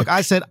at Facebook,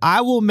 I said,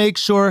 I will make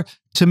sure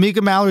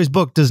Tamika Mallory's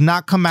book does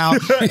not come out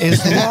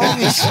as long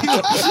as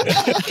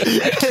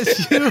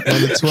you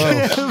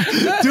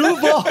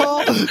Duval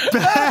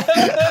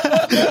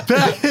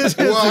back his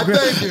Instagram.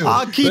 Thank you.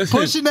 I'll keep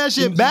pushing that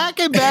shit back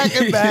and back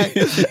and back,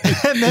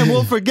 and then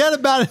we'll forget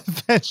about it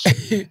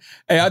eventually.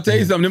 Hey, I'll tell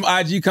you something. Them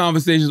IG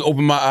conversations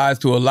open my eyes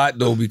to a lot,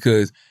 though,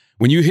 because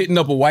when you hitting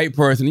up a white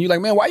person, and you're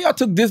like, man, why y'all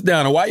took this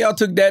down or why y'all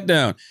took that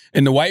down?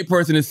 And the white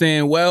person is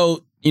saying,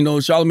 well, you know,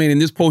 Charlamagne, in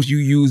this post you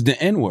used the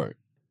N-word.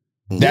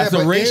 That's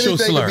a racial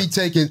slur. Could be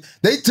taken.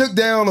 They took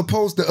down a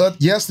post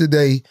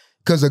yesterday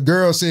because a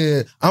girl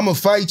said, I'm going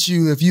to fight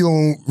you if you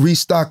don't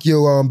restock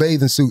your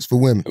bathing suits for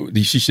women.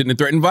 She shouldn't have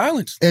threatened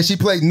violence. And she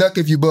played Knuck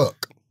If You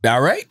Buck. All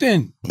right,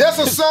 then. That's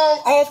a song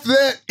off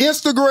that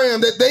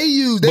Instagram that they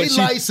use. They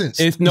license.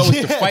 It's the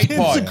fight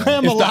part.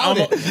 Instagram allowed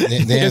it.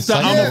 It's the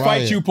I'm gonna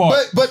fight you part.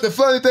 But the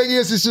funny thing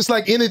is, it's just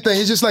like anything.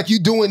 It's just like you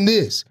doing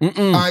this. All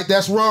right,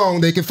 that's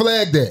wrong. They can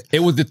flag that.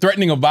 It was the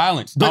threatening of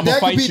violence. But that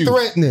could be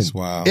threatening.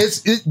 Wow.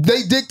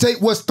 They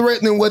dictate what's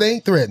threatening, what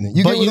ain't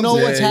threatening. But you know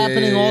what's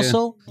happening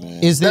also?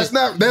 Is that's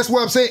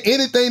what I'm saying.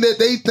 Anything that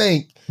they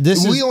think.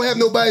 We don't have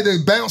nobody to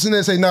bounce in there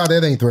and say, nah,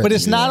 that ain't threatening. But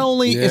it's not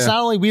only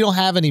we don't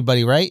have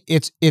anybody, right?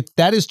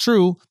 That is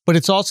true, but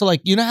it's also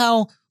like, you know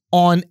how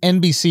on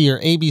NBC or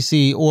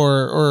ABC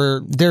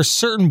or there's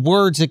certain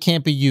words that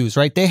can't be used,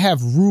 right? They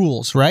have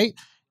rules, right?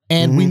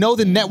 And we know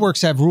the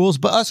networks have rules,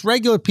 but us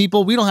regular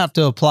people, we don't have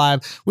to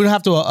abide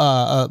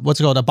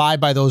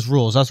by those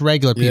rules, us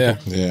regular people.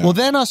 Yeah. Well,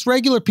 then us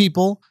regular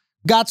people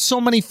got so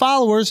many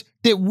followers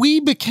that we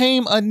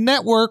became a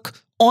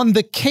network on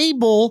the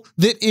cable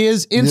that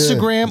is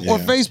Instagram or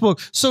Facebook.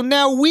 So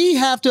now we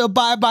have to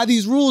abide by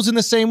these rules in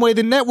the same way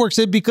the networks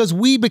did because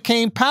we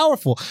became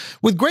powerful.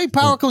 With great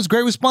power comes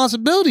great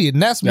responsibility,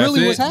 and that's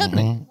really what's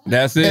happening.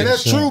 That's it. And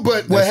that's true,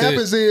 but what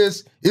happens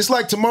is, it's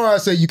like tomorrow I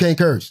say you can't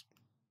curse.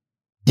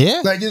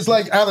 Yeah. Like, it's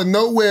like out of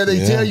nowhere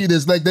they tell you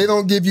this. Like, they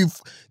give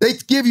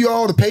you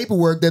all the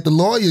paperwork that the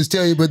lawyers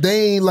tell you, but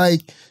they ain't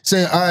like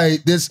saying, all right,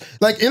 this,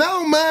 like, and I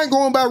don't mind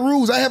going by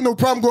rules. I have no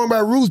problem going by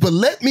rules, but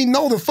let me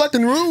know the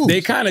fucking rules.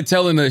 They kind of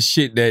telling us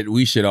shit that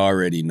we should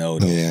already know,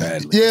 though,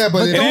 sadly. Yeah,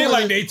 but it ain't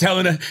like they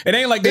telling us, it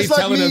ain't like they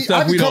telling us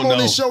stuff we don't know. I can come on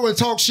this show and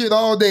talk shit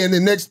all day, and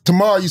then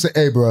tomorrow you say,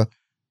 hey, bro,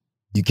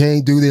 you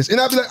can't do this. And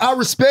I'll be like, I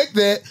respect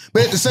that,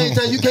 but at the same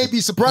time, you can't be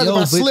surprised if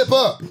I slip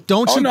up.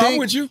 Don't you think, I'm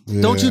with you.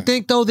 Don't you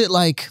think, though, that,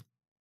 like,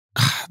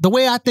 the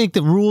way I think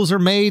that rules are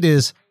made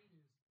is...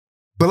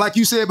 But like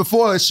you said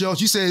before,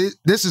 Shells, you said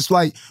this is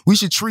like, we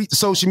should treat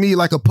social media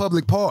like a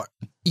public park.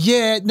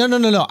 Yeah,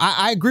 no.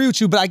 I agree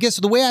with you, but I guess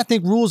the way I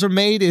think rules are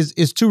made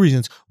is two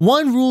reasons.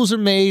 One, rules are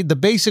made, the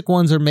basic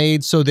ones are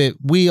made so that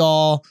we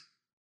all...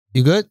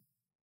 You good?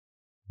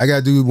 I got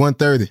to do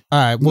 1:30. All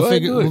right, we'll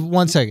figure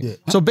 1 second. Yeah.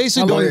 So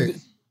basically,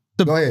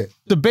 Go ahead.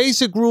 The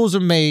basic rules are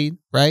made,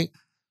 right,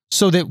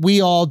 so that we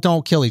all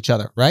don't kill each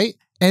other, right?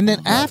 And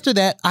then after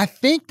that, I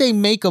think they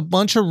make a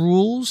bunch of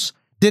rules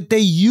that they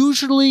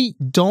usually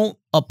don't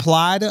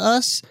apply to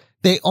us.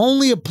 They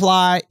only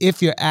apply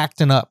if you're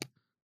acting up.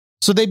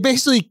 So they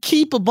basically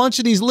keep a bunch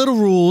of these little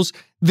rules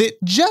that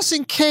just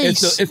in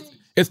case...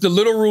 It's the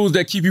little rules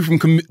that keep you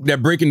from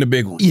that breaking the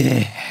big ones.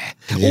 Yeah.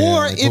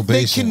 Or if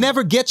they can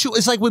never get you,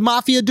 it's like with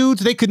mafia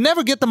dudes, they could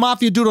never get the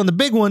mafia dude on the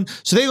big one,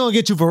 so they're going to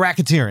get you for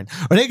racketeering.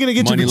 Or they're going to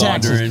get money you for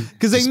taxes.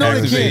 Because they know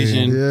they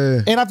can't.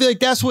 Yeah. And I feel like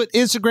that's what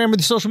Instagram and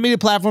the social media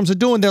platforms are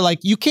doing. They're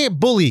like, you can't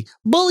bully.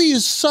 Bully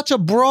is such a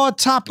broad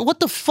topic. What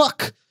the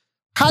fuck?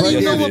 How do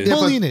you know what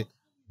bullying is?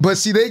 But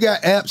see, they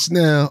got apps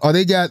now, or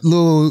they got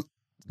little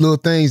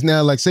things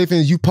now, like say for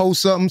instance, you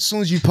post something, as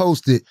soon as you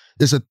post it,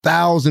 there's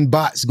 1,000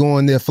 bots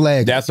going there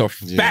flagging. That's a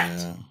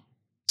fact. Yeah.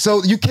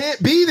 So you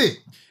can't beat it.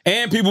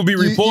 And people be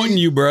reporting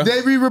you, bro.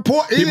 They be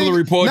reporting. People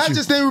report not you.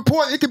 just they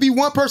report. It could be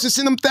one person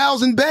send them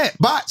 1,000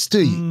 bots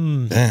to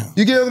you. Damn.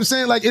 You get what I'm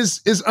saying? Like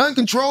it's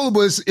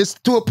uncontrollable. It's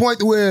to a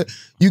point where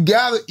you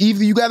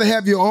gotta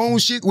have your own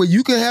shit where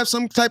you can have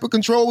some type of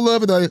control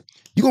of it, or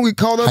you're gonna get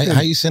caught up.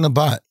 How you send a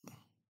bot?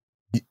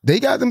 They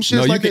got them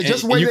shits like that.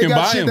 Just the way they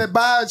got shit that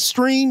buys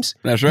streams.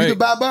 That's right. You can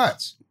buy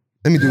bots.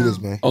 Let me do this,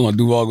 man. Hold on,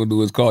 Duval gonna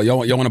do his call. Y'all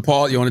want to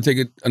pause? You want to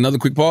take another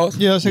quick pause?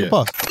 Yeah, let's take a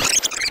pause.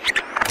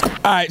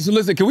 All right, so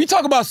listen, can we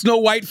talk about Snow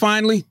White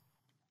finally?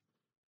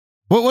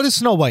 What is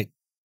Snow White?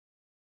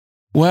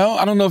 Well,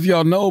 I don't know if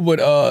y'all know, but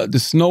the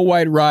Snow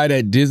White ride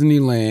at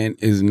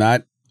Disneyland is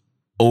not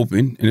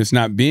open, and it's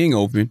not being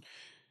open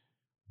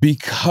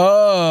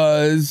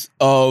because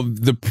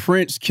of the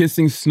prince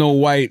kissing Snow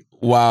White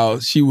while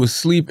she was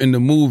asleep in the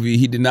movie.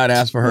 He did not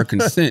ask for her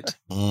consent.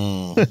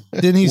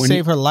 Didn't he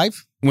save her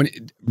life?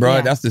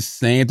 That's the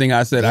same thing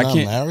I said.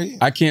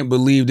 I can't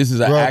believe this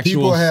is an actual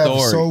people have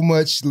story. so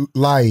much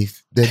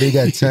life that they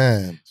got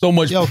time. So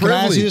much privilege. Can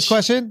I ask you this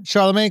question?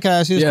 Charlamagne, can I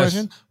ask you this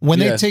question? When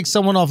they take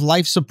someone off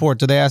life support,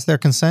 do they ask their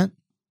consent?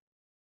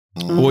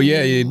 Well,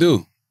 yeah, they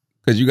do.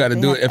 Because you got to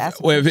do it.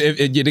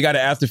 If they got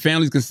to ask the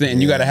family's consent,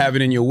 and you got to have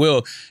it in your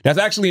will. That's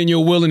actually in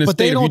your will in the state. But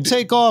they don't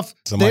take off.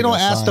 They don't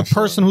ask the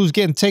person who's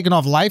getting taken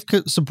off life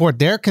support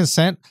their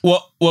consent.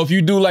 Well, if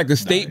you do like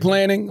estate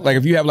planning, like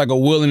if you have like a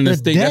will in an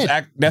estate,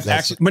 that's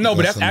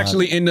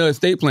actually in the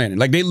estate planning.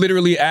 Like they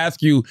literally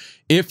ask you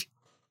if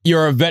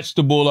you're a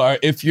vegetable or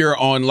if you're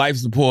on life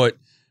support,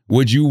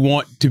 would you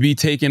want to be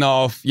taken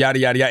off? Yada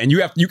yada yada, and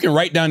you can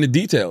write down the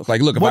details.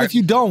 Like, look, if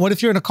you don't? What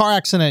if you're in a car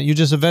accident? You're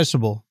just a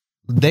vegetable.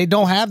 They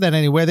don't have that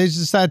anywhere. They just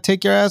decide to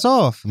take your ass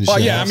off. Well,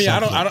 yeah, I mean, I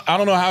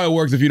don't know how it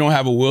works if you don't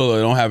have a will or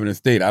don't have an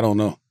estate. I don't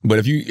know. But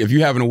if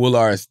you have a will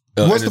or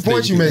what's the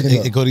point you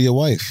making? It go to your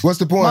wife. What's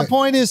the point?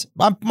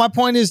 My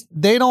point is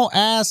they don't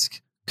ask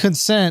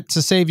consent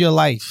to save your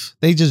life.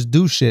 They just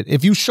do shit.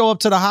 If you show up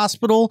to the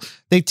hospital,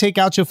 they take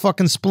out your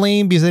fucking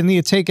spleen because they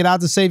need to take it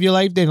out to save your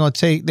life. They're gonna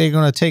take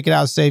it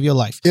out to save your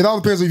life. It all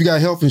depends if you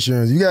got health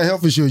insurance. You got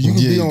health insurance, you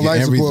can be on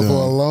life support for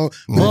a long.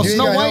 Well,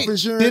 Snow White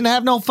didn't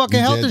have no fucking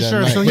health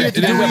insurance, so he had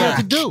to do what he had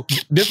to do.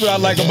 This is what I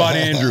like about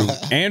Andrew.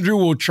 Andrew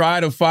will try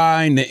to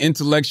find the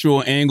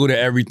intellectual angle to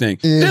everything.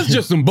 This is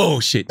just some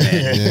bullshit,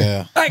 man.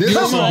 Yeah. Like,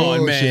 come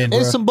on, man.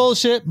 It's some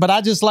bullshit, but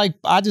I just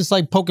like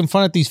poking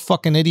fun at these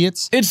fucking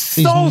idiots. It's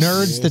these so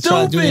nerds that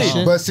try to do this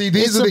shit. But see,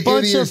 these are the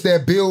idiots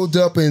that build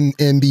up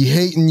and be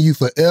hating you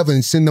forever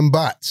and send them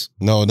bots.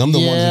 No, them the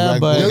ones that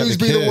those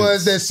be the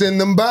ones that send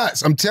them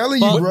bots. I'm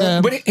telling you,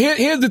 bro. But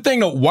here's the thing,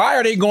 though. Why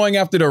are they going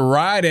after the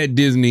ride at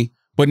Disney,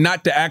 but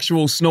not the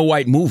actual Snow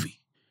White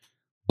movie?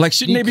 Like,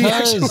 shouldn't they be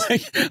actually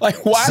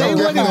like why? Say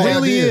what it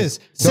really is.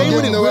 Say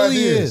what it really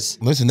is.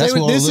 Listen, that's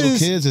where all the little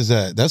kids is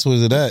at. That's where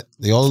it's at.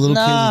 All the little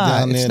kids is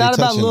down there. It's not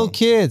about little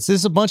kids.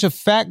 There's a bunch of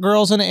fat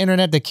girls on the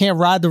internet that can't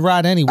ride the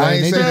ride anyway.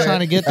 And they just trying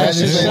to get that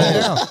shit shut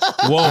down.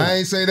 Whoa. I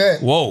ain't say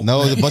that. Whoa.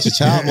 No, there's a bunch of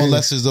child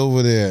molesters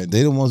over there.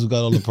 They the ones who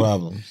got all the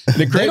problems.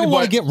 They don't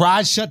want to get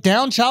rides shut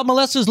down. Child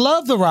molesters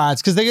love the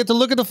rides because they get to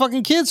look at the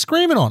fucking kids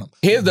screaming on them.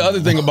 Here's the other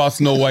thing about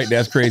Snow White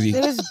that's crazy.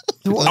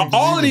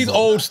 All of these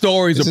old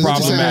stories are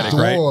problematic,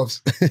 right?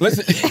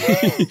 Listen,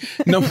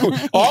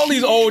 all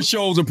these old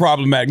shows are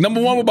problematic.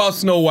 Number one about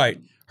Snow White.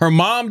 Her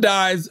mom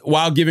dies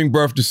while giving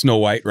birth to Snow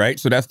White, right?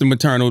 So that's the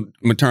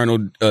maternal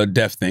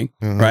death thing,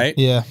 right?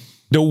 Yeah.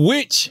 The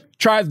witch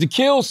tries to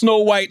kill Snow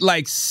White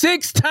like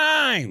 6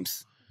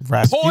 times.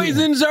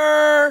 Poisons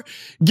her,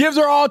 gives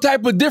her all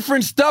type of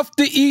different stuff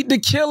to eat to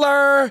kill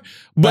her.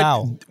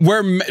 But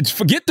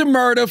forget the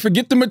murder,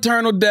 forget the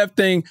maternal death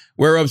thing.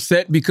 We're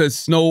upset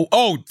because the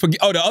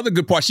other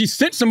good part, she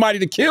sent somebody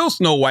to kill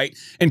Snow White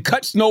and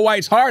cut Snow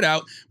White's heart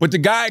out, but the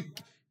guy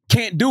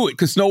can't do it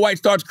because Snow White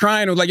starts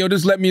crying. It was like, yo,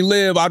 just let me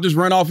live. I'll just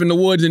run off in the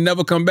woods and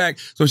never come back.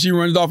 So she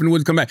runs off in the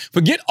woods and come back.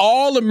 Forget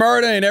all the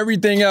murder and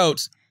everything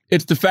else.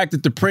 It's the fact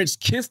that the prince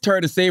kissed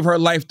her to save her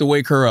life to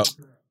wake her up.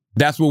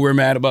 That's what we're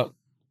mad about.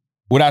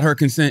 Without her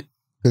consent.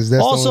 Because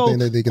that's the only thing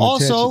that they can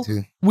attach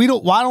it to.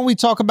 Why don't we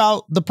talk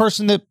about the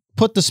person that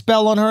put the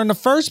spell on her in the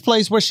first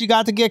place where she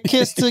got to get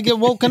kissed to get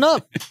woken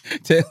up?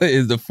 Taylor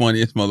is the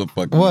funniest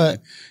motherfucker. What?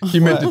 She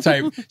meant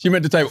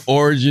to type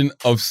origin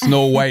of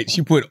Snow White.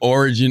 She put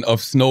origin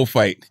of Snow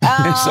Fight.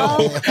 So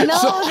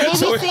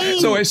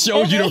it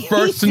shows you the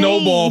first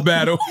snowball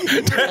battle.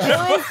 It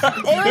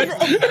was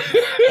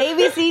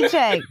ABC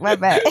check. My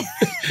bad.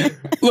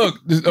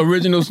 Look, this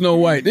original Snow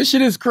White. This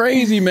shit is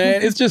crazy,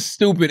 man. It's just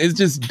stupid. It's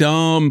just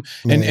dumb.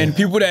 And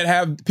people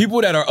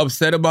that are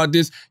upset about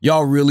this,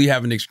 y'all really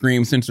have an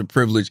extreme sense of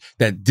privilege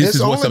that this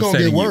is what's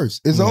upsetting you.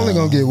 It's only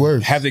gonna get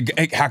worse. How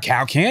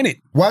can it?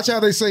 Watch how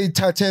they say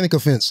Titanic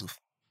offensive.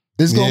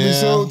 It's gonna be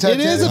so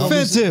Titanic. It is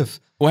offensive.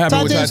 What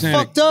happened with Titanic?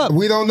 Fucked up.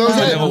 We don't know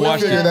yet. We'll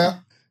figure it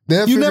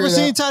out. You never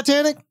seen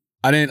Titanic?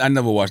 I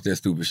never watched that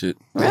stupid shit.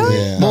 Really?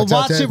 Yeah. Well,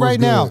 watch it right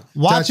now.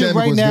 Watch it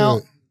right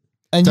now,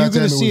 and you're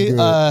gonna see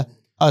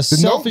a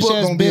selfish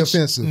ass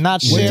bitch not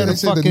sharing a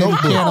fucking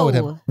piano with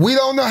him. We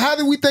don't know. How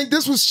did we think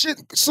this was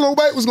shit? Snow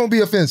White was gonna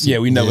be offensive. Yeah,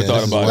 we never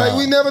thought about it. Like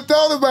we never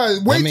thought about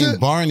it.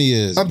 Barney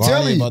is. I'm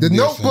telling you, the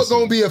Notebook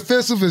gonna be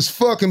offensive as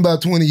fuck in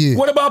about 20 years.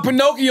 What about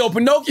Pinocchio?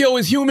 Pinocchio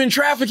is human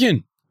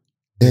trafficking.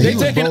 Yeah, they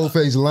taking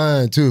bold-faced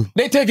lying too.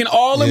 They taking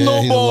all them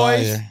little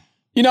boys.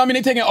 You know what I mean?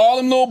 They taking all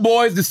them little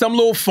boys to some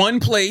little fun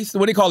place. What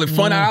do they call it?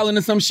 Fun Island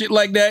or some shit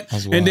like that.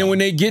 And then when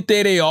they get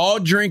there, they all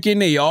drinking,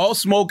 they all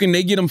smoking,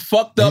 they get them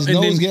fucked up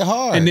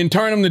and then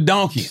turn them to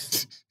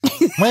donkeys.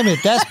 Wait a minute,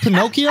 that's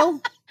Pinocchio?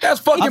 That's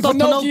fucking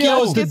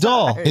Pinocchio. Is the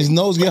doll. His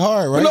nose get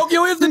hard, right?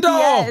 Pinocchio is the doll.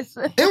 Yes.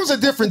 It was a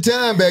different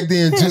time back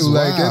then too.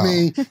 Like I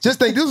mean, just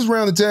think this was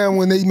around the time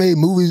when they made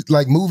movies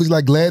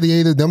like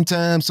Gladiator. Them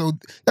times, so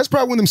that's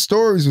probably when them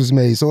stories was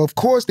made. So of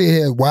course they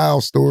had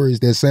wild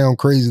stories that sound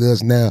crazy to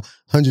us now.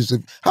 How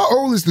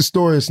old is the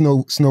story of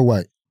Snow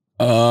White?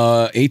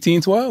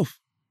 1812.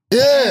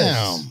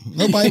 Yeah,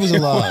 nobody was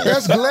alive.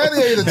 That's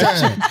Gladiator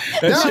time.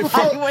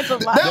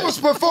 That was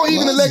before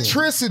even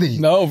electricity.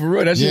 No, for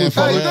real. That shit was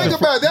funny. Think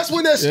about it. That's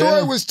when that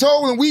story was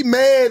told, and we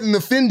mad and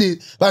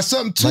offended by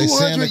something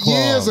 200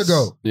 years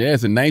ago. Yeah,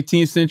 it's a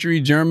 19th century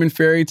German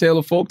fairy tale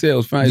of folk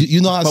tales.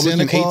 You know how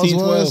Santa Claus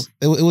was?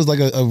 It was like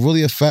a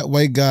really fat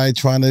white guy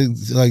trying to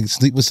like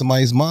sleep with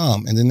somebody's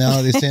mom, and then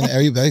now they're saying that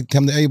everybody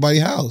come to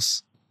everybody's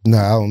house. No,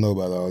 I don't know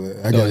about all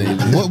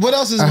that. What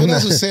else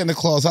is Santa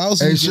Claus? How else?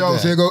 Hey,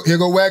 Shows, here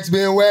go Wax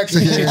being Wax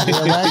again.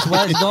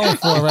 Wax going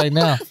for it right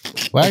now.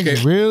 Wax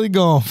is really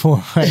going for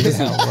it right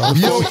now, bro.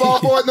 You don't fall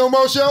for it no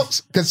more,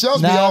 Shows? Because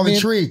Shows be all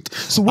intrigued.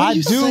 So what are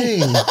you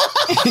saying?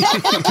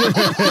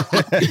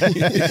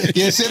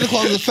 Yeah, Santa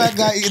Claus is a fat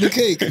guy eating a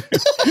cake.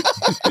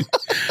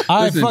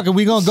 All right, fuck it.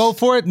 We gonna go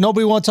for it.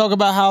 Nobody want to talk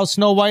about how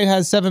Snow White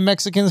has 7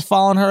 Mexicans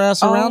following her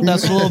ass around.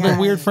 That's a little bit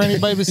weird for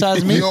anybody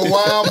besides me. You're a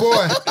wild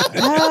boy.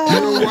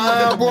 You're a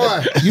wild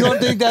boy. You don't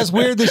think that's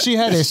weird that she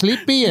had a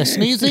Sleepy, a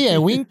Sneezy, a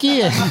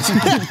Winky?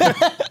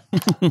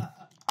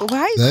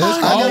 Why?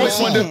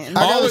 I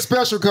got a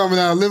special coming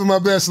out. Living my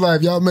best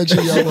life. Y'all make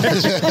sure y'all watch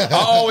it.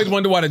 I always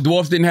wonder why the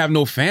dwarfs didn't have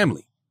no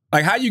family.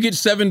 Like, how you get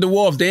 7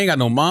 dwarfs? They ain't got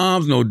no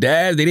moms, no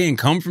dads. They didn't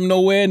come from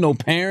nowhere, no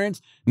parents,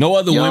 no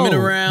other women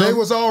around. They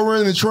was all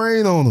running the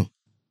train on them.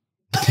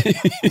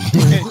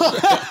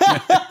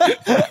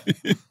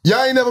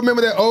 Y'all ain't never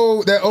remember that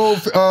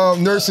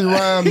old nursery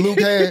rhyme Luke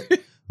had?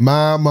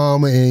 My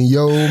mama and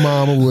yo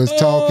mama was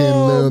talking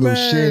little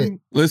shit.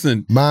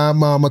 Listen. My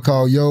mama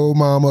called yo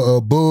mama a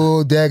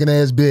bull-dagging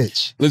ass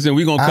bitch. Listen,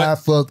 we gonna cut. I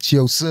fucked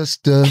your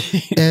sister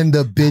and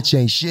the bitch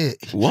ain't shit.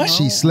 What?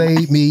 She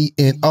slayed me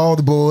and all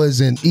the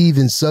boys and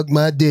even sucked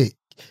my dick.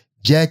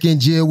 Jack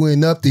and Jill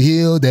went up the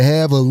hill to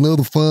have a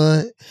little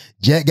fun.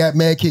 Jack got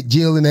mad, kicked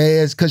Jill in the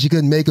ass because she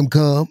couldn't make him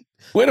come.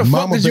 Where the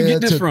fuck did you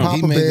get this from?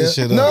 He made this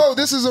shit up. No,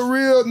 this is a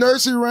real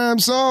nursery rhyme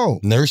song.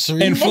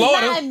 Nursery? In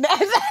Florida?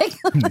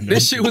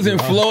 This shit was in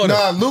Florida.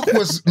 Nah,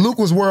 Luke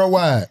was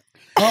worldwide.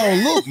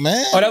 Oh, Luke,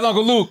 man. Oh, that's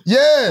Uncle Luke.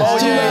 Yes.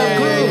 Oh,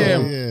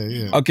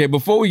 Yeah. Okay,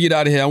 before we get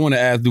out of here, I want to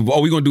ask Duval.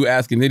 Oh, we're going to do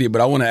Ask an Idiot,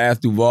 but I want to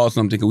ask Duval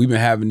something because we've been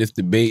having this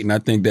debate, and I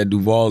think that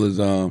Duval is,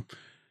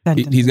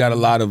 he's got a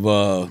lot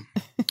of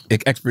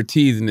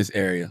expertise in this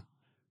area.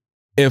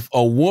 If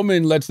a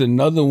woman lets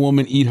another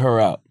woman eat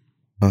her out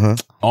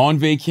on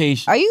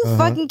vacation. Are you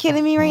fucking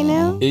kidding me right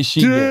now? Is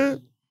she gay?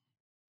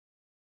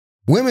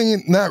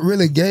 Women not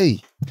really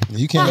gay.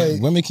 You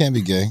can't. Women can't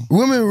be gay.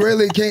 Women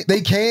really can't.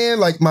 They can,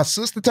 like my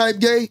sister type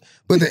gay,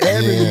 but the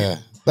average,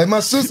 like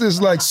my sister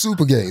is like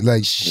super gay.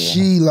 Like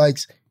she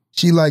likes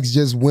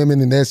just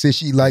women, and that's it.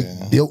 She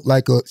built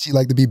like she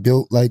like to be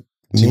built like.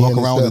 She walk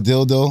around with a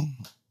dildo.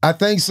 I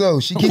think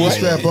so. She keep a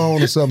strap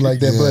on or something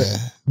like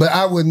that. But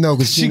I wouldn't know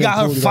because she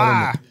got her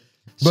fire.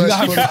 But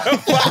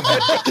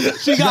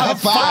she got her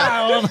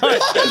fire on her.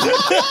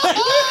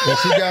 But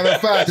she got her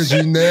fire because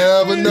you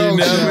never know. You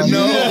never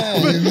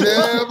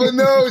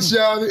know,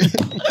 Shawty.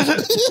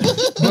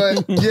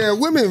 But yeah,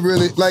 women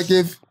really like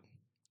if.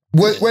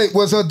 Wait,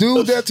 was her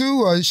dude there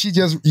too, or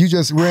you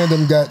just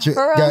random got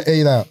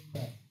ate out?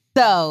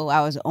 So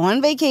I was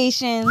on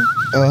vacation.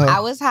 I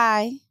was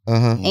high.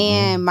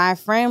 And my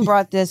friend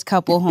brought this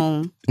couple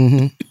home.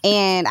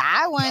 And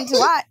I wanted to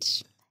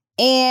watch.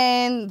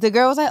 And the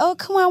girl was like, oh,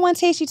 come on, I want to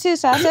taste you too.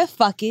 So I said,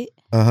 fuck it.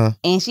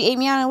 And she ate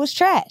me out and it was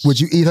trash.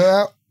 Would you eat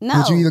her out? No.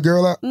 Would you eat a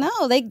girl out? No,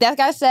 that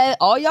guy said,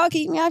 all y'all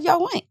can eat me out if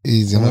y'all want.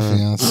 Easy, my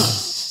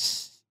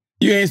fiance.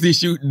 You ain't see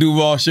shoot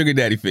Duval sugar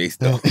daddy face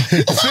though.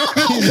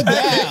 He's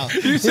down.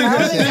 You see he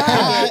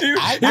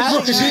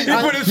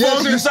put his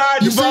phone to the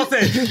side. Duval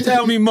said,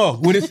 "Tell me more."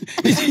 You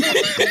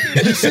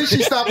see,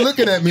 she stopped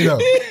looking at me though.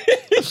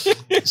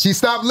 She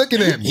stopped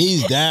looking at me.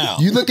 He's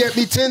down. You look at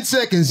me 10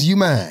 seconds, you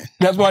mine.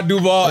 That's why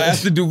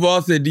after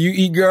Duval said, "Do you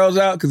eat girls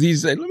out?" Because he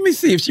said, "Let me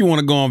see if she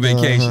want to go on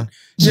vacation."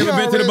 You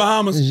ever been to the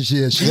Bahamas?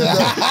 Yeah, she'll go.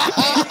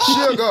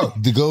 She'll go.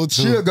 The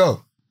go-to.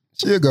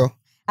 She'll go.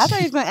 I thought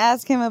he was going to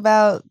ask him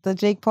about the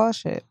Jake Paul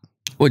shit.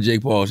 What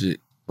Jake Paul shit?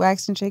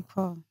 Waxing Jake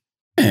Paul.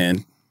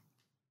 Man.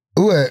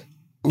 What?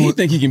 You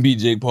think he can beat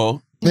Jake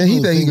Paul? Man,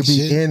 he think he can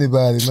beat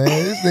anybody, man.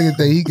 This nigga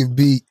think he can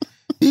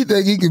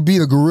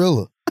beat a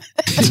gorilla.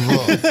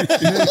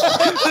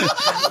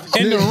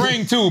 In the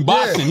ring too,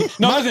 boxing. Yeah.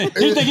 No,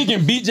 listen, you think he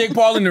can beat Jake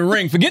Paul in the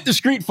ring? Forget the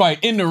street fight,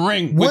 in the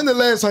ring. When the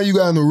last time you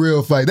got in a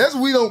real fight? That's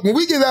what we don't. When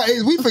we get our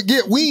age, we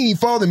forget we ain't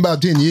fought in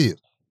about 10 years.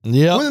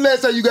 Yeah. When the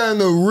last time you got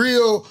in a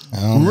real,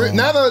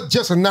 not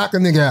just a knock a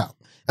nigga out?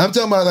 I'm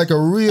talking about like a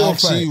real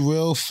fight.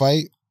 Real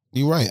fight.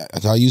 You're right.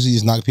 I usually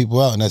just knock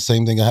people out, and that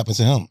same thing that happens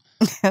to him.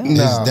 You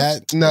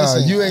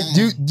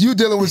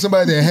dealing with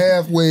somebody that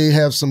halfway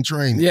have some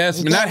training. Yes,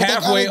 but not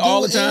halfway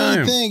all the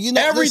time.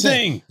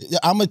 Everything.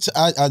 I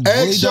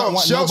really don't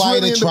want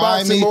nobody to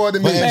try me. More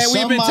than me. Man,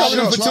 we've been telling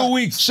him for 2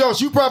 weeks. Schultz,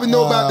 you probably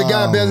know about the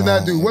guy better than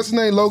I do. What's his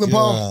name? Logan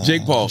Paul?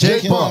 Jake Paul.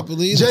 Jake Paul.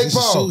 Jake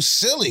Paul. So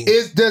silly.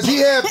 Does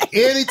he have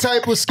any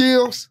type of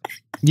skills?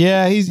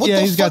 Yeah, he's got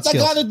skills. What the fuck that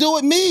got to do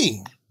with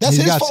me? That's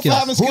his fault for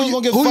having skills.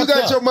 Who you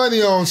got your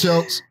money on,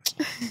 Schultz?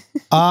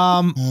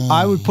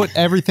 I would put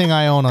everything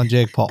I own on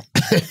Jake Paul.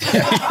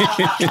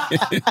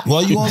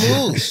 Well, you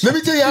gonna lose. Let me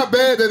tell you how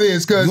bad that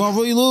is. Cause you gonna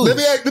really lose.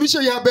 Let me show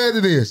you how bad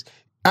it is.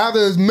 Out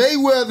of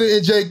Mayweather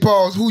and Jake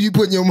Paul, who you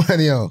putting your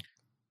money on?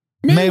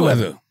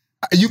 Mayweather.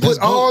 You put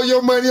all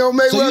your money on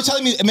Mayweather? So you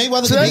telling me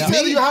Mayweather can beat me?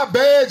 telling you how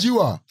bad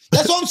you are.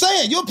 That's what I'm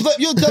saying. You'll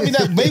tell me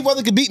that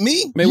Mayweather could beat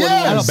me?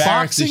 Mayweather will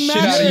embarrass the shit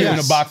out of you in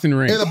a boxing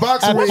ring. In a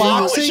boxing ring.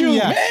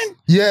 Man?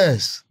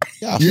 Yes.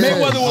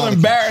 Mayweather will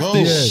embarrass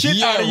the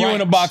shit out of you in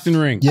a boxing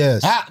ring.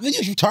 Yes. You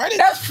retarded?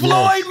 That's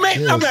Floyd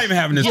Mayweather. I'm not even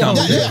having this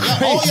conversation.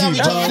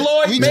 That's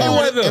Floyd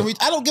Mayweather.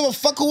 I don't give a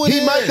fuck who it is.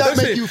 He might not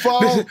make you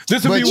fall.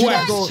 This will be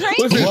Wax.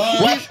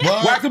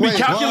 Wax will be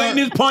calculating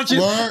his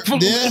punches.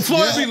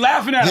 Floyd will be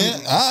laughing at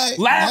him.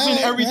 Laughing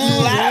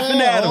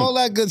at him. All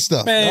that good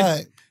stuff.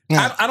 Man.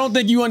 I don't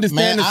think you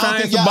understand the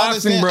science of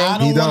boxing, bro. I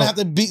don't want to have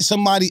to beat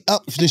somebody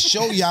up to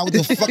show y'all what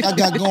the fuck I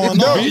got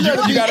going on. You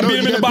got to beat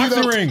him in the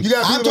boxing ring.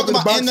 I'm talking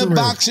about in the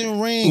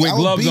boxing ring. With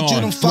gloves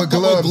on. With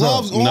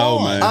gloves on. No,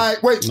 man. All right,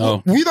 wait.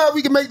 No. We know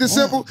we can make this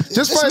simple.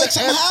 Just fight. Make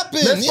something happen.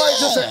 Let's fight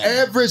just an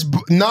average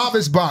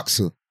novice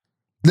boxer.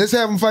 Let's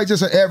have him fight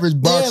just an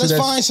average boxer. Yeah, let's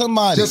find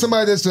somebody. Just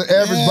somebody that's an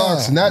average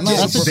boxer, not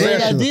just a professional.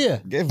 That's a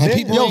great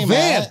idea. Yo,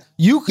 Van,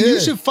 you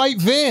should fight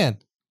Van.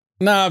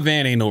 Nah,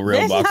 Van ain't no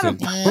real boxer.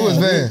 Who is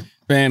Van?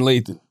 Van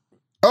Lathan.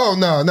 Oh,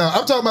 no.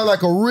 I'm talking about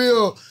like a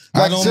real,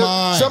 like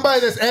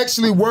somebody that's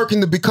actually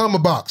working to become a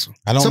boxer.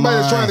 Somebody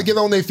that's trying to get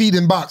on their feet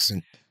in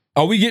boxing.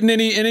 Are we getting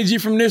any energy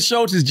from this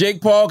show? It's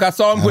Jake Paul. I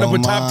saw him put up a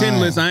top 10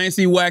 list. I ain't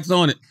see Wax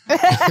on it.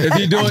 Is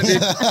he doing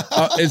it?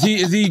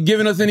 Is he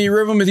giving us any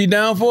rhythm? Is he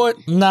down for it?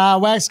 Nah,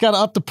 Wax got to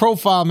up the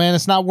profile, man.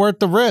 It's not worth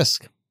the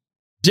risk.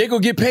 Jake will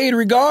get paid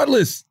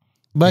regardless.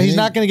 But he's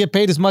not going to get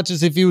paid as much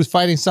as if he was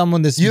fighting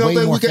someone that's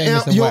way more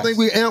famous than Wax. You don't think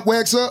we amp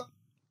Wax up?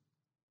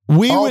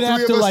 We All would three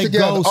have of to us like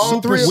together. go All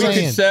Super three of us. We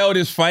can Saiyan. sell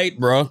this fight,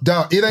 bro.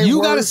 Dog, it ain't You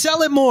worth. got to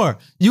sell it more.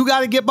 You got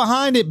to get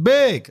behind it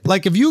big.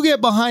 Like if you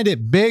get behind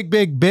it big,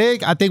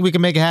 I think we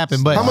can make it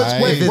happen. But How much?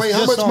 Right. Wait.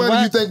 How much money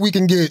do you think we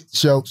can get,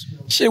 Schultz?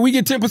 Shit, we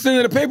get 10%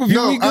 of the pay-per-view.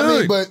 No, we good. I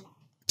mean, but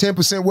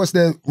 10%. What's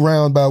that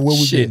round by what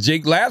we Shit, get?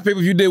 Jake, last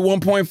pay-per-view did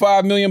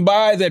 1.5 million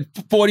buys at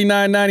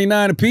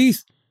 $49.99 a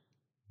piece.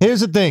 here's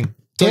the thing.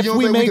 So If you don't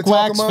we think we make could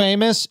talk Wax him up?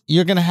 famous,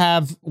 you're going to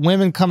have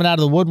women coming out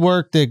of the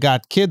woodwork that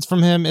got kids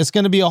from him. It's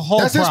going to be a whole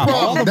That's his problem.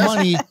 problem. All the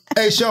money.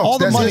 Hey, Schultz, all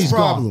the that's money's his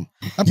problem.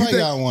 I probably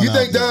got one. You out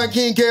think there. Don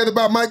King cared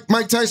about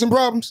Mike Tyson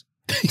problems?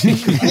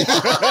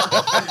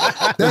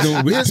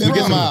 That's his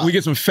problem. We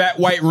get some fat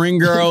white ring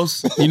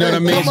girls. You know what I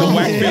mean? So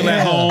Wax feel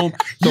at home.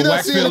 You So done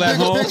Wax seen the feel at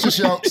bigger home. picture,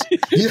 Schultz.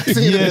 You done seen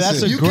the Yeah, bigger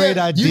that's a picture. great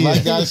idea.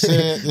 Like I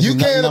said, this You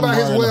is care nothing about I'm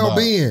his worried about.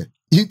 well-being.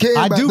 You care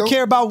I about do don't-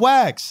 care about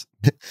Wax.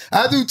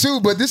 I do too,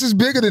 but this is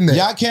bigger than that.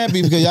 Y'all can't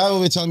be because y'all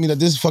always telling me that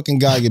this fucking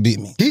guy can beat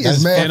me. He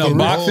is mad in a for real.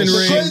 boxing The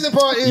ring. crazy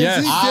part is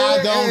Yes. he I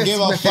dead don't ass give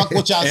a mad. fuck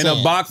what y'all In saying.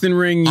 a boxing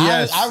ring,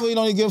 yes. I really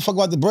don't even give a fuck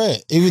about the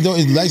bread. Even though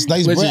it's nice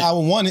Listen. bread, I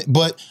would want it,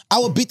 but I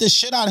would beat the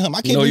shit out of him.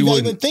 I can't No, you believe I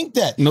wouldn't. even think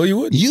that. No, you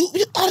wouldn't. You're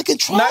out of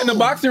control. Not in a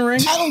boxing ring.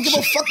 I don't give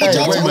a fuck what Hey,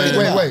 y'all wait,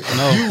 talking about.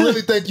 wait. You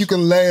really think you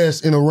can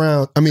last in a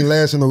round? I mean,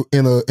 last in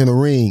a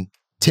ring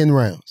 10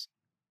 rounds?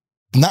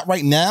 Not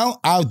right now.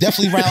 I'll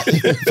definitely round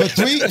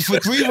for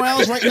three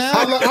rounds right now.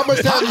 How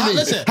much time you need?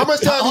 Listen, How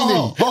much time you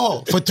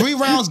need? For 3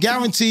 rounds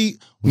guaranteed.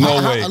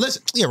 No way.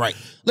 Listen, yeah, right.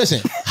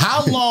 Listen,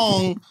 how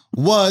long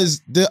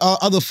was the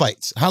other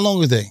fights? How long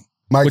were they?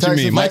 Mike What you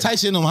Tyson. mean, Mike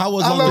Tyson, how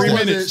was How long? long was 3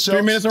 was it? minutes. it,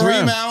 3 minutes a 3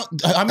 round.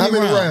 rounds. How many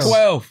many rounds? rounds?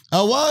 12.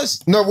 I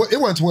was. No, it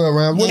wasn't 12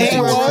 rounds. Was it Eight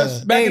 12 rounds.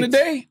 rounds? Back in the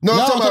day? No, I'm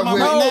No, talking about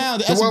right now.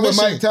 The the one with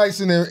exhibition. Mike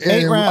Tyson and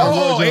 8 rounds.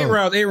 Oh, Roy 8 Jones.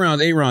 rounds, 8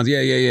 rounds, 8 rounds. Yeah,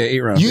 8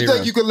 rounds. You 8 think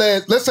rounds. you could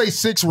last, let's say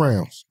 6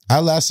 rounds. I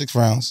last 6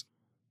 rounds.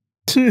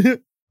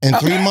 In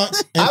 3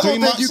 months. In I 3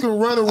 don't months. think you can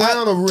run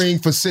around a ring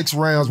for 6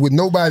 rounds with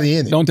nobody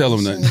in it. Don't tell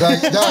him nothing.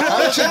 Like, dog,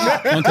 I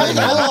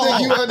don't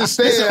think you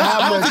understand I how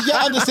don't much. think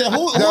y'all understand.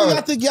 Who Dog.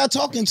 y'all think y'all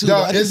talking to?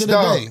 Dog, at the it's end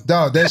of the day?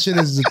 dog. That shit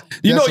is.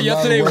 You know, that's a lot of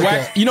yesterday work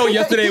Wax. out. You know,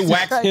 yesterday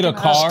Wax hit a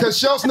car. Because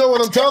Schultz know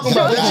what I'm talking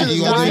about. That shit is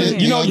You gonna do crazy.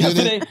 it? You know, You gonna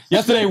do it?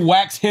 yesterday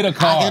Wax hit a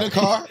car. I hit a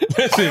car.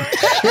 Listen,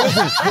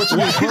 What you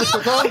mean, push the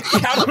car?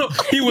 I don't know.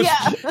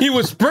 He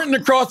was sprinting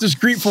across the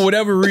street for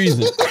whatever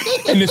reason,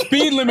 and the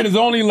speed limit is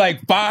only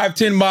like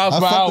 5-10 miles I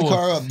per fucked hour. the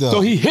car up, though.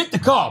 So he hit the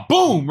car.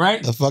 Boom!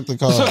 Right. I fucked the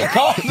car. So the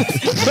car,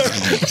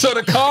 so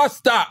the car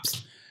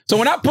stops. So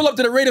when I pull up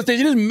to the radio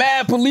station, there's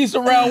mad police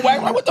around.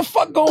 Like, what the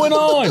fuck going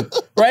on?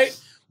 Right?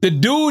 The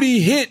dude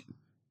he hit,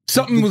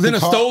 something was in a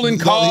stolen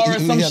car or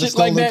some shit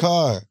like that.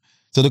 Car.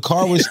 So the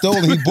car was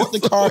stolen. He bought the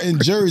car in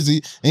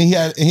Jersey,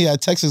 and he had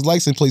Texas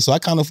license plate. So I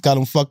kind of got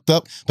him fucked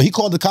up. But he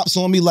called the cops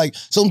on me like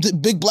some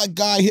big black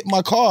guy hit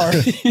my car.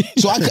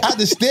 So I had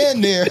to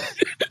stand there,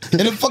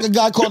 and the fucking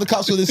guy called the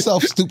cops with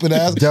himself. Stupid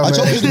ass. I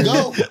told him to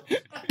go.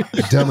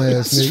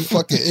 Dumbass nigga.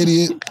 Fucking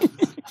idiot.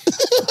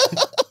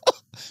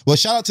 Well,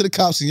 shout out to the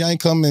cops. Y'all ain't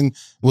come and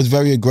was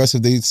very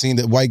aggressive. They seen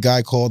that white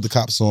guy called the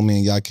cops on me,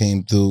 and y'all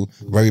came through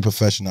very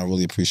professional. I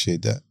really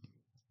appreciate that.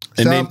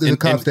 Shout out to the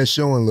cops that's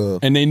showing love.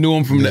 And they knew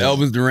him from the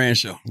Elvis Duran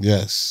show.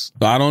 Yes.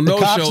 So I don't know.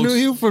 The cops shows. knew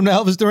you from the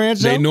Elvis Duran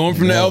show? They knew him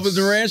from Yes. the Elvis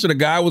Duran show. The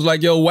guy was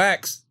like, "Yo,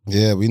 Wax."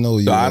 Yeah, we know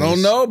you. So I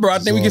don't know, bro. I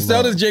think we can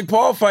sell this Jake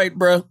Paul fight,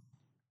 bro.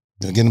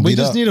 Getting We beat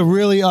just up. need to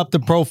really up the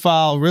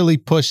profile, really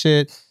push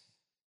it.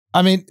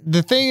 I mean,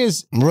 the thing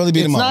is, I'm really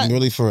beat him it's up. not- I'm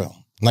really for real.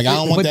 Like I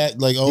don't want But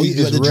that. Like he you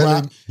got is to really-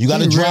 drop. You got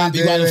to he drop. really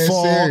You got to dead ass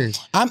fall. serious.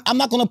 I'm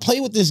not gonna play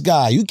with this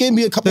guy. You gave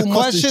me a couple The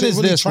months to question shit, is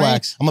really this, train.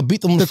 Wax. I'm gonna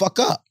beat them the fuck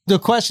up. the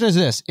question is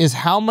this, is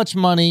how much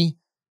money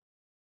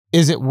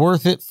is it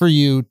worth it for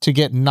you to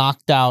get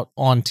knocked out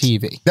on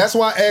TV? That's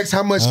why I asked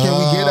how much can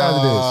we get out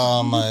of this?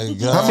 Oh my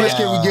god! How much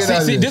can we get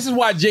out of See, this? this is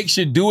why Jake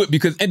should do it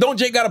because, and don't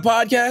Jake got a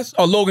podcast?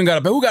 Or Logan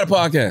got a, who got a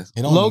podcast?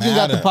 It don't Logan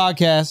got the matter.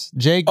 podcast.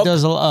 Jake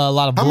does a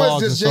lot of How blogs much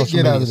and does Jake social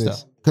get media out of stuff.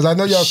 this? Because I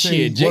know y'all Shit,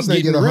 saying Jake once they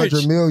get getting rich.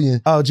 100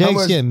 million. Oh, How Jake's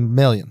much- getting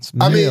millions.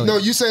 I mean, millions. no,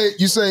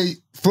 you say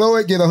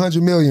Floyd get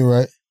 100 million,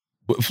 right?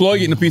 Floyd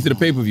getting a piece of the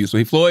pay-per-view.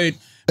 So Floyd,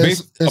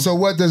 And so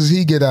what does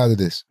he get out of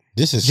this?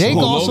 This is Jake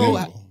so also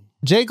Logan.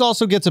 Jake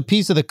also gets a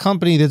piece of the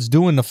company that's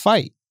doing the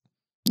fight.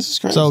 This is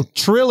crazy. So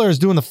Triller is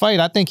doing the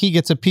fight. I think he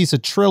gets a piece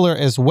of Triller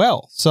as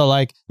well. So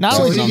like, not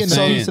So only is he I'm getting a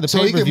saying. piece of the So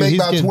he can pay-per-view, make he's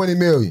about getting, 20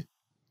 million.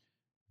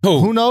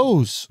 who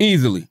knows?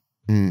 easily.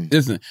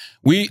 Listen,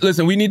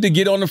 we need to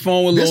get on the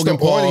phone with This is Logan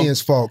the Paul. audience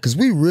fault because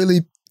we really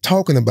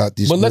talking about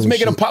this. But let's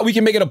make it bullshit. we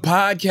can make it a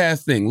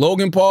podcast thing.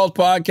 Logan Paul's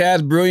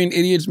podcast, Brilliant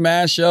Idiots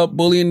Mashup,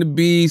 Bullying the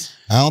Beast.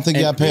 I don't think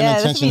y'all paying Yeah,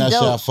 this attention. be That's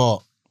dope. y'all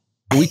fault.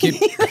 We can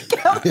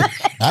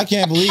I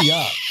can't believe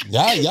y'all.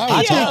 Y'all.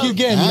 I think you're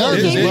getting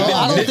nervous, bro.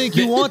 I don't think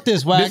you want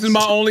this, Wax. This is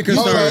my only Oh,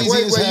 concern. crazy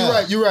wait, as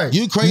hell. you're right.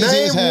 You crazy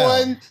as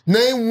hell.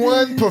 Name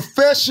one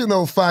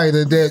professional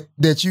fighter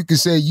that you could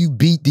say you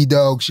beat the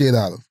dog shit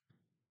out of.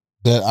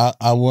 that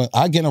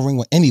I get in a ring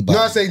with anybody.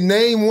 No, I say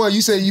name one.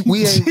 You say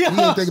we ain't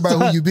think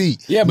about who you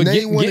beat. Yeah, but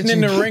name getting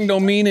in the ring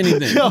don't mean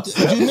anything. What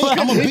do you mean?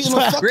 I'm gonna beat the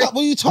fuck up.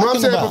 What are you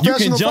talking about? You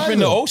can jump in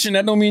the ocean.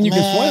 That don't mean you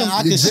can swim.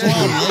 I can swim,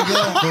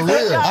 nigga. For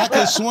real. I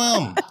can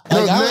swim.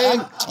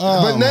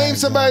 But name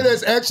somebody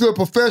that's actually a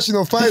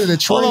professional fighter that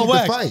trained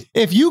to fight.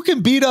 If you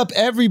can beat up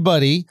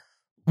everybody,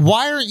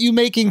 why aren't you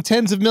making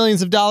tens of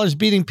millions of dollars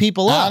beating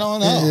people up? I don't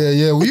know.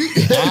 Yeah. Well, you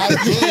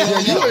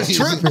was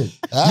tripping.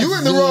 You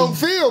in the wrong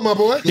field, my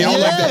boy. He don't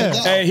like that.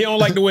 Hey, he don't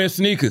like to wear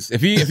sneakers.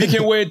 If he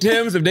can wear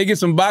Timbs, if they get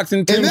some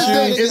boxing Timbs shoes.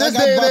 In this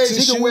day and age,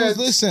 he can wear.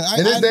 Listen,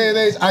 in this day and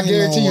age, I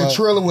guarantee you,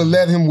 Triller would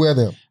let him wear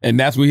them. And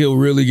that's where he'll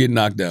really get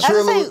knocked out. I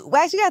was saying,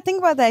 well, actually, you gotta think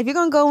about that. If you're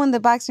gonna go in the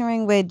boxing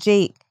ring with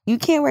Jake, you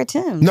can't wear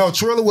Timbs. No,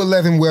 Triller would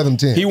let him wear them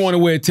Timbs. He want to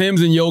wear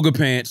Timbs and yoga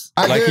pants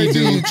like he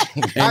do.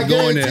 I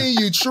guarantee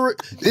you,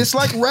 it's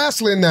like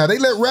wrestling now. They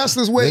let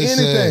wrestlers wear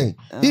anything.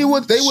 They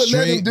would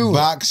let him do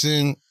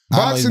boxing.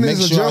 Boxing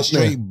is a joke.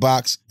 Straight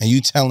box, and you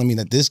telling me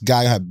that this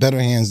guy had better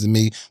hands than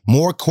me,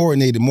 more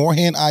coordinated, more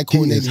hand-eye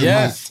coordinated.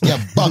 Yes, yeah,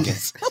 bugging.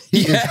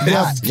 He is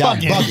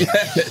bugging.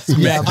 Yes,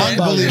 man.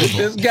 Unbelievable.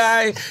 This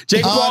guy,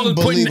 Jake Paul, is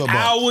putting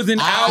hours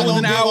and hours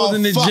and hours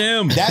in the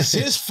gym. That's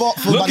his fault.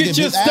 For Look at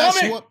your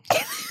stomach.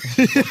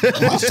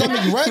 My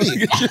stomach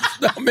ready.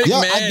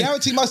 Yo, man. I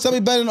guarantee my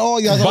stomach better than all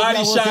y'all.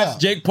 Body shots.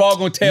 Jake Paul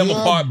gonna tear him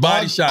apart.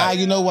 Body shots.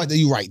 You know what?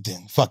 You right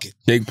then. Fuck it.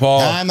 Jake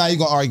Paul. I'm not even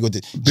gonna argue with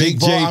it. Jake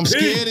Paul, I'm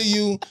scared of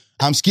you.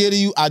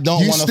 I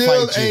don't want to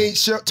fight you. You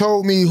still ain't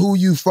told me who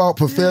you fought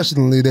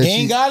professionally. That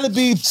ain't got to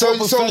be so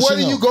what are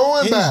you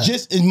going by? It's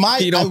just in my.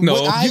 He don't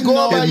know. You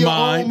going by your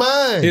own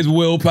mind. His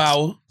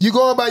willpower. You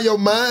going by your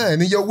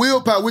mind and your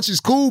willpower, which is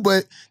cool,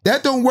 but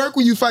that don't work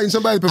when you fighting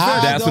somebody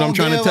professional. That's what I'm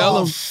trying to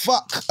tell him.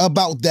 Fuck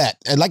about that.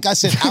 And like I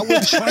said, I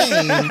would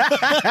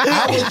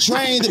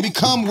train to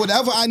become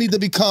whatever I need to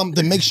become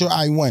to make sure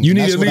I win. You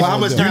need at least how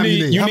much time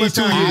you need? You need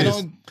 2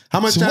 years. How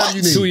much time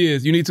you need? 2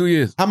 years. You need 2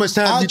 years. How much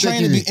time I'll you think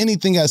train you to need? be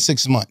anything at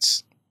 6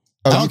 months.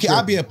 I don't care.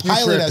 I'll be a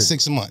pilot at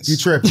 6 months. You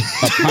tripping. A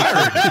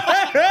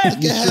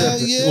pirate. Hell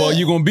yeah. Well,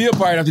 you're going to be a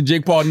pirate after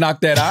Jake Paul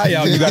knocked that eye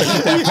out. You got to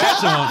keep that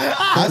patch on.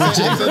 I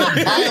said a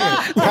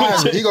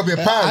pilot. He going to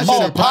be a pilot.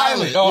 Oh, a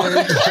pilot. Oh.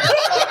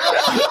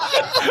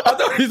 I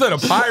thought he said a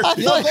pirate.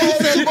 Yo, go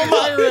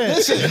ahead,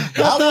 listen,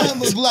 I want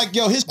him to be like,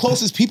 yo, his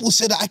closest people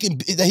said I could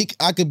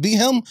be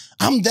him.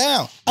 I'm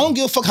down. I don't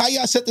give a fuck how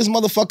y'all set this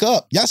motherfucker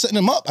up. Y'all setting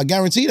him up. I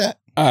guarantee that.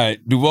 All right,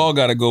 Duval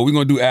got to go. We're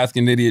going to do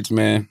Asking Idiots,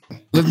 man.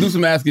 Let's do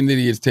some Asking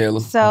Idiots, Taylor.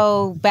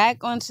 So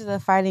back onto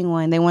the fighting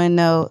one. They want to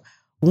know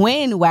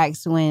when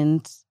Wax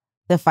wins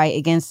the fight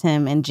against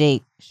him and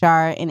Jake,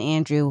 Shar and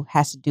Andrew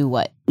has to do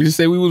what? We just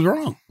say we was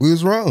wrong. We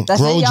was wrong. That's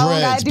grow it, y'all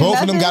dreads.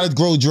 Both of them got to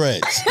grow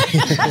dreads.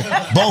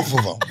 Both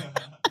of them.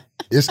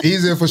 It's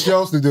easier for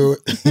shows to do it.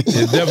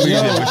 It's definitely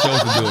easier for shows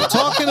to do it.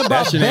 Talking about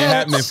that shit ain't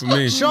happening for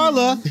me.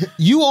 Charla,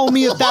 you owe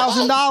me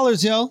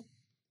 $1,000, yo.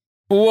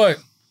 For what?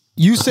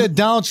 You said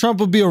Donald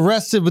Trump will be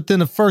arrested within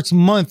the first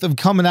month of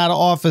coming out of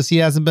office. He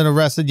hasn't been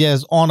arrested yet.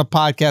 It's on a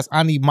podcast.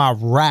 I need my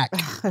rack.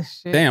 Oh,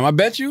 damn, I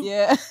bet you.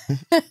 Yeah.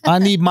 I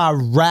need my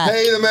rack.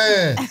 Pay the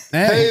man.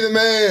 Damn. Pay the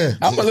man.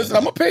 I'm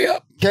gonna pay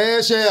up.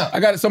 Cash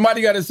out.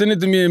 Somebody got to send it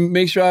to me and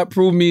make sure I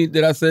prove me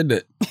that I said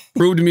that.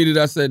 Prove to me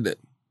that I said that.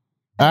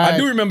 Right. I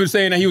do remember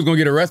saying that he was gonna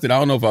get arrested. I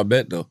don't know if I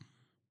bet though.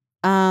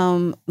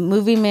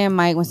 Movie man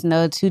Mike wants to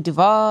know, to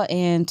Duval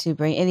and to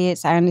Brain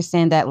Idiots, I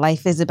understand that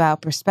life is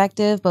about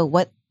perspective, but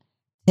what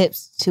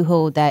tips to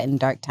hold that in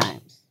dark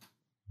times?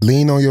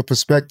 Lean on your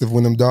perspective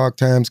when them dark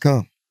times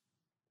come.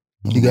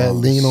 You gotta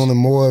lean on them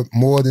more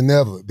than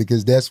ever,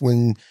 because that's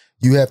when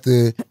you have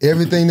to,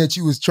 everything that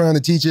you was trying to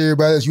teach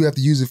everybody else, you have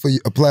to use it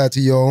apply it to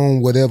your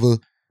own whatever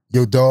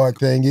your dark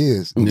thing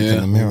is.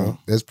 Yeah. You know,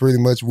 that's pretty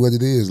much what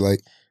it is.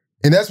 Like,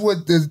 and that's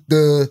what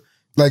the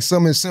like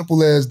something as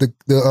simple as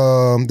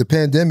the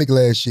pandemic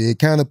last year. It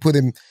kind of put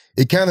me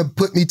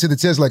to the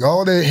test. Like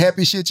all that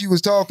happy shit you was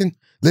talking.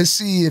 Let's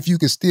see if you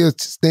can still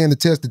stand the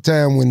test of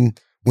time when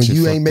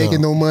you ain't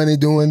making no money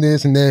doing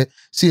this and that.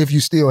 See if you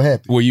still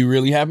happy. Were you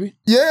really happy?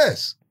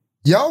 Yes.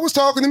 Y'all was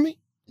talking to me.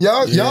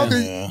 Y'all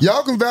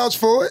can vouch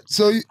for it.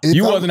 So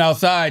you wasn't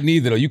outside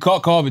neither though. You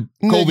caught COVID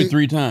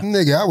 3 times.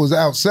 Nigga, I was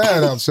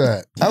outside.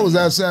 I was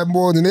outside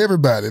more than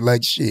everybody.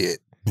 Like shit.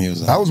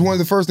 I was one of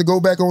the first to go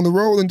back on the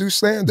road and do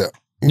stand-up.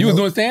 You was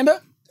doing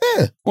stand-up?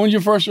 Yeah. When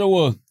your first show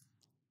was?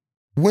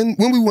 When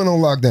we went on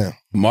lockdown.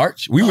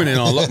 March? We went in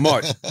on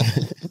March.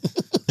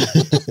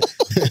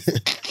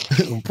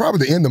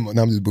 Probably the end of the month.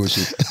 No, I'm just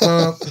bullshit.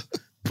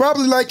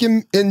 Probably like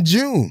in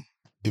June.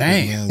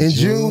 Damn. In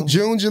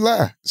June,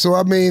 July. So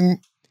I mean.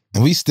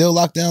 And we still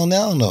locked down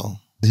now, though.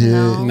 Yeah.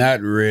 No.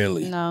 Not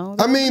really. No.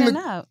 I mean,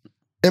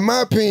 in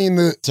my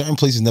opinion, certain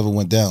places never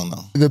went down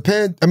though.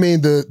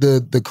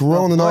 The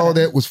corona and all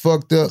that was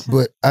fucked up,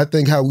 but I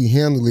think how we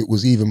handled it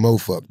was even more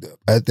fucked up.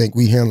 I think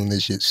we handling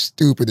this shit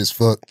stupid as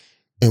fuck,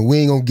 and we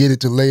ain't gonna get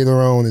it till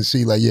later on and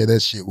see like, yeah,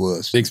 that shit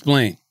was.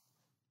 Explain.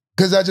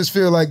 Because I just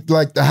feel like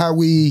how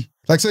we,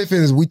 like say for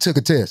instance, we took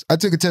a test. I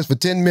took a test for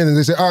 10 minutes.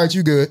 They said, all right,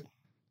 you good.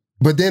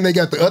 But then they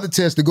got the other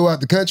test to go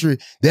out the country.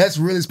 That's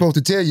really supposed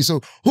to tell you.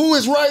 So who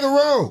is right or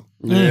wrong?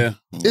 Yeah.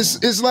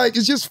 It's like,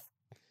 it's just,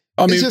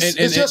 I mean,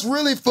 it's just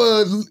really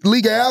for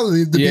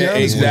legality, to be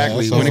honest exactly.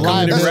 with you. When it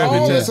comes to them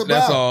rapid tests,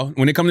 that's about. all.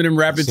 When it comes to them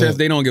rapid tests,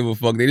 they don't give a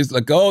fuck. They just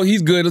like, oh,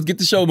 he's good. Let's get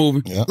the show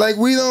moving. Yeah. Like,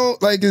 we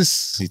don't, like,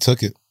 it's... He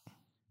took it.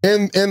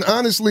 And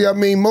honestly, I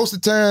mean, most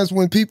of the times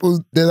when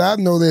people that I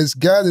know that's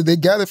got it, they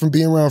got it from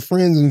being around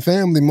friends and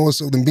family more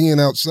so than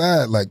being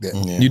outside like that.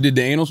 Yeah. You did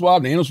the anal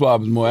swab? The anal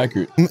swab is more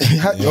accurate.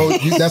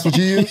 That's what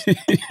you use? Did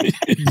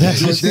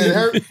it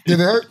hurt? Did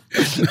it hurt?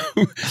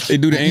 They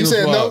do the anal swab. You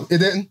said no? It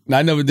didn't? No,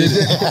 I never did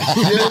it.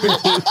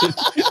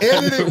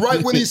 Edit it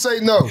right when he say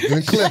no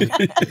and click it.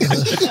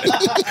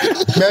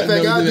 Matter of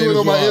fact, I'll do it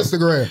on my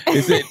Instagram.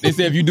 They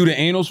said if you do the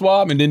anal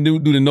swab and then do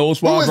the nose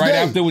swab right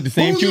after with the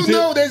same Q-tip, you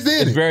know that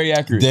did it's very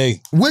accurate.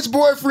 Which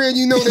boyfriend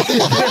you know that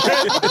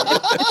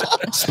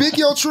did? Speak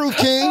your truth,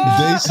 King.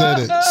 They said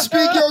it.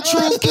 Speak your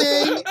truth,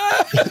 King.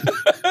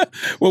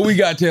 What we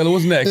got, Taylor?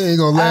 What's next? He ain't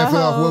gonna laugh it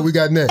off. What we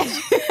got next?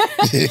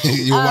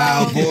 You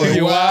wild boy.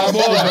 You wild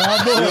boy.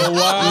 You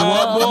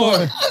wild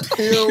boy.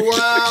 You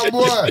wild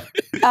boy.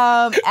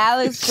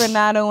 Alex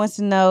Granado wants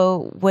to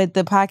know, would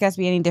the podcast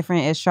be any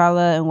different if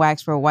Charlotte and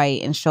Wax were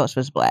white and Schultz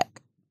was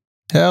black?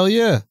 Hell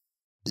yeah.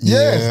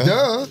 Yes,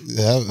 duh.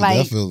 Yeah,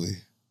 Like- definitely.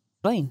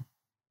 Explain.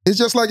 It's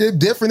just like it's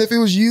different if it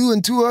was you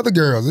and two other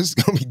girls. It's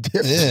gonna be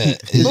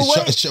different.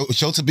 Yeah.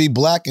 Show to be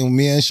black and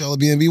me and Charlotte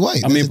be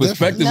white. I mean,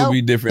 perspective would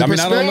be different. I mean,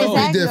 I don't know.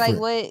 Perspective be Exactly.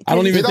 different. Like, what, I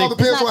don't even It all think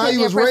depends on how he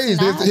was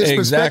raised. His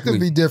perspective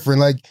be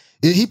different. Like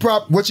he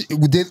probably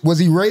was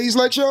he raised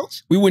like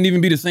Schultz? we wouldn't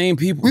even be the same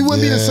people. We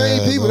wouldn't be the same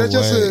Yeah, people. no That's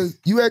just way.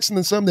 you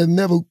asking something that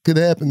never could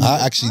happen.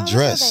 I actually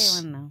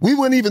dress. We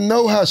wouldn't even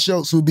know how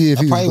Schultz would be if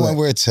I he probably was wouldn't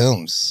black. wear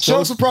Tim's.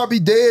 Schultz would probably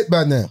be dead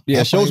by now.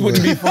 Yeah, Schultz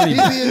wouldn't be funny.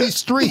 He'd be in these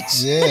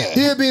streets. Yeah.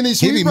 He'd be in these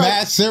He'd streets. be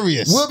mad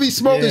serious. We'll be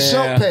smoking Yeah.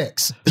 Schultz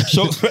packs.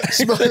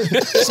 Smoking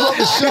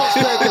Schultz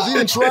packs because he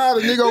done tried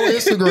a nigga on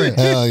Instagram.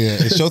 Hell yeah.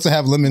 It's show to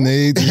have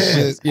lemonades and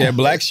shit. Yeah,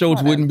 black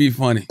Schultz wouldn't be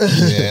funny.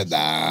 Yeah,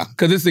 nah.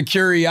 Because it's a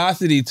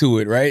curiosity to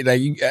it, right?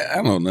 Like,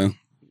 I don't know.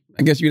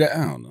 I guess I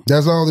don't know.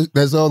 That's all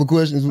the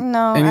questions.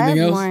 No, Anything I have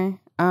else? more.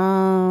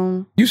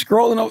 You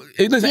scrolling over.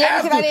 Hey, listen,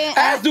 Yeah, because I didn't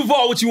ask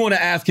Duval what you want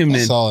to ask him then.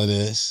 That's all it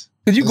is.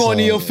 Because you That's going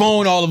to all your it is.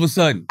 phone all of a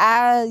sudden.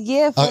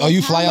 Yeah. Oh,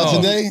 you fly out Oh.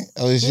 today?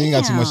 Oh, she ain't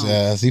got too much to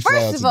ask. He fly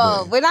out First today. of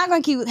all, we're not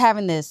going to keep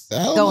having this I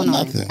don't going know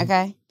on. nothing.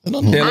 Okay. I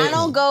don't know. Yeah.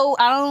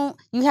 I don't,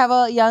 you have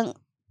a young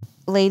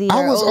lady or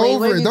I was old lady, over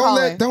whatever it. you call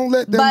her. Don't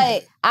let them.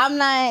 But I'm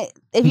not,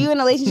 if you in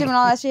a relationship and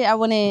all that shit, I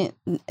wouldn't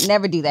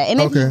never do that. And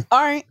if you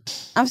aren't,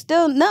 I'm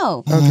still,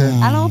 no. Okay.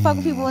 I don't fuck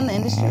with people in the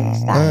industry.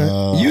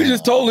 Stop. You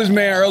just told this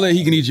man earlier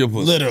he can eat your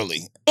pussy.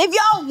 Literally. If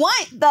y'all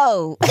want,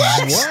 though.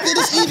 What did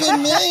this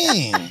even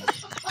mean?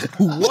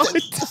 What?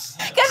 Because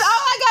all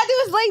I got to do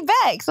is lay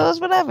back. So it's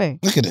whatever.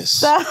 Look at this.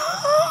 So,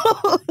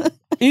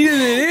 Either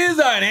it is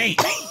or it ain't.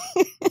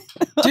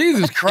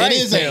 Jesus Christ, It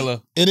is Taylor.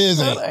 ain't. It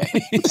is ain't.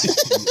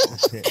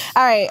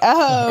 all right.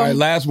 All right,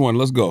 last one.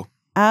 Let's go.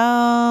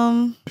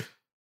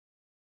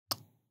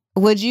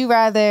 Would you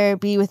rather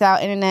be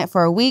without internet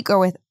for a week or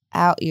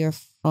without your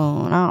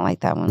phone? I don't like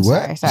that one.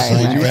 What? Sorry.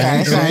 You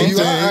out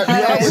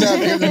without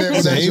the internet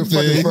without your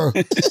fucking phone.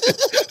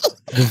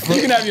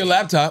 You can have your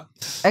laptop.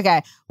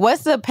 Okay.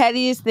 What's the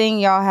pettiest thing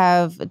y'all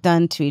have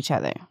done to each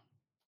other?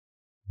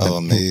 Oh,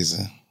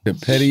 amazing. The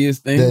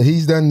pettiest thing that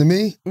he's done to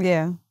me.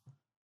 Yeah.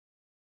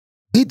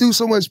 He do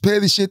so much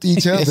petty shit to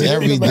each other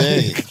Every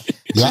day.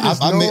 Yo,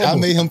 I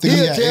made him think he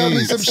He'll had tell me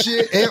AIDS. some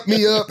shit, amp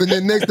me up, and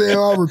then next day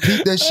I'll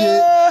repeat that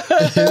shit.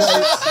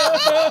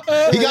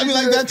 He got me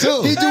like that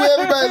too. He do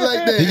everybody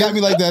like that. He got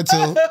me like that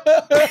too.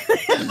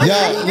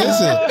 Yo,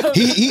 listen.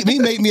 He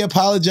made me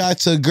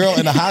apologize to a girl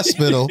in the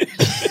hospital.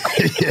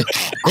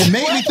 It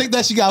made me think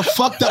that she got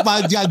fucked up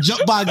got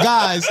jumped by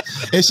guys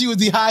and she was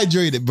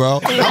dehydrated,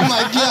 bro. I'm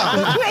like,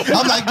 yo,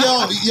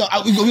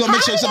 we gonna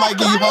make sure somebody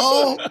get you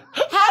home.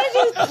 How did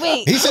you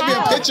wait? He sent me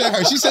a picture of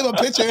her. She sent me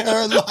a picture of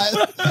her in the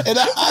hospital.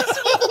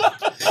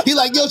 He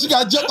like, yo, she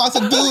got jumped by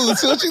some dudes.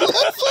 So she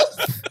left.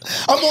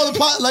 I'm on the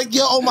pot like,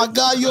 yo, oh my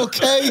God, you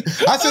okay?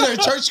 I sent her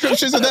church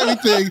scriptures and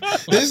everything.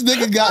 This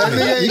nigga got me.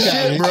 That nigga ain't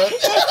shit, bro.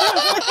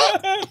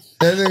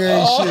 That nigga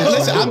ain't shit.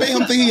 Listen, I made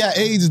him think he had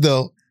AIDS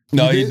though.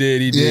 No, he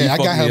did. He did. Yeah, He I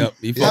got fucked me him. up.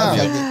 He fucked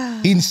me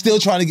up. He's still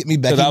trying to get me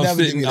back. He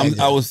never did me like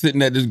I was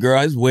sitting at this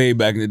girl. It's way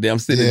back in the day. I'm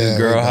sitting at this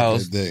girl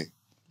house,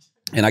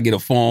 and I get a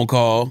phone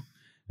call,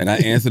 and I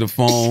answer the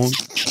phone,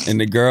 and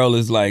the girl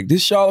is like,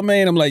 "This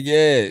Charlamagne?" I'm like,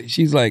 "Yeah."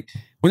 She's like,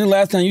 "When the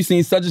last time you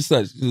seen such and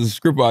such?" This is a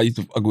script I used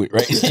to fuck with,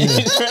 right?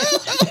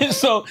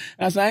 So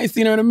I said, "I ain't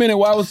seen her in a minute.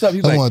 Why? What's up?"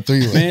 He's like,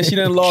 "Man, she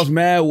done lost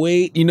mad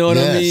weight. You know what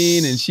I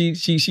mean? And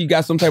she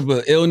got some type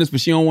of illness,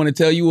 but she don't want to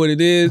tell you what it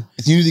is.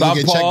 You need to go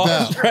get checked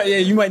out. Right? Yeah,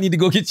 you might need to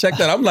go get checked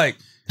out." I'm like,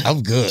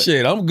 I'm good.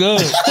 Shit, I'm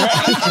good.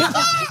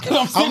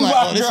 I'm sitting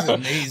by a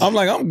girl. I'm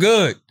like, I'm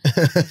good.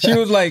 She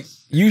was like,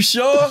 "You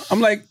sure?" I'm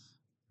like,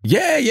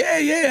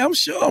 yeah, I'm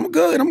sure. I'm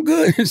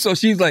good. So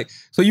she's like,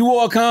 "So you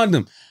wore a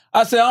condom?"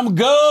 I said, I'm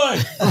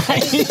good.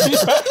 Right?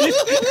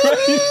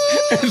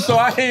 And so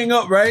I hang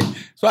up, right?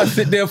 So I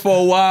sit there for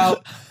a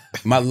while.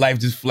 My life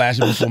just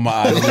flashing before my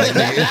eyes. I'm like,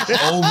 nigga,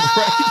 it's over,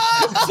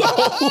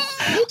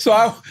 right? So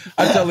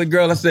I tell the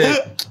girl, I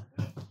said,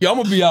 yo, I'm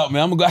gonna be out,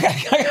 man. I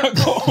gotta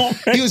go home.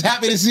 Man. He was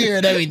happy to see her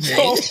and everything.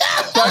 So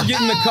I get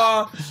in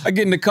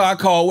the car, I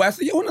call Wes. I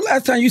said, yo, when the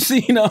last time you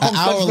seen her? An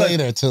hour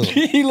later, too.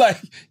 He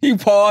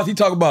paused, he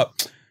talk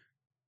about,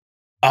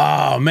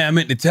 oh man, I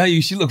meant to tell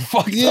you, she look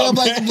fucked up. Yeah, I'm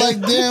man.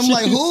 like, damn,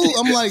 like who?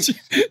 I'm like,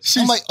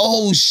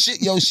 oh shit,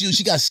 yo,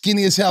 she got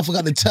skinny as hell. I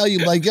forgot to tell you.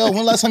 Like, yo,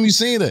 when last time you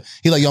seen her?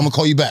 He like, yo, I'm gonna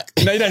call you back.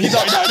 No.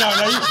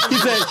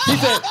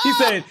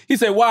 He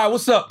said, why?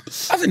 What's up?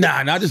 I said,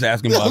 nah, just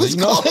asking about it. You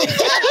know?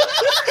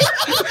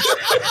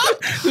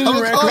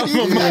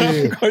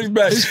 Call you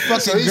back.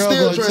 So he's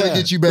still trying to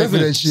get you back for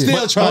that shit.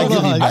 Still trying to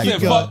get me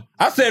back.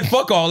 I said,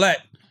 fuck all that.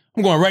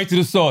 I'm going right to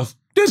the source.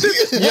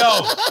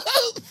 Yo,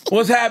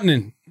 what's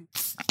happening?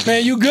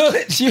 Man, you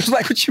good? She was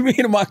like, what you mean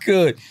am I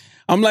good?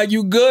 I'm like,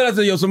 you good? I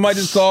said, yo, somebody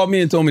just called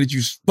me and told me that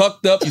you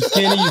fucked up, you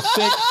skinny, you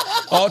sick,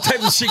 all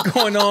types of shit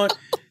going on.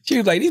 She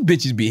was like, these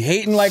bitches be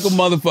hating like a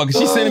motherfucker.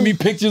 She's sending me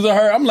pictures of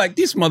her. I'm like,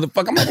 this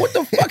motherfucker. I'm like, what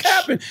the fuck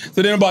happened?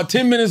 So then about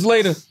 10 minutes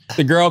later,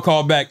 the girl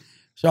called back.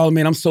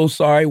 Charlamagne, I'm so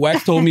sorry.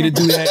 Wax told me to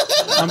do that.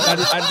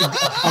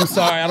 I'm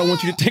sorry. I don't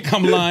want you to think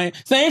I'm lying.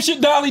 Same shit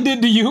Dolly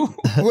did to you.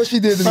 What she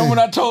did to me? When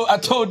I told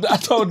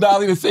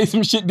Dolly to say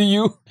some shit to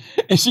you,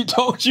 and she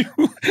told you.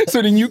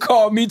 So then you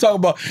called me talking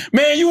about,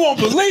 man, you won't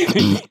believe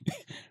it.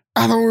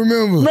 I don't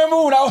remember.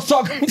 Remember when I was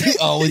talking? He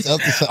always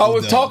up to something. I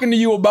was talking to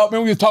you about,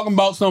 man, we was talking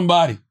about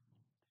somebody.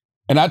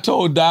 And I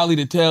told Dolly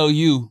to tell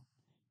you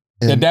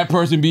that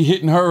person be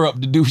hitting her up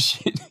to do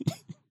shit.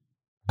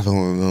 I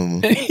don't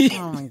remember.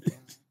 Oh my God.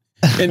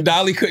 And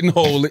Dolly couldn't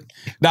hold it.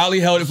 Dolly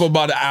held it for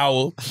about an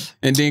hour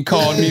and then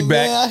called me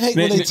back. Man, I hate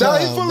when they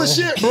Dolly full of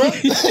shit, bro.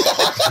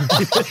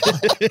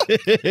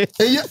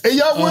 and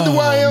y'all wonder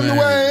why I am the way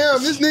I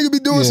am. This nigga be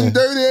doing some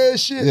dirty ass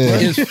shit. Yeah.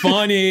 It's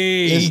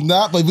funny. It's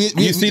not, but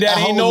you see that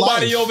ain't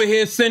nobody over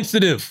here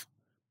sensitive.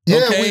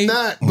 Yeah, okay? we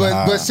not.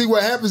 But see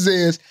what happens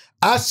is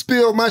I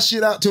spill my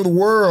shit out to the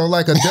world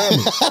like a dummy.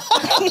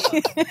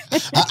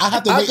 I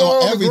have to I wait go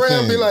on on the ground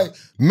and be everything. like,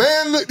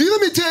 man, look,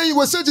 let me tell you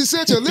what such and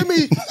such, or let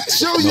me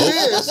show you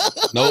this.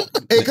 Nope.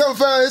 And come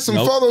find some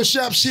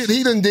Photoshop shit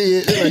he done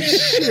did. They're like,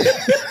 shit.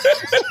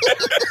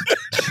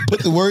 Put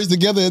the words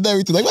together and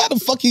everything. Like, why the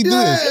fuck he do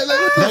this?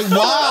 Like,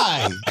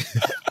 why?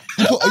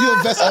 You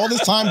invest all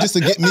this time just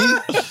to get me?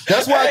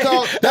 That's why I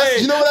call.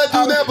 You know what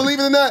I do now? Believe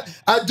it or not,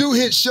 I do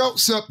hit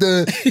Schultz up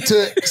to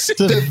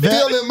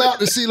feel him out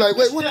to see. Like,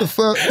 wait, what the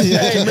fuck?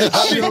 Yeah.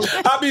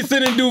 I be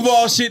sending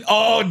Duval shit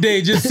all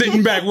day, just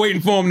sitting back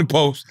waiting for him to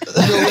post.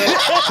 You know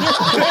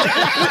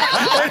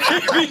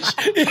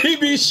what? he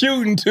be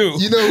shooting too.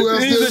 You know who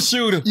else He's do? a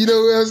shooter. You know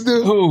who else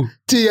do? Who?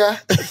 T.I.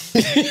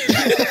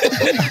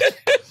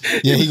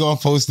 Yeah, he gonna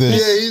post this.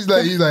 Yeah,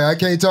 he's like, I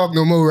can't talk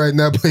no more right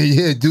now, but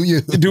yeah, do you?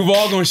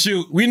 Duval gonna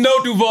shoot. We know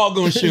Duval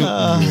gonna shoot.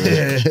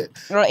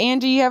 Well,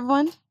 Andrew, you have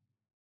one?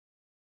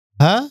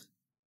 Huh?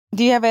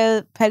 Do you have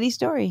a petty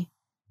story?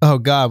 Oh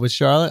God, with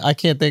Charlotte? I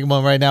can't think of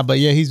one right now, but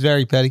yeah, he's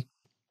very petty.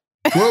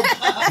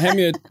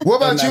 What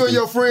about you and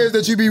your friends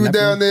that you be with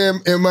down there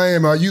in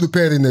Miami? Are you the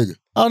petty nigga?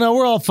 Oh no,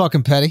 we're all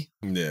fucking petty.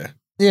 Yeah.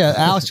 Yeah,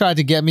 Alex tried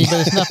to get me,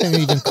 but it's nothing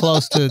even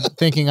close to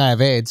thinking I have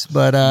AIDS.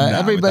 But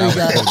everybody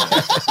got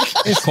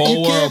it's cold you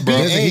can't world, bro.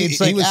 beat AIDS.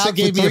 He Like was Al sick for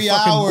gave me 3 a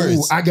fucking hours.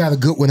 Ooh, I got a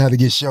good one how to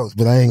get shows,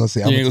 but I ain't gonna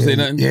say. You ain't gonna say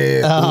nothing?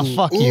 Yeah. Oh,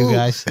 fuck you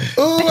guys.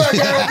 Ooh, I got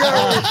a good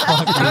one.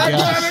 Fuck you I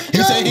guys. got a good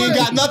He said he ain't one.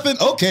 got nothing?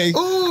 Okay.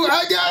 Ooh,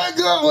 I got a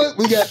good one.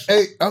 We got,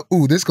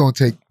 this gonna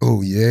take,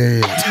 yeah.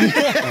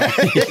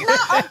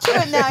 Not up to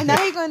it now.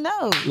 Now you're going to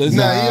know. Listen,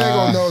 Nah, he ain't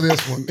gonna know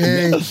this one.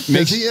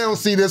 Because he don't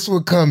see this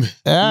one coming.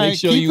 All right,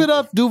 sure keep you- it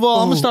up, Duval.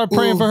 I'm gonna start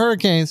praying for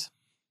hurricanes.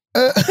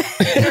 Keep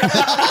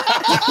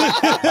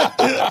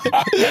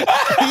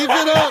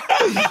it up.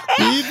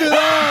 Keep it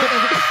up.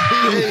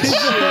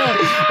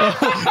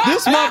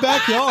 This is my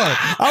backyard.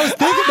 I was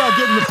thinking about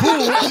getting the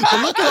pool, but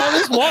look at all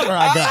this water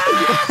I got.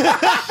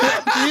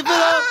 Keep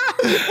it up.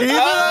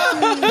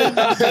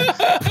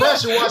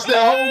 Pressure wash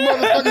that whole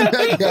motherfucking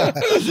backyard.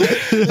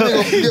 You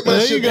gonna get my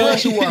There shit you go.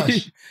 pressure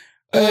wash.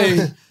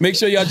 hey, make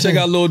sure y'all check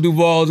out Lil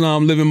Duval's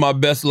Living My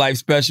Best Life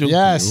special.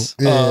 Yes.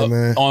 Yeah,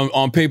 man.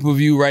 On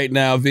pay-per-view right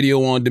now,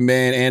 video on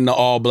demand, and the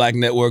All Black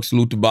Network.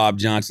 Salute to Bob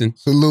Johnson.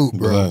 Salute,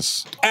 bro.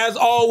 Bless. As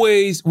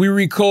always, we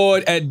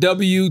record at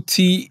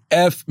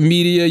WTF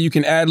Media. You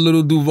can add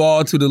Little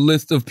Duval to the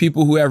list of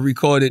people who have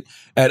recorded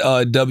at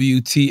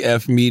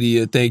WTF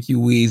Media. Thank you,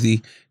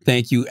 Weezy.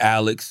 Thank you,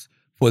 Alex,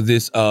 for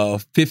this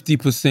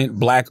 50%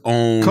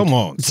 black-owned Come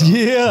on. son.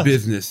 Yeah.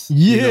 business.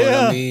 You know what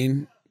Yeah. I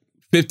mean?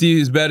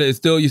 50 is better.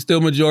 You're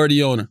still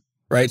majority owner,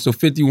 right? So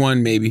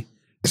 51 maybe.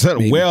 Is that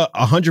Maybe. well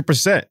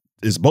 100%?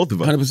 Is both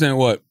of us. 100%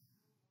 what?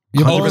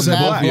 You both 100%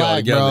 have black.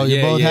 black, bro. You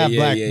Yeah, both yeah, have yeah,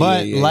 black. yeah,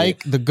 But yeah, yeah,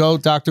 like the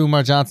GOAT, Dr.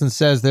 Umar Johnson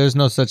says, there's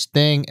no such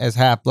thing as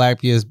half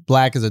black because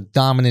black is a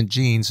dominant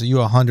gene. So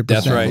you're 100%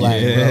 That's right. black,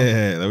 Yeah,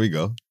 bro. there we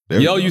go.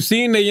 Yo, you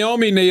seen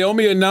Naomi?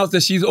 Naomi announced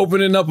that she's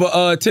opening up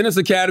a tennis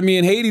academy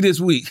in Haiti this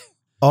week.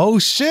 Oh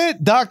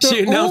shit, Dr.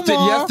 She announced it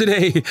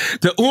yesterday.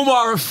 The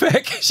Umar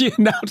effect. She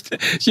announced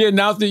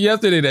it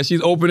yesterday that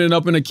she's opening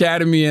up an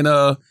academy in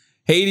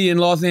Haiti and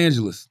Los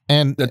Angeles.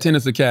 And the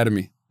tennis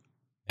academy.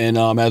 And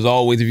as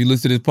always, if you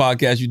listen to this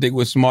podcast, you think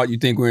we're smart, you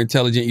think we're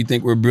intelligent, you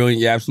think we're brilliant,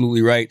 you're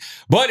absolutely right.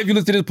 But if you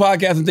listen to this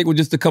podcast and think we're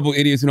just a couple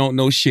idiots who don't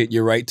know shit,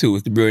 you're right too.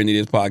 It's the Brilliant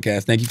Idiots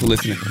Podcast. Thank you for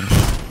listening.